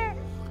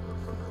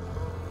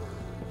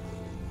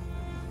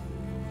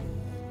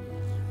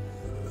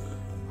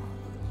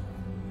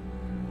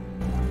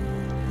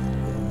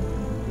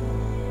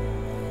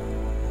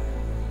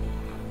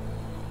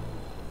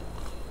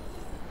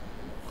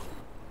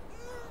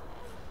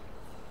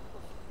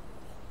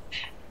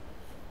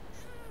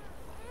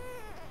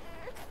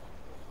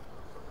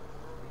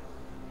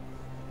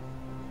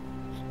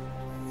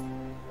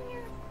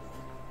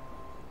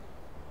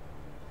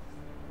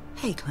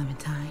 Hey,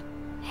 Clementine.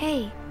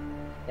 Hey.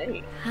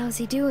 Hey. How's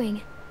he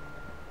doing?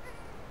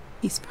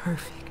 He's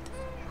perfect.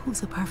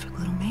 Who's a perfect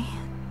little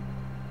man?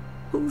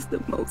 Who's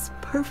the most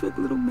perfect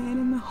little man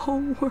in the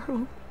whole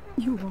world?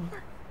 You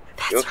are.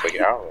 That's Looks right.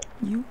 like Alvin.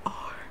 You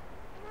are.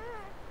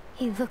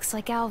 He looks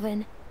like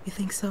Alvin. You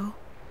think so?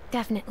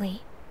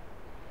 Definitely.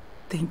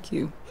 Thank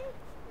you.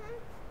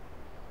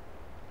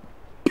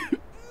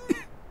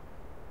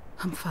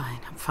 I'm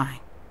fine.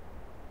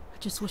 I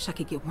just wish I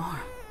could get warm.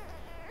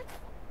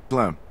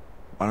 Clem,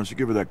 why don't you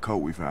give her that coat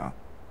we found?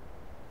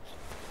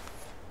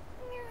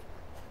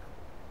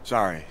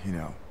 Sorry, you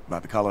know,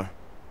 about the color.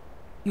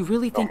 You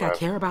really think I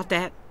care about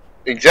that?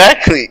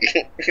 Exactly.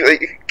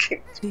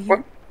 Like, Do you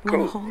want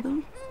to hold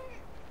him?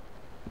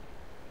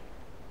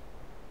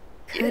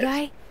 Could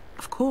I?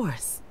 Of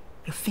course.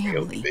 Your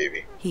family.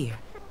 Baby. Here.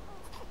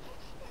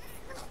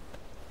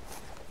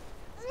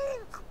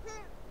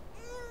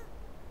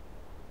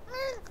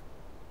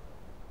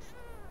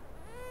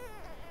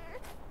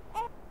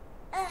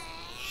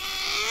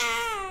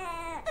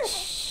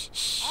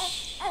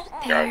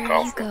 There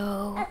you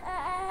go.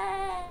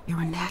 You're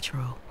a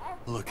natural.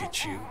 Look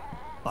at you,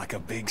 like a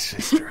big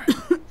sister.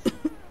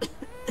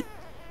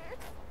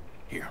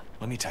 Here,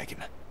 let me take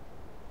him.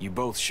 You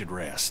both should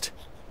rest.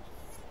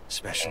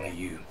 Especially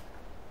you.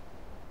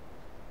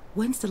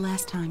 When's the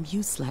last time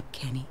you slept,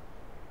 Kenny?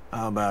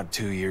 About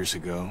 2 years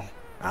ago.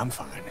 I'm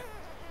fine.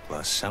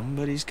 Plus,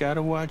 somebody's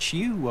gotta watch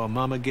you while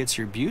Mama gets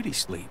her beauty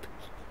sleep.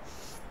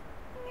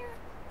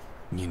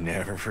 You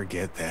never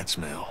forget that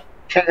smell.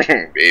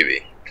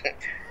 Baby.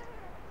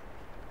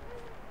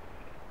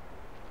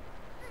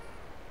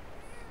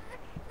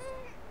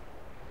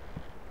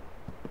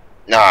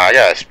 Nah, I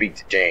gotta speak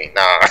to Jane.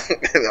 Nah,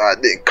 I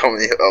didn't come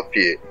up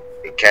here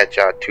and catch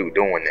y'all two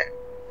doing that.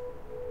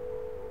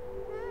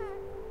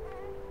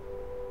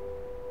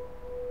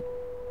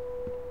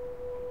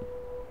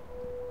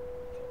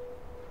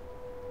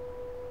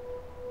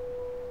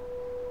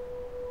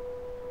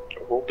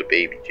 Hold the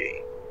baby,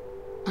 Jane.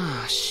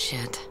 Oh,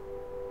 shit.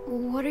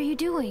 What are you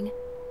doing?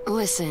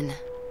 Listen,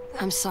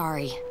 I'm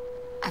sorry.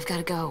 I've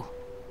gotta go.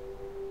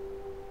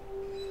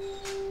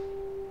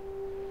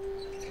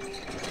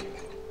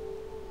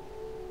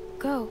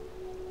 Go.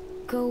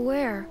 Go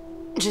where?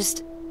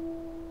 Just...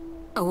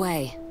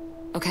 away,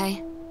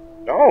 okay?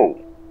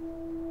 No.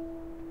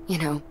 You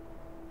know,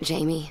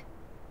 Jamie,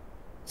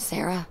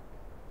 Sarah,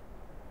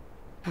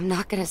 I'm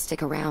not gonna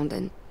stick around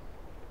and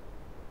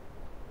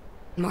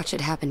watch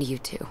it happen to you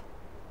two.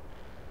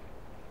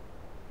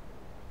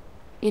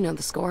 You know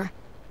the score.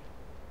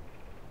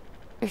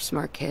 You're a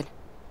smart kid.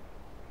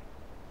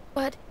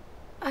 But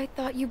I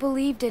thought you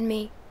believed in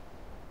me.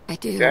 I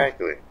do.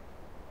 Exactly.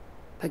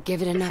 But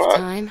give it enough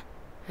time,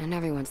 and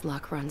everyone's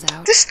luck runs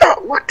out. This is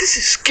not luck, this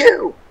is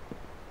skill.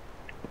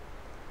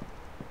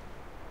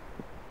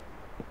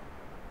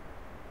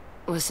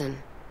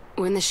 Listen,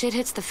 when the shit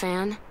hits the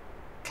fan,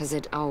 'cause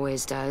it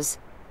always does,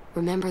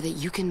 remember that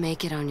you can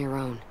make it on your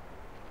own.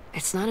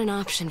 It's not an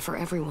option for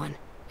everyone.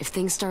 If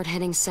things start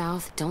heading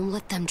south, don't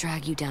let them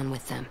drag you down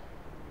with them.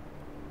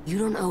 You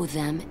don't owe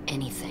them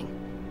anything.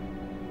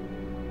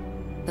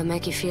 They'll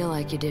make you feel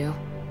like you do,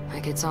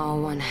 like it's all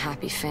one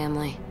happy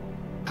family.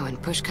 And when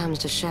push comes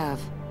to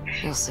shove,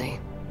 you'll see.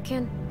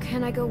 Can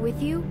I go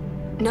with you?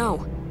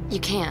 No, you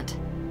can't.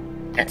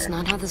 That's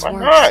not how this Why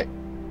works. not?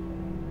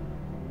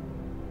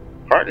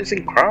 Heart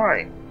isn't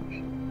crying.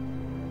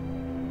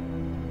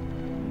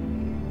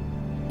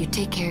 You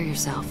take care of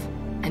yourself.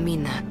 I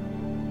mean that.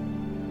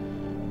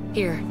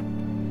 Here.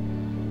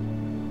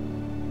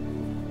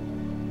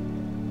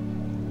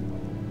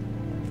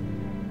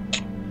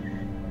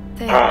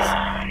 Thanks.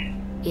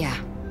 Yeah.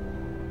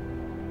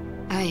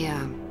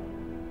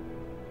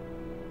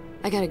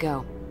 I gotta go.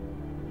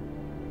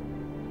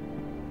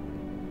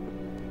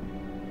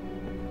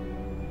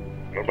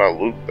 What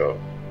about Luke, though?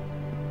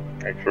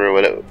 Like, for real,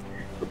 what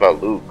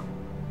about Luke?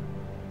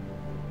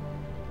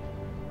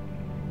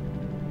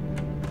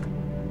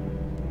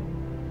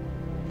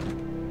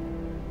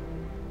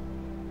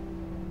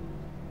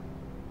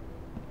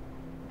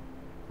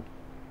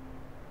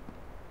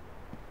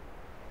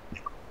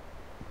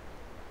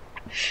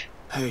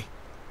 Hey,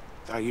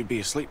 thought you'd be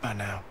asleep by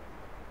now.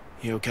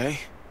 You okay?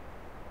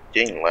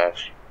 Jane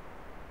left.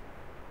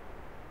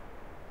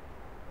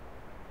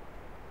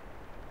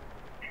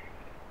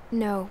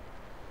 No.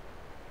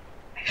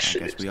 I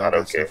Shit, guess it's we all not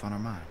got okay. stuff on our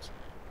minds.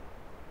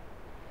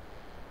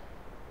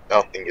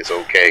 Nothing is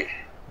okay.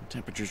 The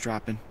temperature's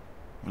dropping.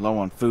 We're low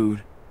on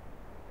food.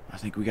 I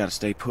think we gotta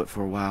stay put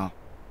for a while.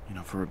 You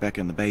know, for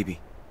Rebecca and the baby.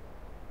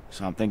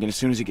 So I'm thinking as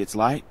soon as it gets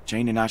light,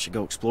 Jane and I should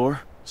go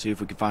explore, see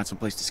if we can find some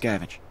place to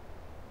scavenge.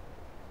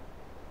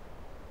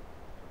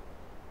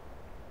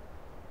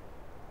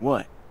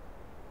 What?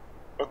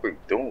 What are we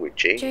doing with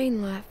Jane?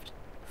 Jane left.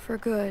 For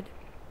good.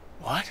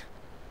 What?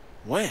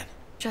 When?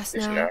 Just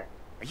It's now. not.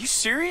 Are you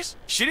serious?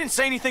 She didn't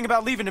say anything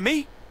about leaving to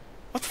me?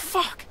 What the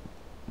fuck?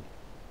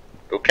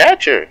 Go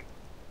catch her.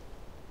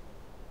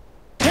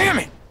 Damn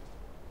it!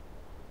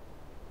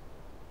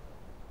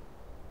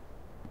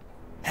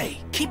 Hey,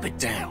 keep it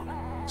down.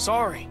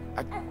 Sorry.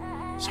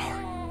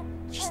 Sorry.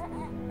 Just...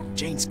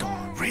 Jane's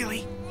gone.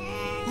 Really?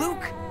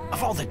 Luke,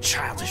 of all the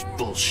childish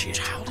bullshit.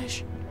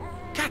 Childish?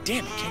 God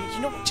damn it, Kenny.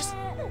 You know what? Just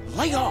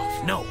lay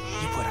off. No,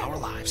 you put our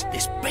lives,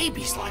 this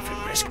baby's life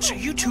at risk, so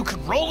you two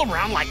can roll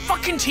around like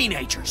fucking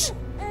teenagers.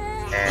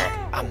 Look,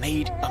 I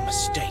made a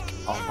mistake,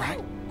 all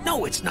right?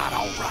 No, it's not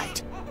all right.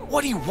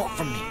 What do you want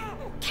from me?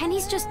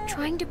 Kenny's just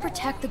trying to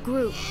protect the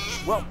group.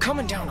 Well,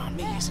 coming down on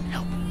me isn't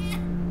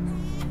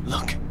helping.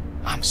 Look,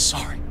 I'm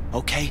sorry,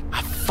 okay?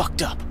 I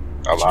fucked up.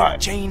 A lot.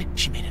 Jane,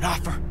 she made an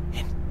offer,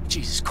 and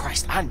Jesus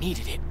Christ, I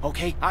needed it,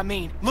 okay? I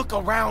mean, look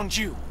around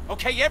you,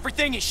 okay?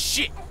 Everything is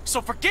shit.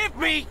 So forgive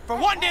me for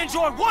wanting to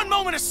enjoy one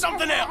moment of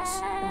something else.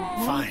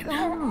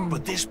 Fine,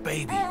 but this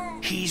baby,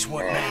 he's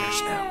what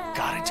matters now.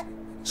 Got it?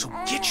 So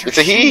get your It's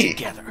a he. shit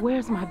together.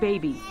 Where's my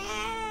baby?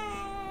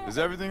 Is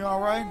everything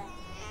all right?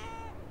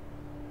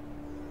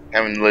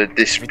 Having a little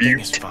Everything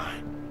is dispute.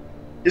 fine.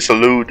 Just a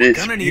little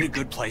Gonna need a dispute.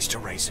 good place to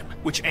raise him,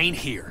 which ain't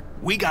here.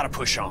 We gotta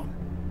push on.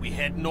 We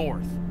head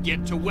north,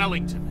 get to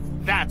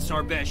Wellington. That's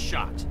our best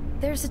shot.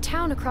 There's a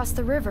town across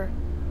the river.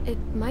 It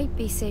might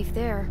be safe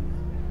there.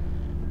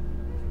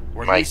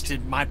 Or at Right. least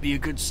it might be a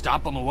good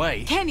stop on the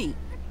way. Kenny!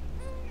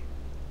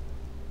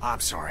 I'm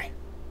sorry.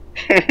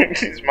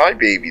 It's my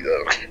baby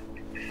though.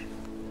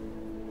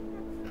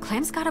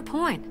 Clem's got a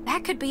point.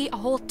 That could be a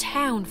whole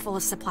town full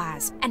of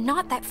supplies, and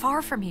not that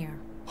far from here.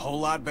 Whole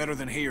lot better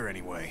than here,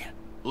 anyway.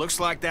 Looks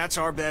like that's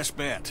our best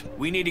bet.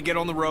 We need to get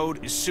on the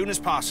road as soon as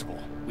possible.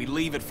 We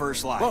leave at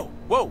first light. Whoa,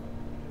 whoa.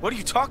 What are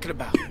you talking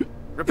about?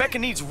 Rebecca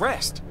needs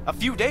rest. A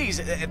few days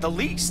at the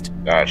least.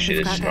 Ah, shit,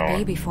 We've it's got that snowing.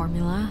 baby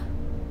formula.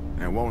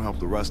 And won't help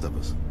the rest of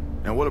us.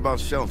 And what about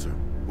shelter?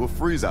 We'll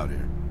freeze out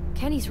here.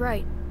 Kenny's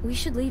right. We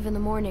should leave in the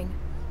morning.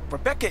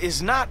 Rebecca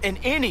is not in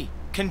any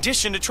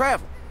condition to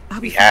travel.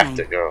 I'll be We have fine.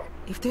 to go.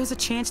 If there's a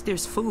chance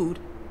there's food,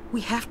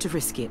 we have to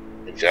risk it.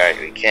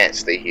 Exactly. We can't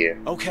stay here.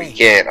 Okay. We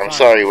can't. I'm Fine.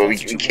 sorry, but we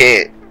That's what you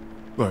can't.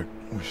 Look,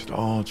 we should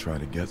all try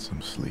to get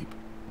some sleep.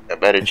 A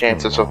better It's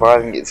chance been of a long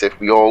surviving day. is if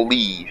we all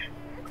leave.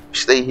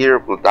 Stay here,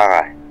 we'll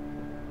die.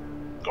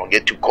 It's gonna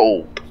get too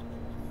cold.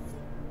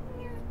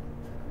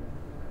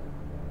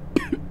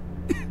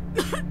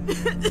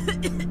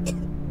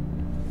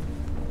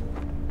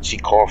 She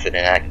coughing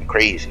and acting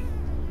crazy.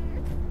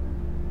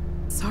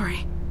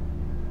 Sorry.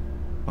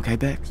 Okay,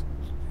 Bex?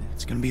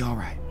 It's gonna be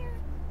alright.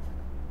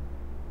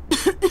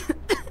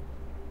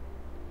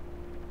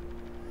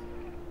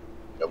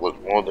 That was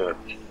more than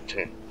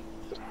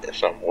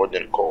that's not more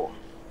than a cough.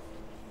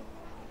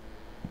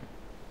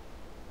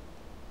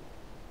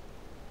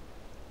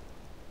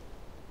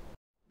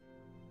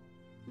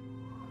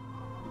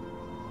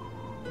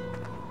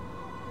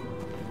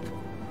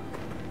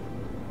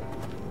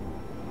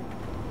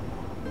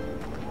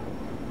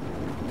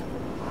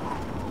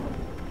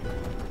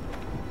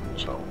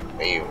 So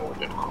maybe more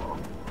than a cough.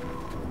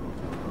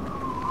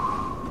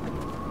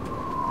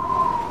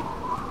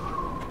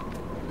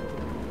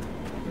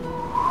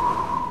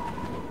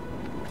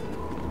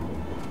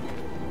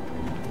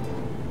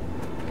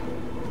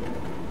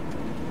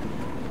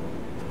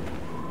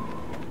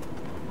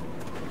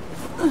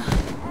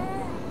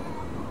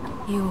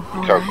 You Look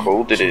all how right?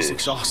 cold it She's is.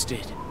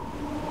 exhausted.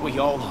 We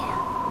all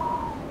are.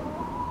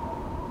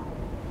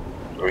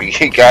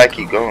 You gotta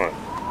keep going.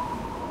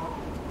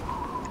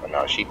 Oh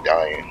no, she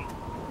dying.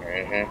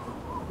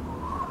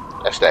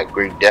 That's that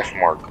great death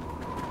mark.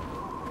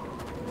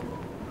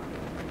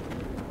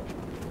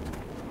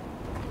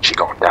 She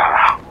gonna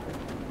die.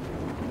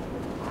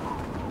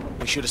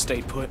 We should have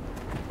stayed put.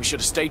 We should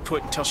have stayed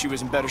put until she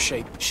was in better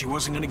shape. She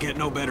wasn't gonna get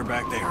no better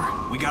back there.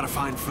 We gotta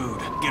find food.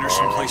 Get her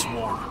someplace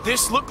warm.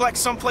 This looked like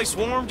someplace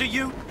warm to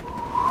you?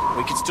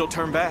 We could still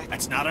turn back.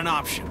 That's not an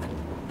option.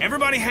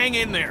 Everybody hang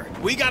in there.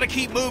 We gotta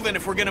keep moving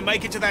if we're gonna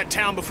make it to that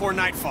town before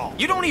nightfall.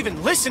 You don't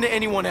even listen to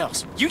anyone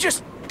else. You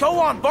just go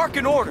on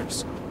barking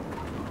orders.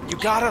 You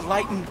gotta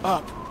lighten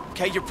up,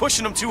 okay? You're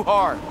pushing them too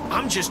hard.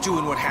 I'm just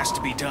doing what has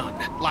to be done,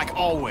 like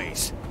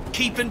always.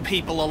 Keeping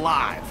people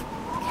alive.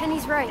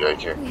 Kenny's right.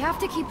 Gotcha. We have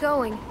to keep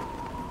going.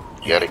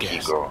 You gotta I keep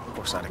guess. going. Of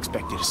course, I'd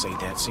expect you to say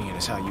that, seeing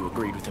as how you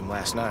agreed with him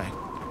last night.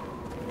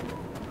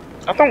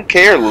 I don't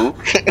care, Luke.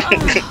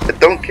 I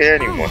don't care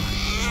anymore.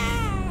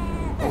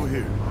 Over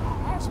here.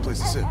 It's a place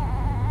to sit.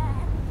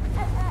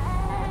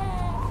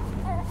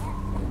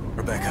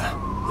 Rebecca,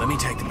 let me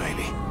take the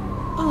baby.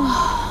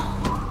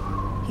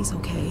 He's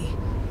okay.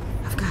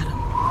 I've got him.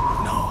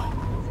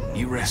 No,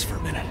 you rest for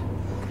a minute.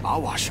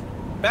 I'll wash him.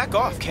 Back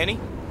off, Kenny.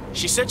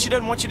 She said she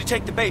doesn't want you to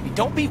take the baby.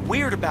 Don't be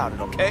weird about it,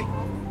 okay?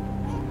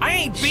 I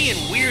ain't being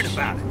weird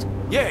about it.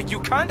 Yeah, you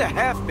kinda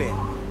have been.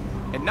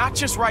 And not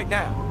just right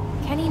now.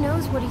 Kenny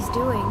knows what he's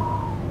doing.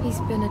 He's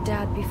been a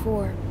dad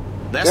before.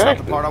 That's not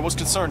the part I was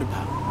concerned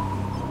about.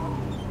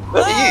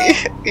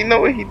 You know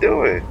what he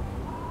doing.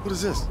 What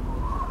is this?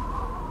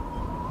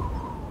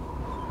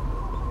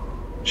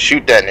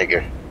 Shoot that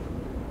nigga.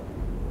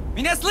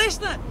 Меня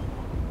слышно?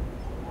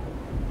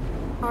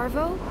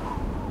 Arvo?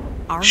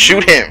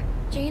 Shoot him.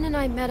 Jane and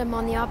I met him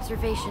on the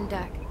observation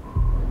deck.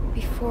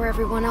 Before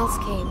everyone else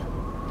came.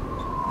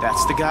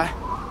 That's the guy?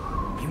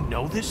 You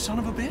know this son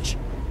of a bitch?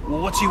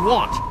 Well, what's he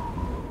want?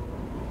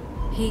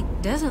 He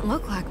doesn't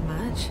look like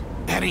much.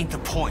 That ain't the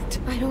point.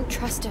 I don't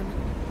trust him.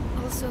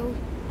 Also,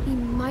 he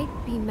might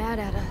be mad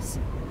at us.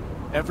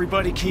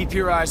 Everybody keep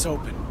your eyes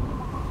open.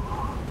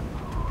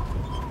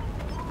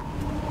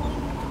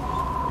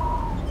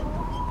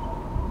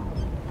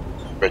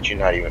 Bet you're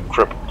not even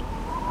crippled.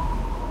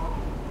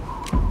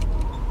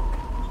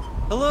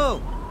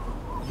 Hello.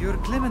 You're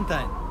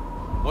Clementine.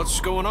 What's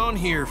going on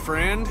here,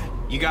 friend?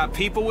 You got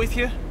people with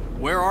you?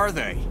 Where are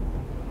they?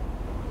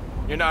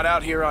 You're not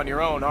out here on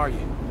your own, are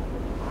you?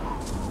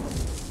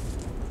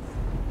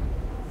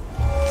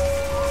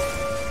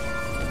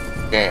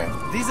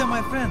 Damn. These are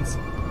my friends.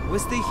 We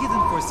stay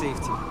hidden for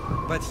safety.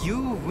 But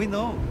you, we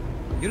know.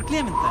 You're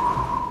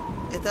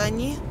Clementine. Это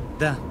они?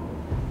 Да,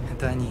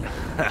 это они.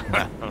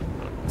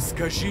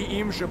 Скажи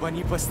им, чтобы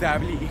они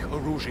поставили их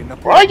оружие на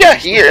Why y'all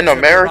here in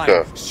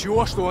America?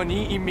 Все, что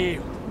они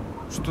имеют.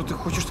 Что ты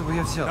хочешь, чтобы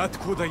я взял?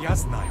 Откуда я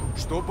знаю?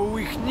 Чтобы у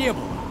их не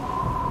было.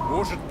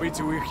 Может быть,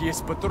 у их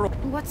есть патрон.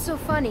 What's so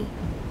funny?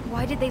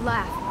 Why did they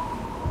laugh?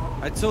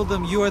 I told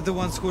them you are the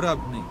ones who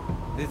robbed me.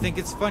 They think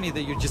it's funny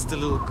that you're just a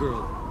little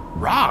girl.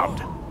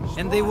 Robbed?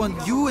 And they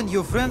want you and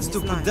your friends to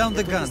put down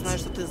the guns,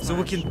 so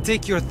we can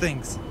take your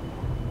things.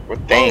 What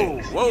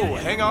things? Whoa,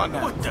 hang on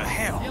now. What the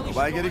hell?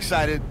 Nobody get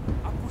excited.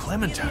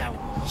 Clementine,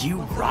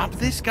 you robbed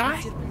this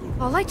guy?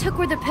 All I took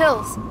were the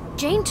pills.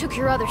 Jane took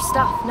your other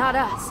stuff, not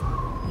us.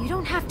 You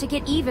don't have to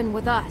get even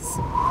with us.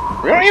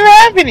 We don't even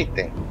have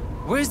anything.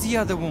 Where's the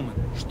other woman?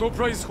 Что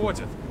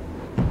происходит?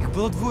 Их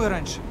было двое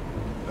раньше.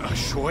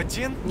 Еще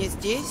один? Не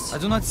здесь? I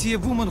do not see a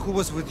woman who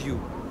was with you.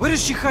 Where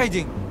is she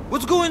hiding?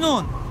 What's going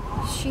on?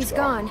 She's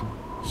gone.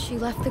 She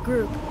left the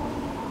group.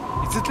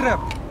 It's a trap.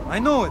 I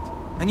know it.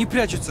 Они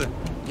прячутся.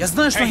 Я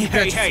знаю, что Hey, они hey,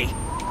 прячутся. hey!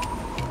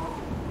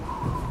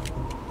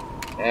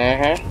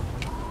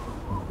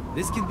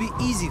 This can be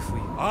easy for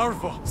you.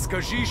 Арво,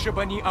 скажи,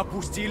 чтобы они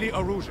опустили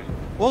оружие.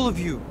 All of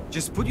you,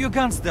 just put your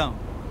guns down.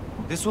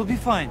 This will be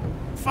fine.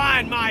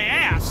 Find my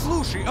ass!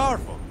 Слушай,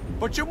 Арво,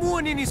 почему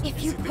они не...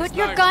 If you put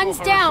your guns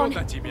down,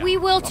 we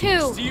will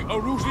too. Опусти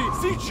оружие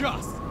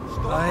сейчас!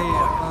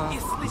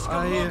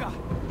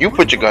 You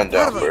put your gun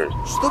down first.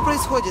 Что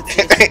происходит?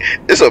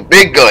 It's a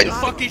big gun. What the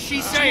fuck is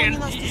she saying?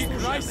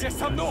 Играйся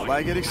со мной!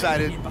 Nobody get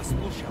excited.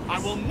 I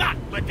will not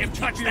let them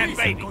touch that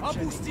baby.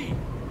 Опусти!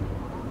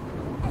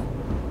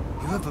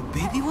 You have a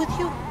baby with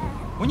you?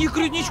 У них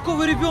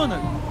грудничковый ребенок.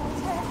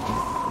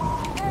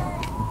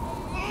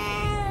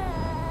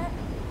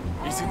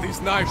 Если ты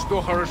знаешь,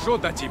 что хорошо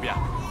для тебя,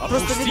 Просто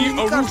опусти ведь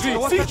мне не кажется, оружие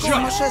у вас такое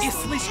сейчас!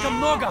 сумасшествие. Слишком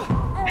много!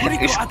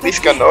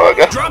 Слишком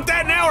много. Drop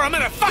that now or I'm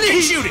gonna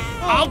fucking shoot it!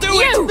 I'll do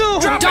You!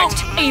 it! Drop Don't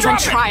it! even Drop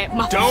try it,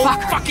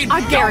 motherfucker! fucking-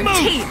 I don't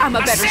guarantee move. I'm a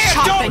I better said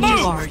shot don't than you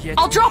move. are.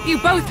 I'll drop you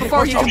both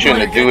before you I'm can shooting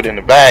the blink. dude in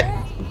the back.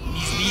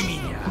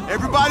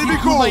 Everybody be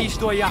cool. This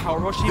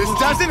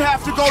doesn't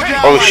have to go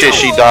down. Oh shit,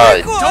 she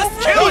died. Don't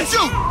kill Don't it!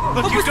 shoot.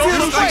 Look, you don't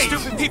look like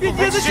stupid people.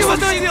 Let's just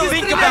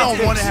think I about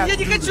don't want to this. have to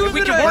do this.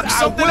 We can work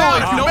something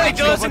out if nobody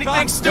does anything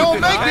Don't stupid,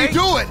 make me okay?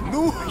 do it.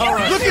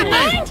 Look at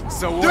me.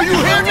 So Do you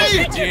hear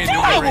me?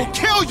 I will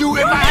kill you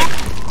if I...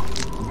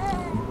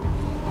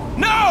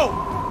 No!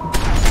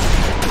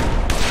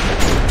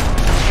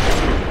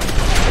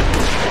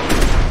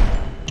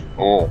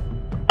 Oh,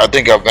 I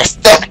think I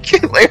messed up.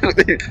 Like,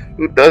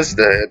 who does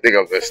that? I think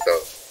I messed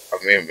up.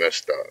 I may have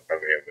messed up.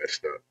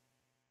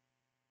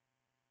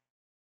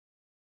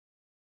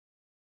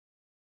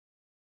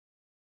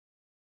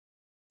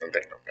 I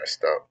think I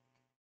messed up.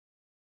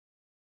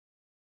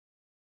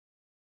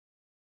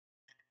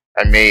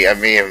 I may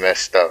have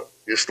messed up.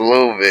 Just a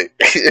little bit.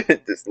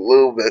 Just a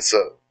little mess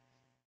up.